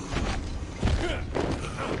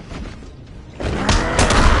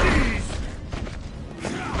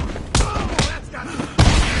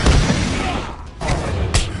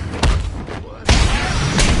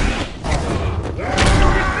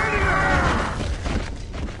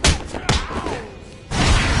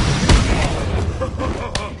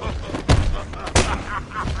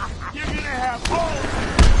 You're gonna have holes!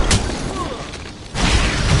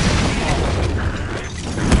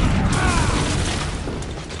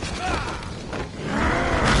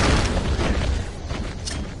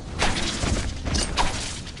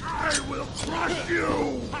 I will crush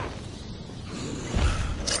you!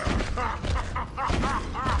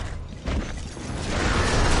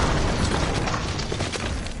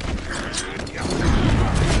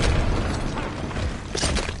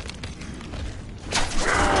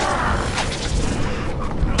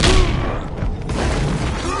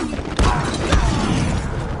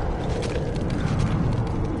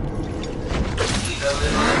 Need a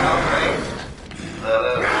little help, Bane?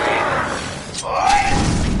 Little Satan. Boys!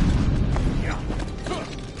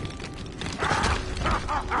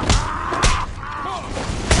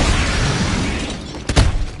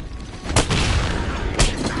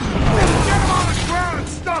 Get him on the ground and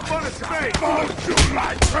stop on his face! Won't you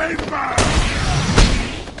like paper?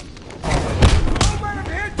 Don't let him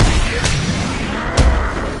hit you!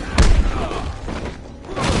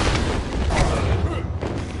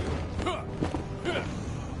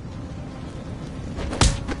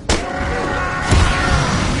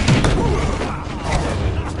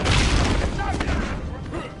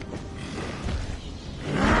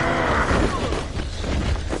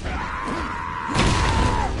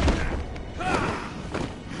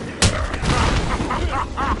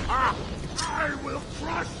 I will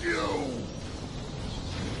crush you!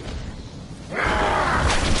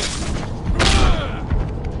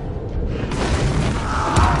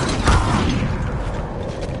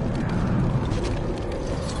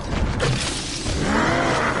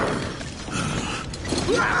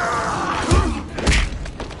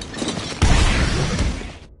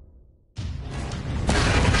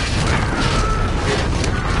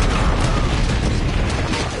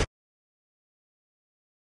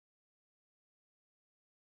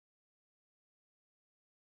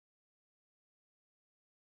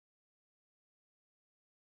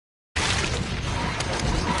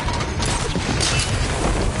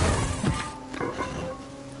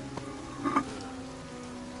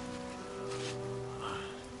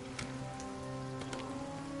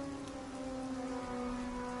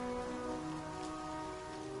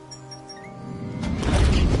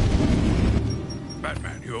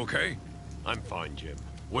 Batman, you okay? I'm fine, Jim.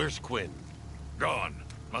 Where's Quinn? Gone.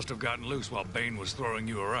 Must have gotten loose while Bane was throwing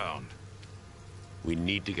you around. We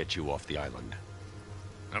need to get you off the island.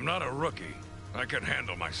 I'm not a rookie. I can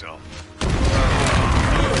handle myself.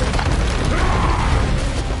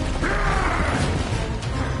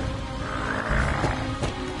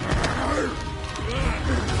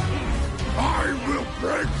 I will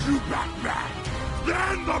break you, Batman!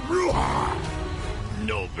 Then the Bruja!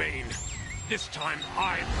 No, Bane. This time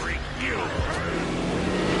I break you!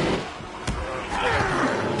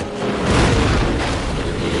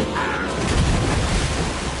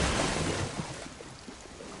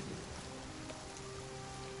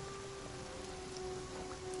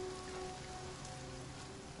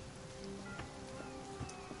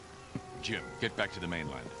 Jim, get back to the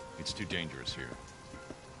mainland. It's too dangerous here.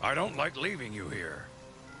 I don't like leaving you here.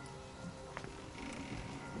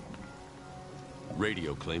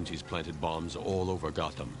 Radio claims he's planted bombs all over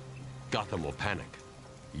Gotham. Gotham will panic.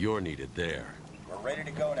 You're needed there. We're ready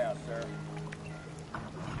to go now, sir.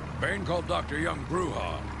 Bane called Dr. Young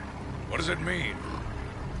Bruja. What does it mean?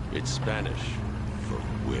 It's Spanish for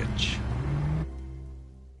witch.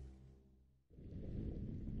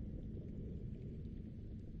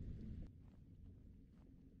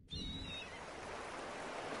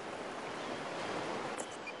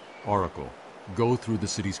 Oracle, go through the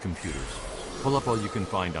city's computers. Pull up all you can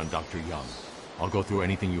find on Dr. Young. I'll go through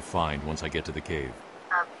anything you find once I get to the cave.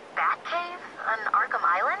 A bat cave on Arkham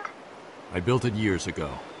Island? I built it years ago.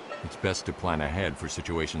 It's best to plan ahead for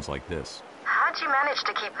situations like this. How'd you manage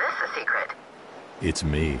to keep this a secret? It's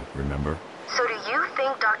me, remember? So do you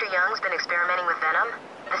think Dr. Young's been experimenting with venom?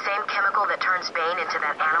 The same chemical that turns Bane into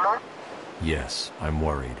that animal? Yes, I'm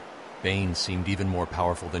worried. Bane seemed even more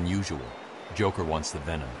powerful than usual. Joker wants the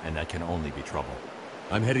venom, and that can only be trouble.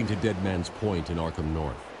 I'm heading to Dead Man's Point in Arkham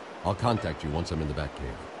North. I'll contact you once I'm in the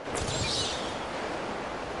Batcave.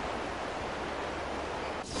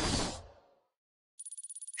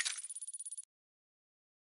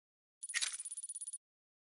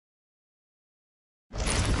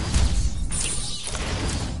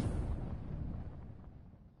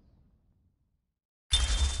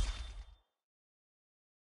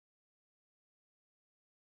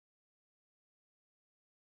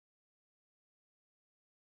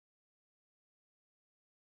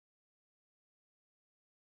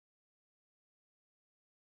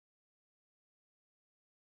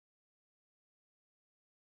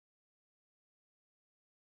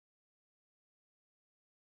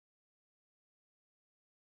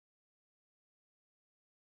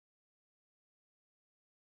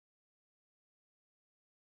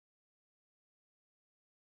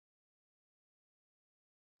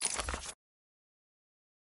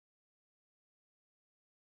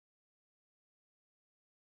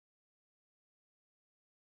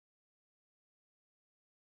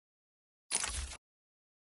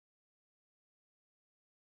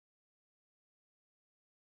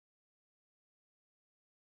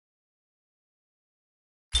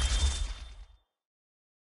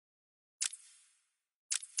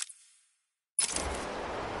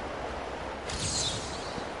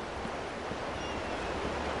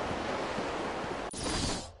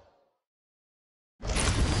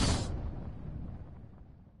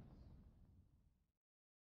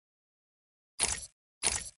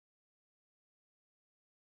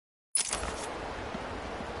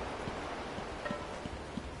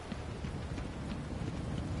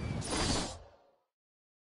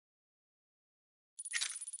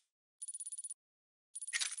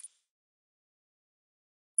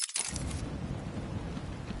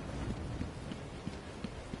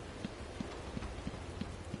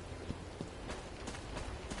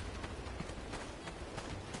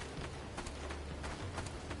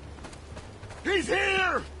 He's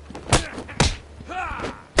here! You're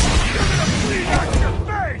gonna bleed out your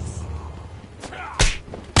face!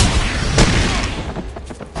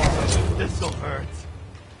 This'll hurt.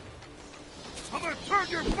 I'm gonna turn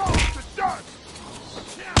your bones to dust!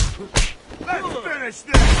 Let's finish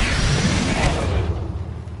this!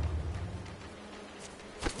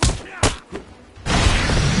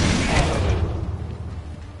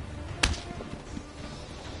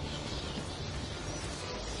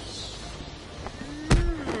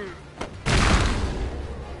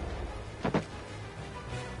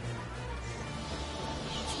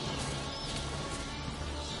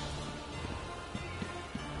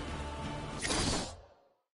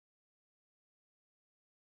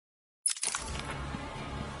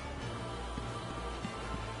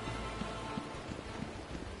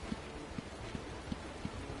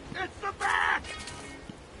 It's the bat!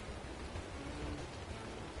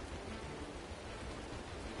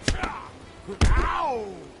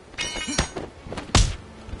 Ow!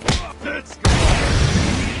 Let's go!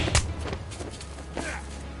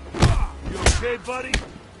 You okay, buddy?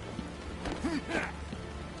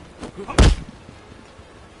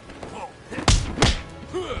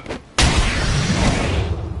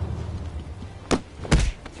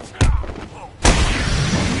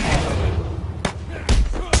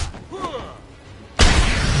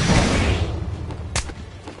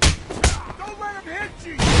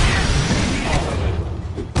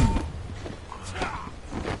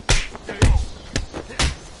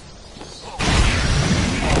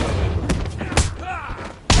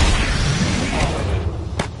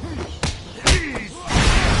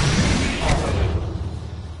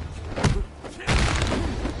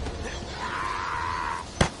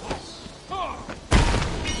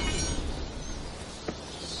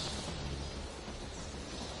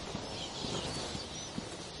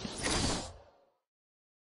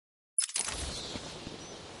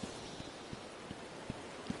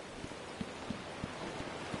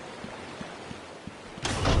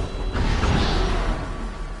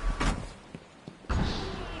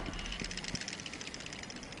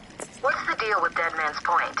 deal with Dead Man's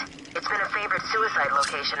Point. It's been a favorite suicide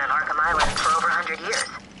location in Arkham Island for over 100 years.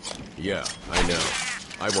 Yeah, I know.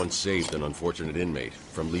 I once saved an unfortunate inmate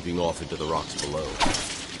from leaping off into the rocks below.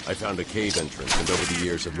 I found a cave entrance and over the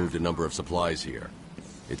years have moved a number of supplies here.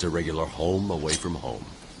 It's a regular home away from home.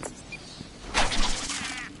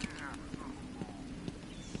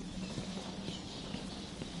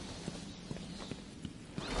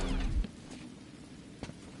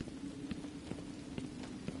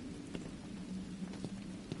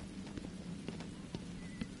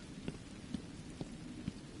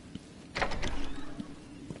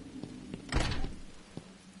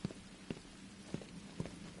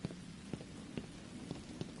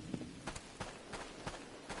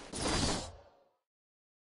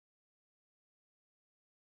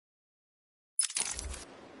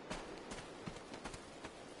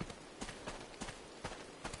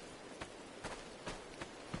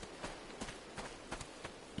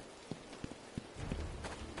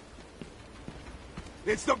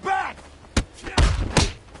 It's the bat!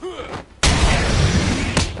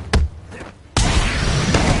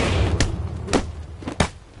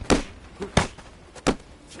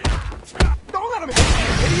 Don't let him hit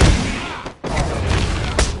you, idiot!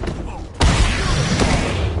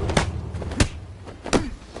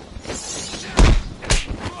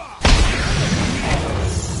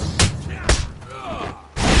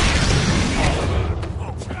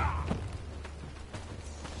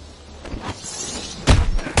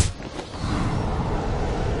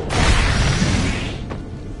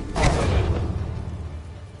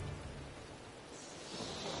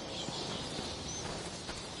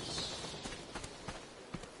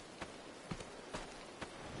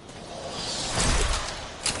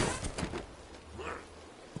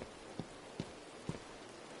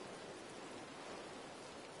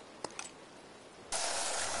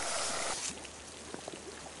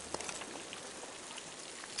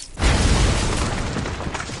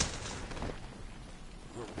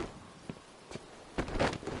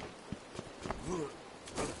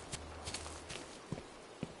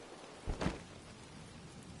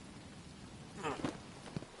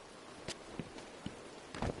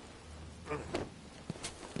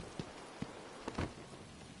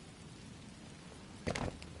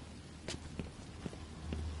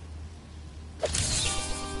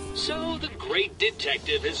 So the great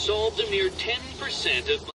detective has solved a mere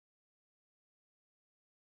 10% of...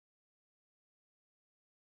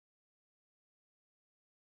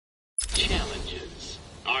 challenges.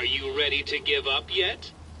 Are you ready to give up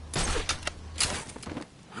yet?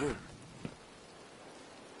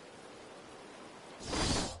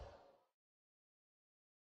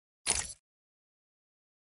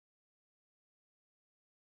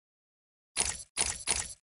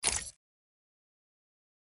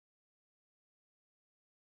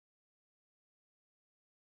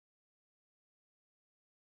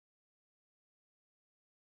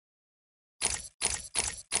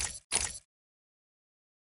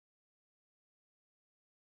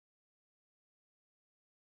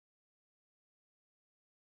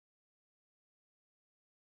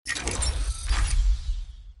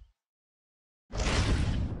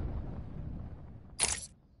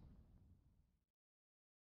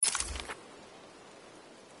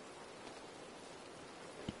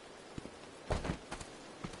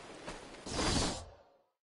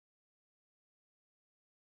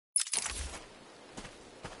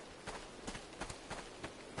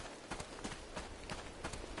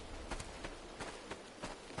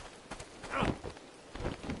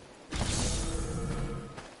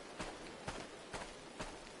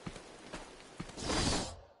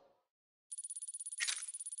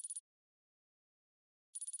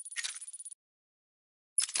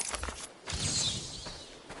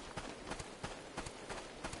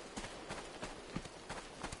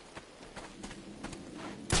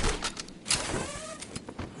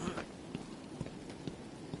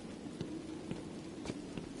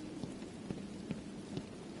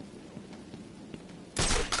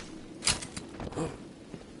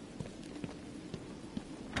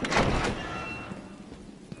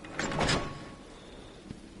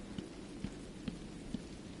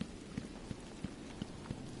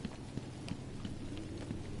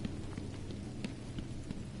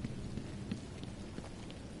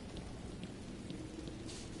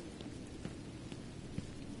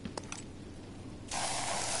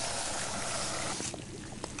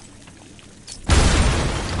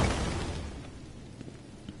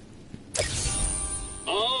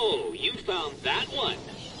 Found that one.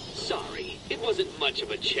 Sorry, it wasn't much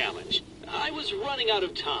of a challenge. I was running out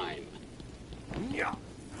of time.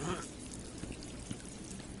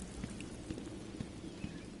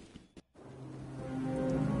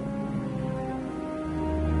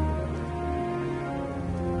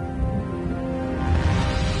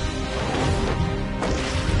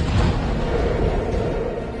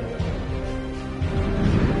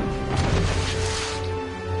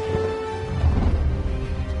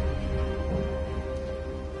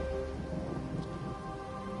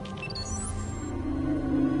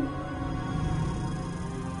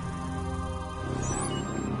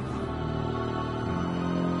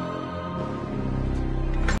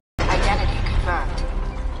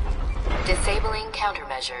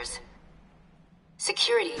 measures.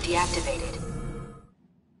 Security deactivated.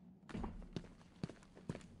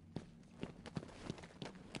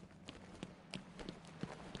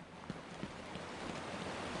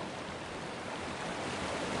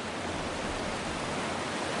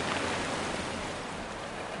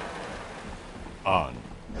 On.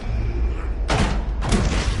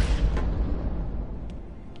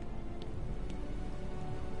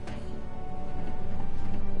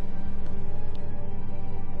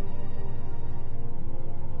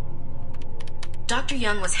 Dr.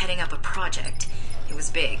 Young was heading up a project. It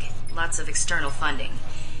was big, lots of external funding.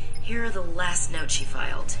 Here are the last notes she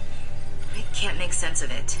filed. I can't make sense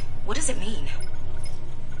of it. What does it mean?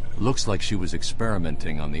 Looks like she was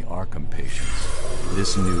experimenting on the Arkham patients.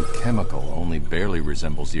 This new chemical only barely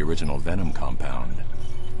resembles the original venom compound.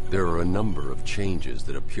 There are a number of changes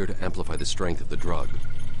that appear to amplify the strength of the drug.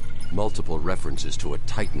 Multiple references to a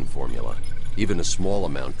Titan formula. Even a small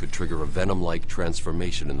amount could trigger a venom-like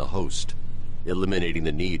transformation in the host, eliminating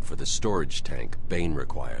the need for the storage tank Bane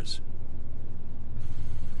requires.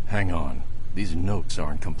 Hang on. These notes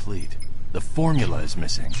aren't complete. The formula is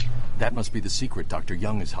missing. That must be the secret Dr.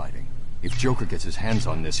 Young is hiding. If Joker gets his hands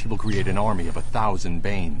on this, he will create an army of 1,000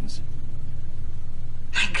 Banes.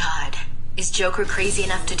 My God. Is Joker crazy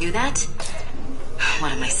enough to do that?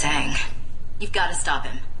 What am I saying? You've got to stop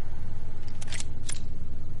him.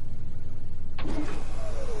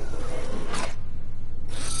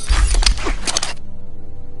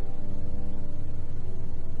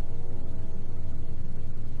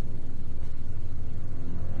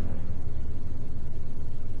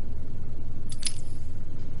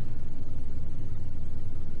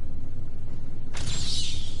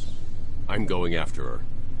 I'm going after her.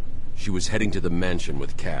 She was heading to the mansion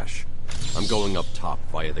with cash. I'm going up top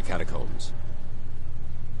via the catacombs.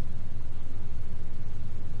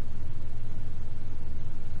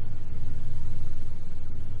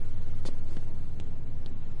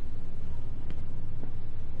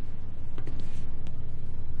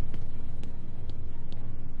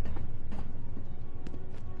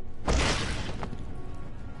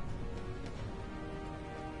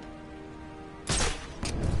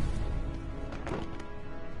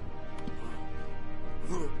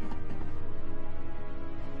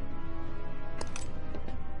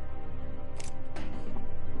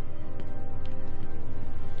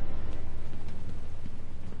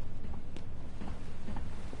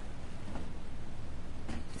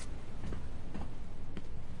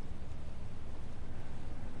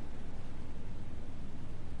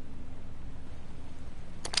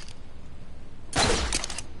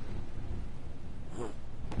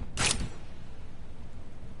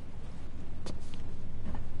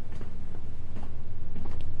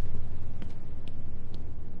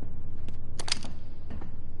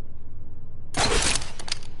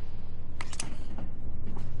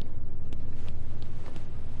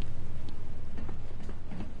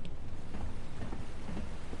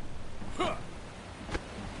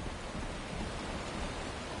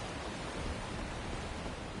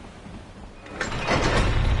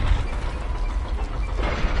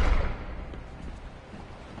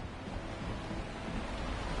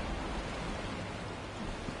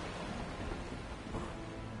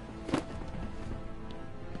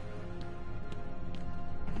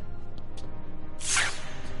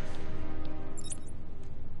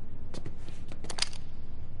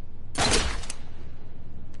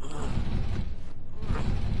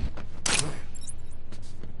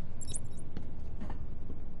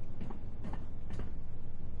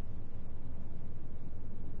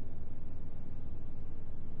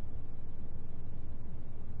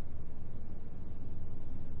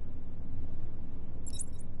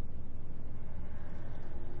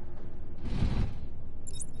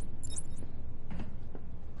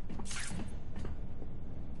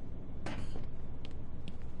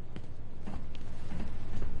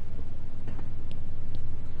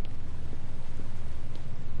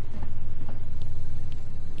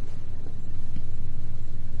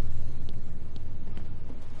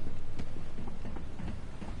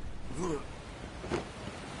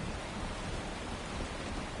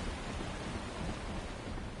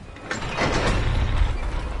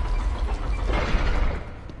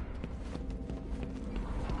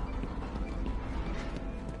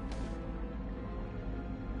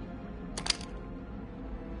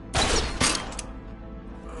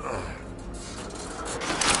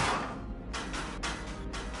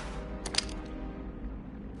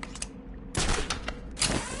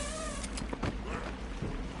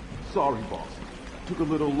 Sorry, boss. Took a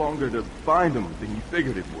little longer to find them than you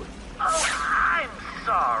figured it would. Oh, I'm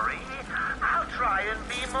sorry. I'll try and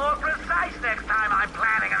be more precise next time I'm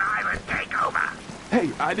planning Hey,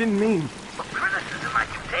 I didn't mean... Criticism I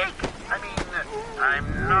can take. I mean, I'm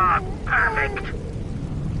not perfect.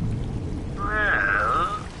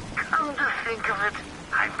 Well, come to think of it,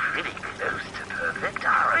 I'm pretty close to perfect,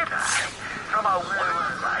 aren't I? From a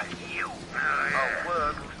worm like you. A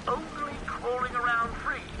worm who's only crawling around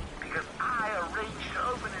free because I arranged to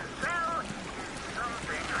open his cell is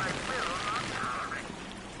something I will not tolerate.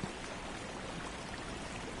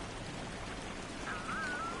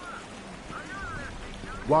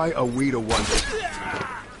 Why are we the ones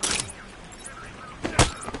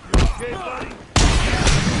Okay, buddy?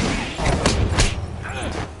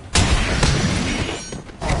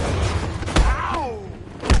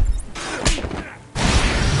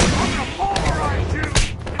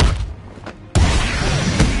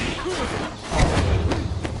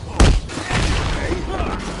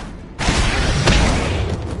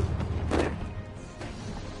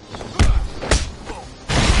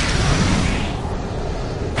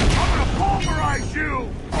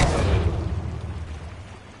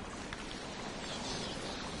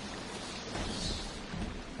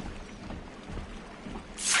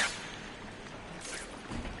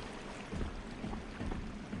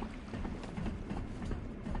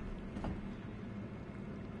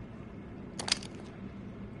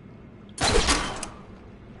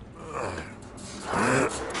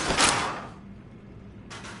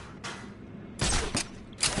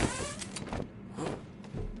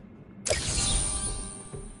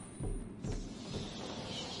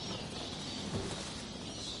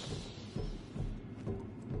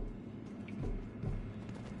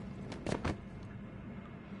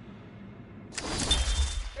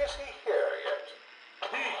 Is he here yet?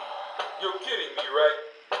 You're kidding me, right?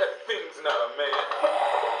 That thing's not a man.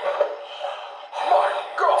 My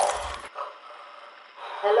God!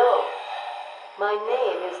 Hello. My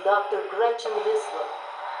name is Dr. Gretchen Whistler.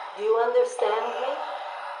 Do you understand me?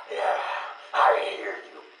 Yeah, I hear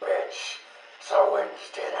you, bitch. So when's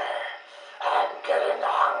dinner? I'm getting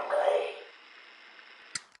hungry.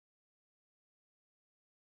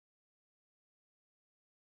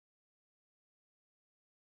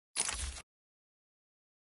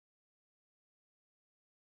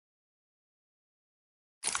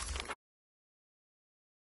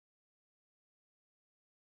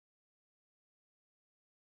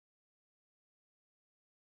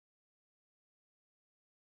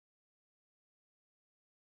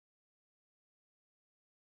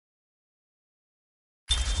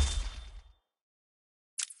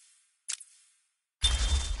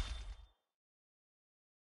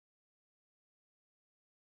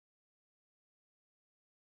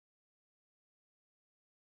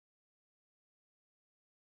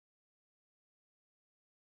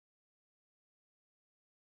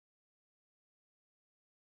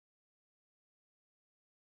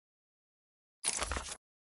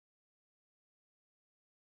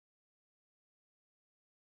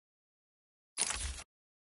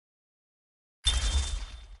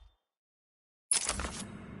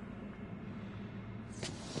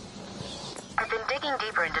 I've been digging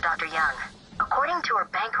deeper into Dr. Young. According to her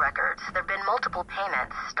bank records, there have been multiple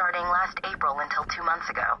payments starting last April until 2 months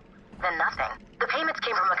ago. Then nothing. The payments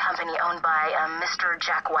came from a company owned by Mr.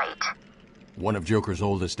 Jack White. One of Joker's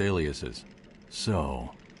oldest aliases.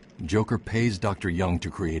 So, Joker pays Dr. Young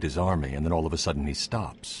to create his army, and then all of a sudden he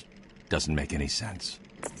stops. Doesn't make any sense.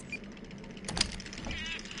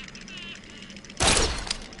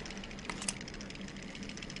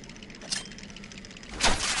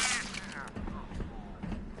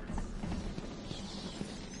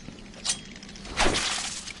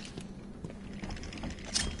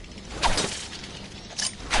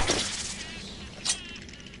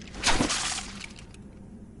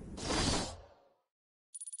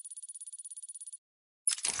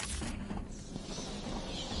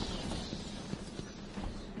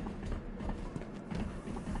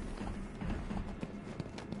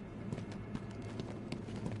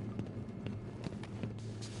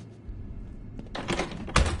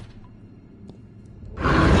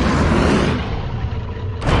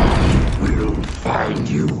 Find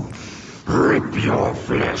you. Rip your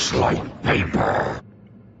flesh like paper.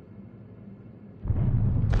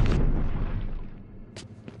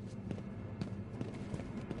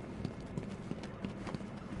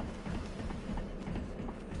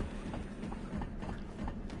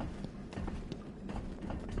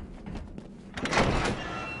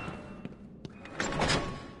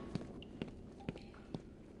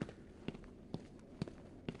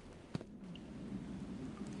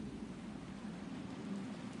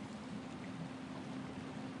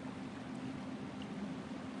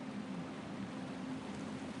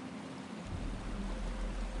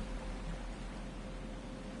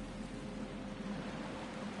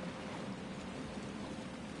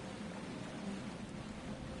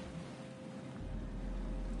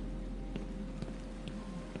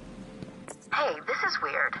 Hey, this is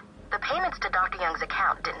weird. The payments to Dr. Young's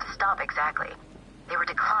account didn't stop exactly. They were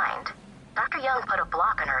declined. Dr. Young put a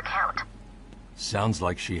block on her account. Sounds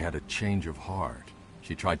like she had a change of heart.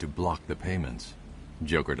 She tried to block the payments.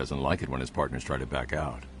 Joker doesn't like it when his partners try to back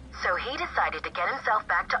out. So he decided to get himself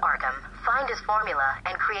back to Arkham, find his formula,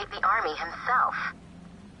 and create the army himself.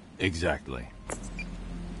 Exactly.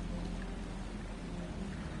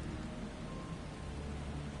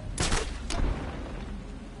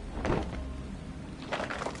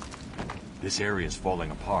 This area is falling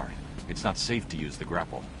apart. It's not safe to use the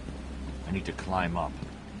grapple. I need to climb up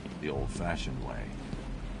the old-fashioned way.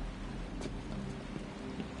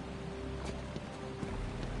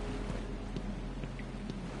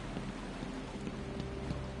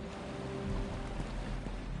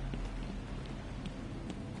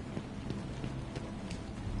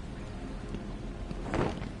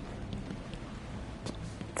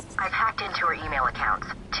 I've hacked into her email accounts.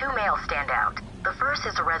 2 mails stand out. The first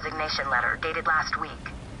is a resignation letter dated last week.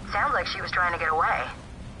 Sounds like she was trying to get away.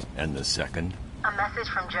 And the second? A message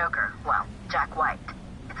from Joker. Well, Jack White.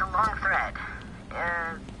 It's a long thread.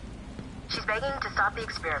 She's begging to stop the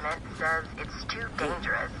experiment, says it's too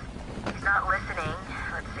dangerous. He's not listening.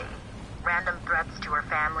 Let's see. Random threats to her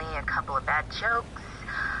family, a couple of bad jokes,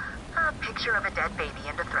 a picture of a dead baby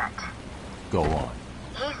and a threat. Go on.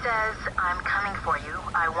 He says, I'm coming for you,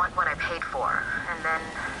 I want what I paid for. And then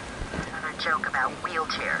another joke about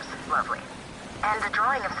wheelchairs. Lovely. And a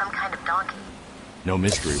drawing of some kind of donkey. No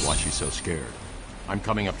mystery why she's so scared. I'm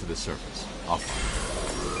coming up to the surface. I'll find her.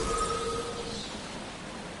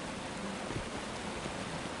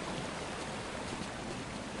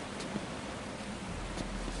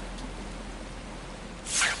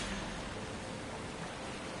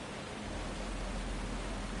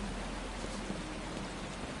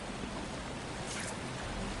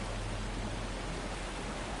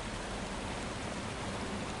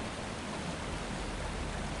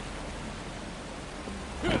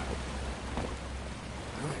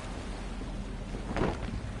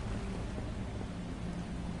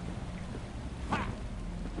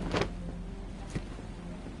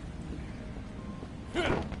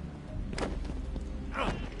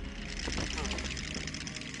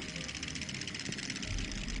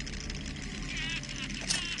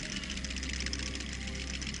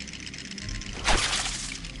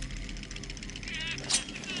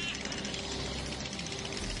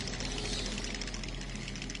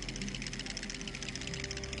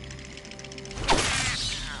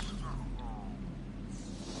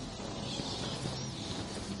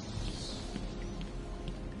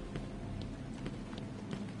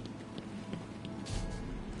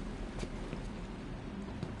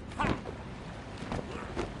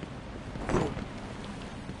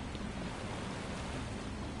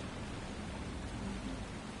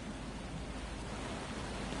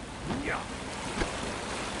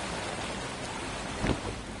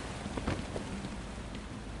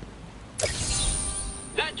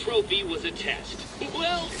 That trophy was a test.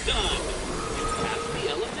 Well done. You passed the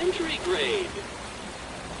elementary grade.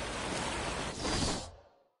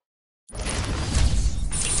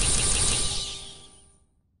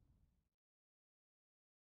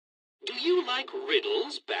 Do you like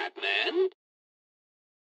riddles, Batman?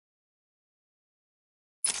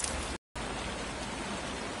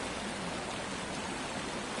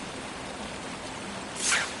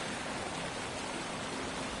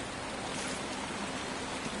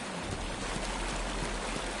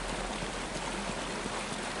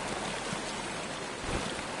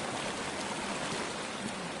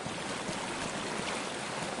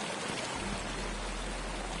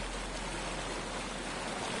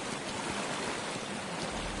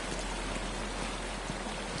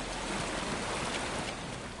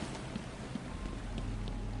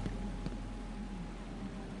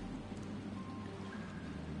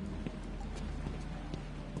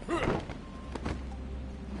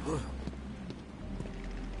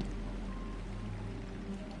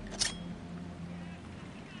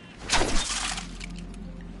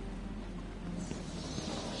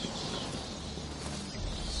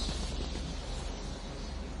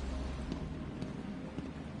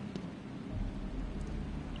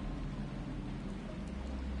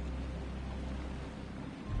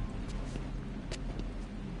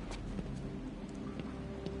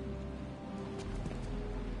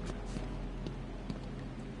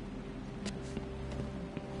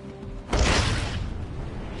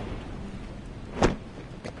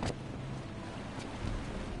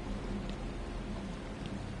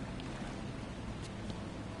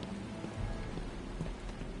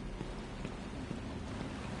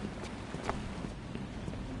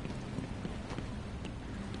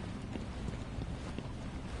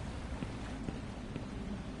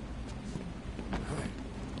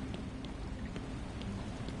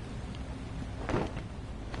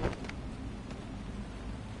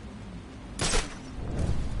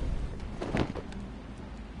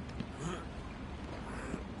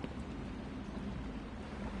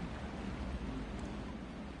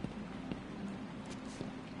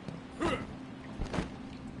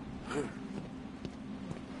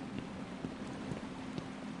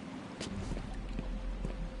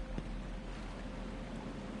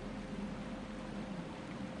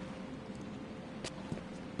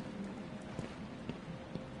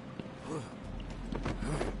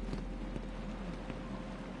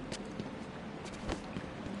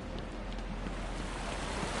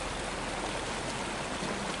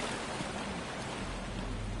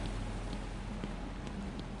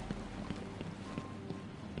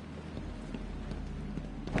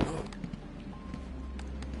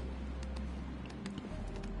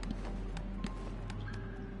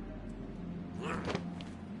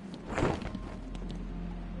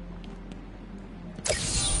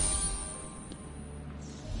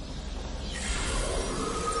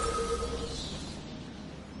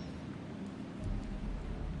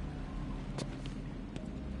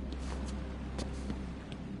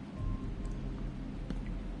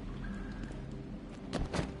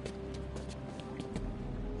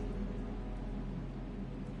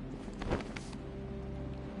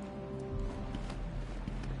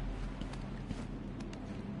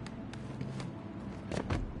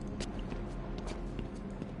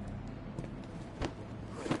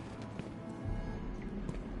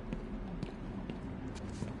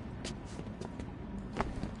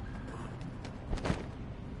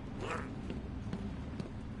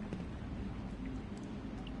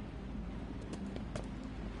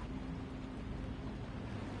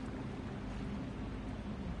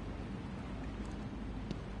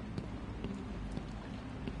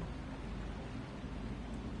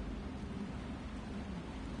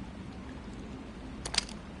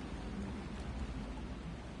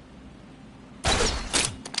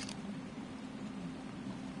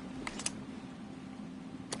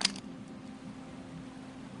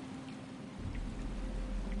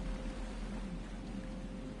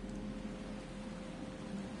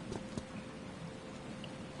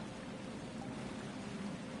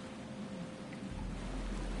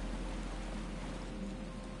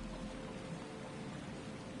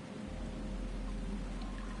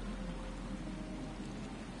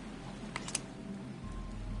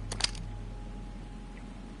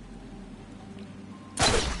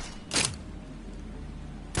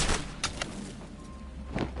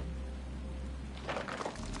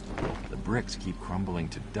 bricks keep crumbling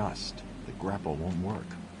to dust, the grapple won't work.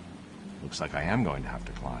 Looks like I am going to have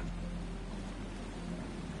to climb.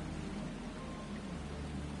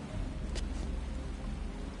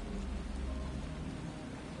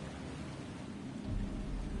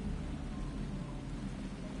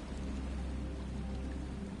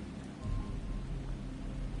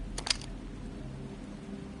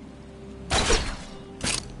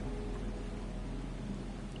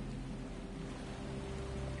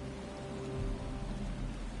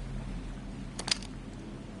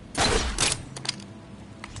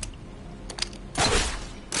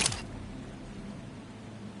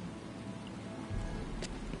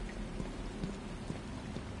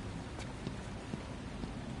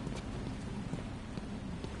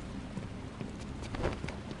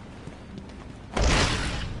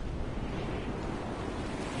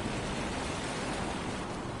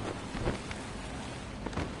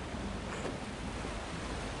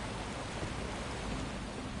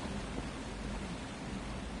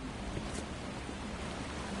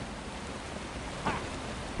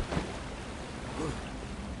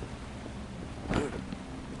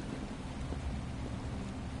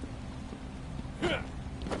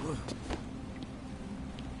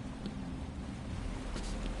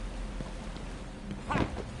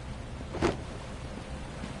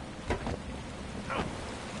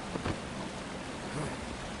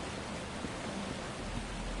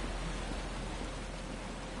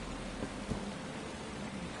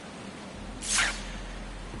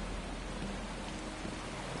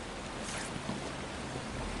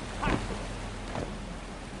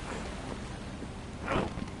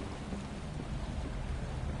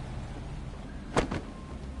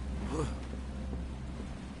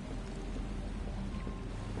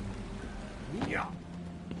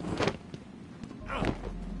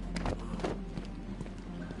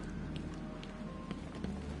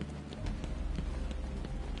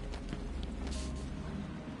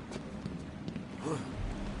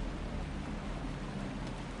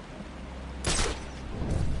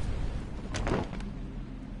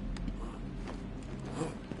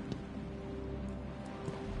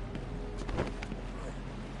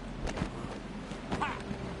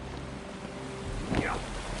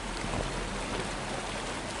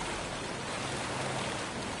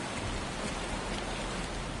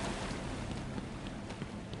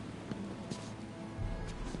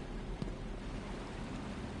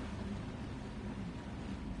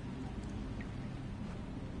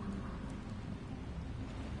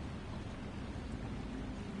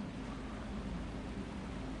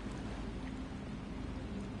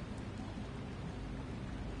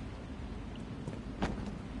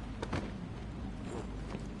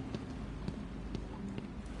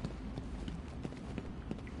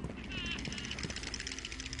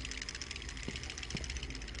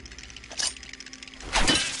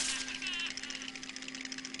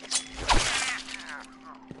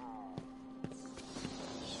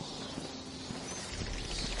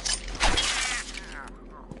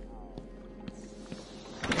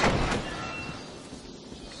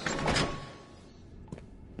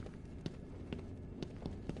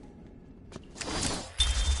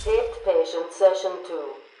 Patient Session 2.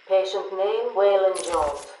 Patient name, Waylon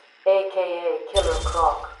Jones, a.k.a. Killer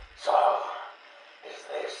Croc. So, is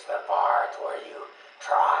this the part where you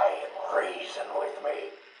try and reason with me?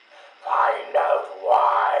 Find out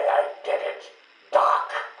why I did it,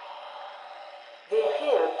 Doc. We're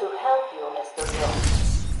here to help you, Mr. Jones.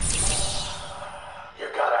 You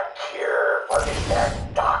got a cure for me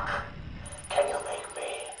then, Doc? Can you make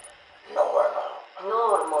me normal?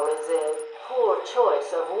 Normal is a poor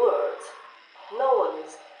choice of words. No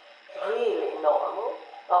one's really normal,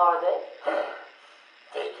 are they?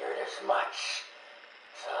 Figured as much.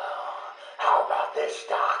 So, how about this,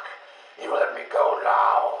 Doc? You let me go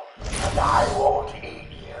now, and I won't eat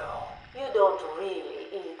you. You don't really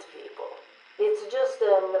eat people. It's just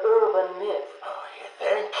an urban myth. Oh, you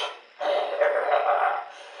think?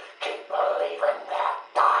 Keep believing that,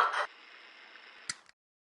 Doc.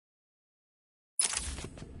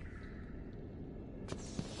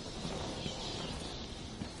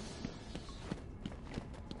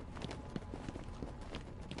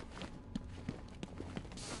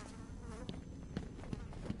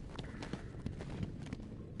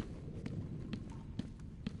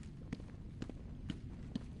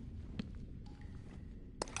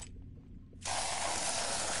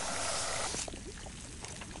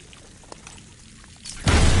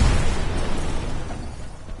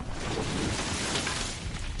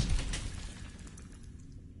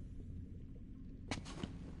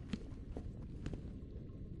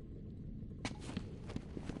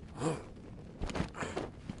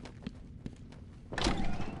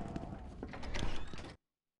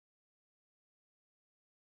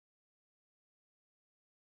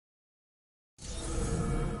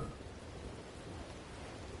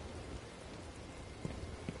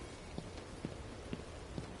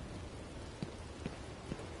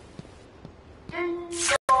 Ding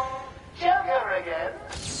dong! Joker again.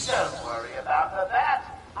 Don't worry about the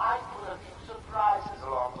bat. I put a few surprises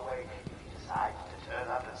along the way if he decides to turn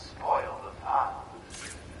up and spoil the fun.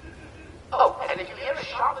 Oh, and if you hear a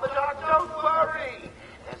shot in the dark, don't worry.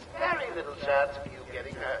 There's very little chance of you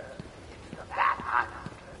getting hurt. It's the bat I'm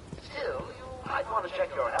after. Still, you might want to check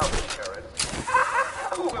your health insurance.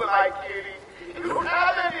 Who am I kidding? You don't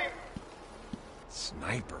have any.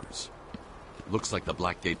 Snipers. Looks like the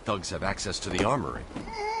Blackgate thugs have access to the armory.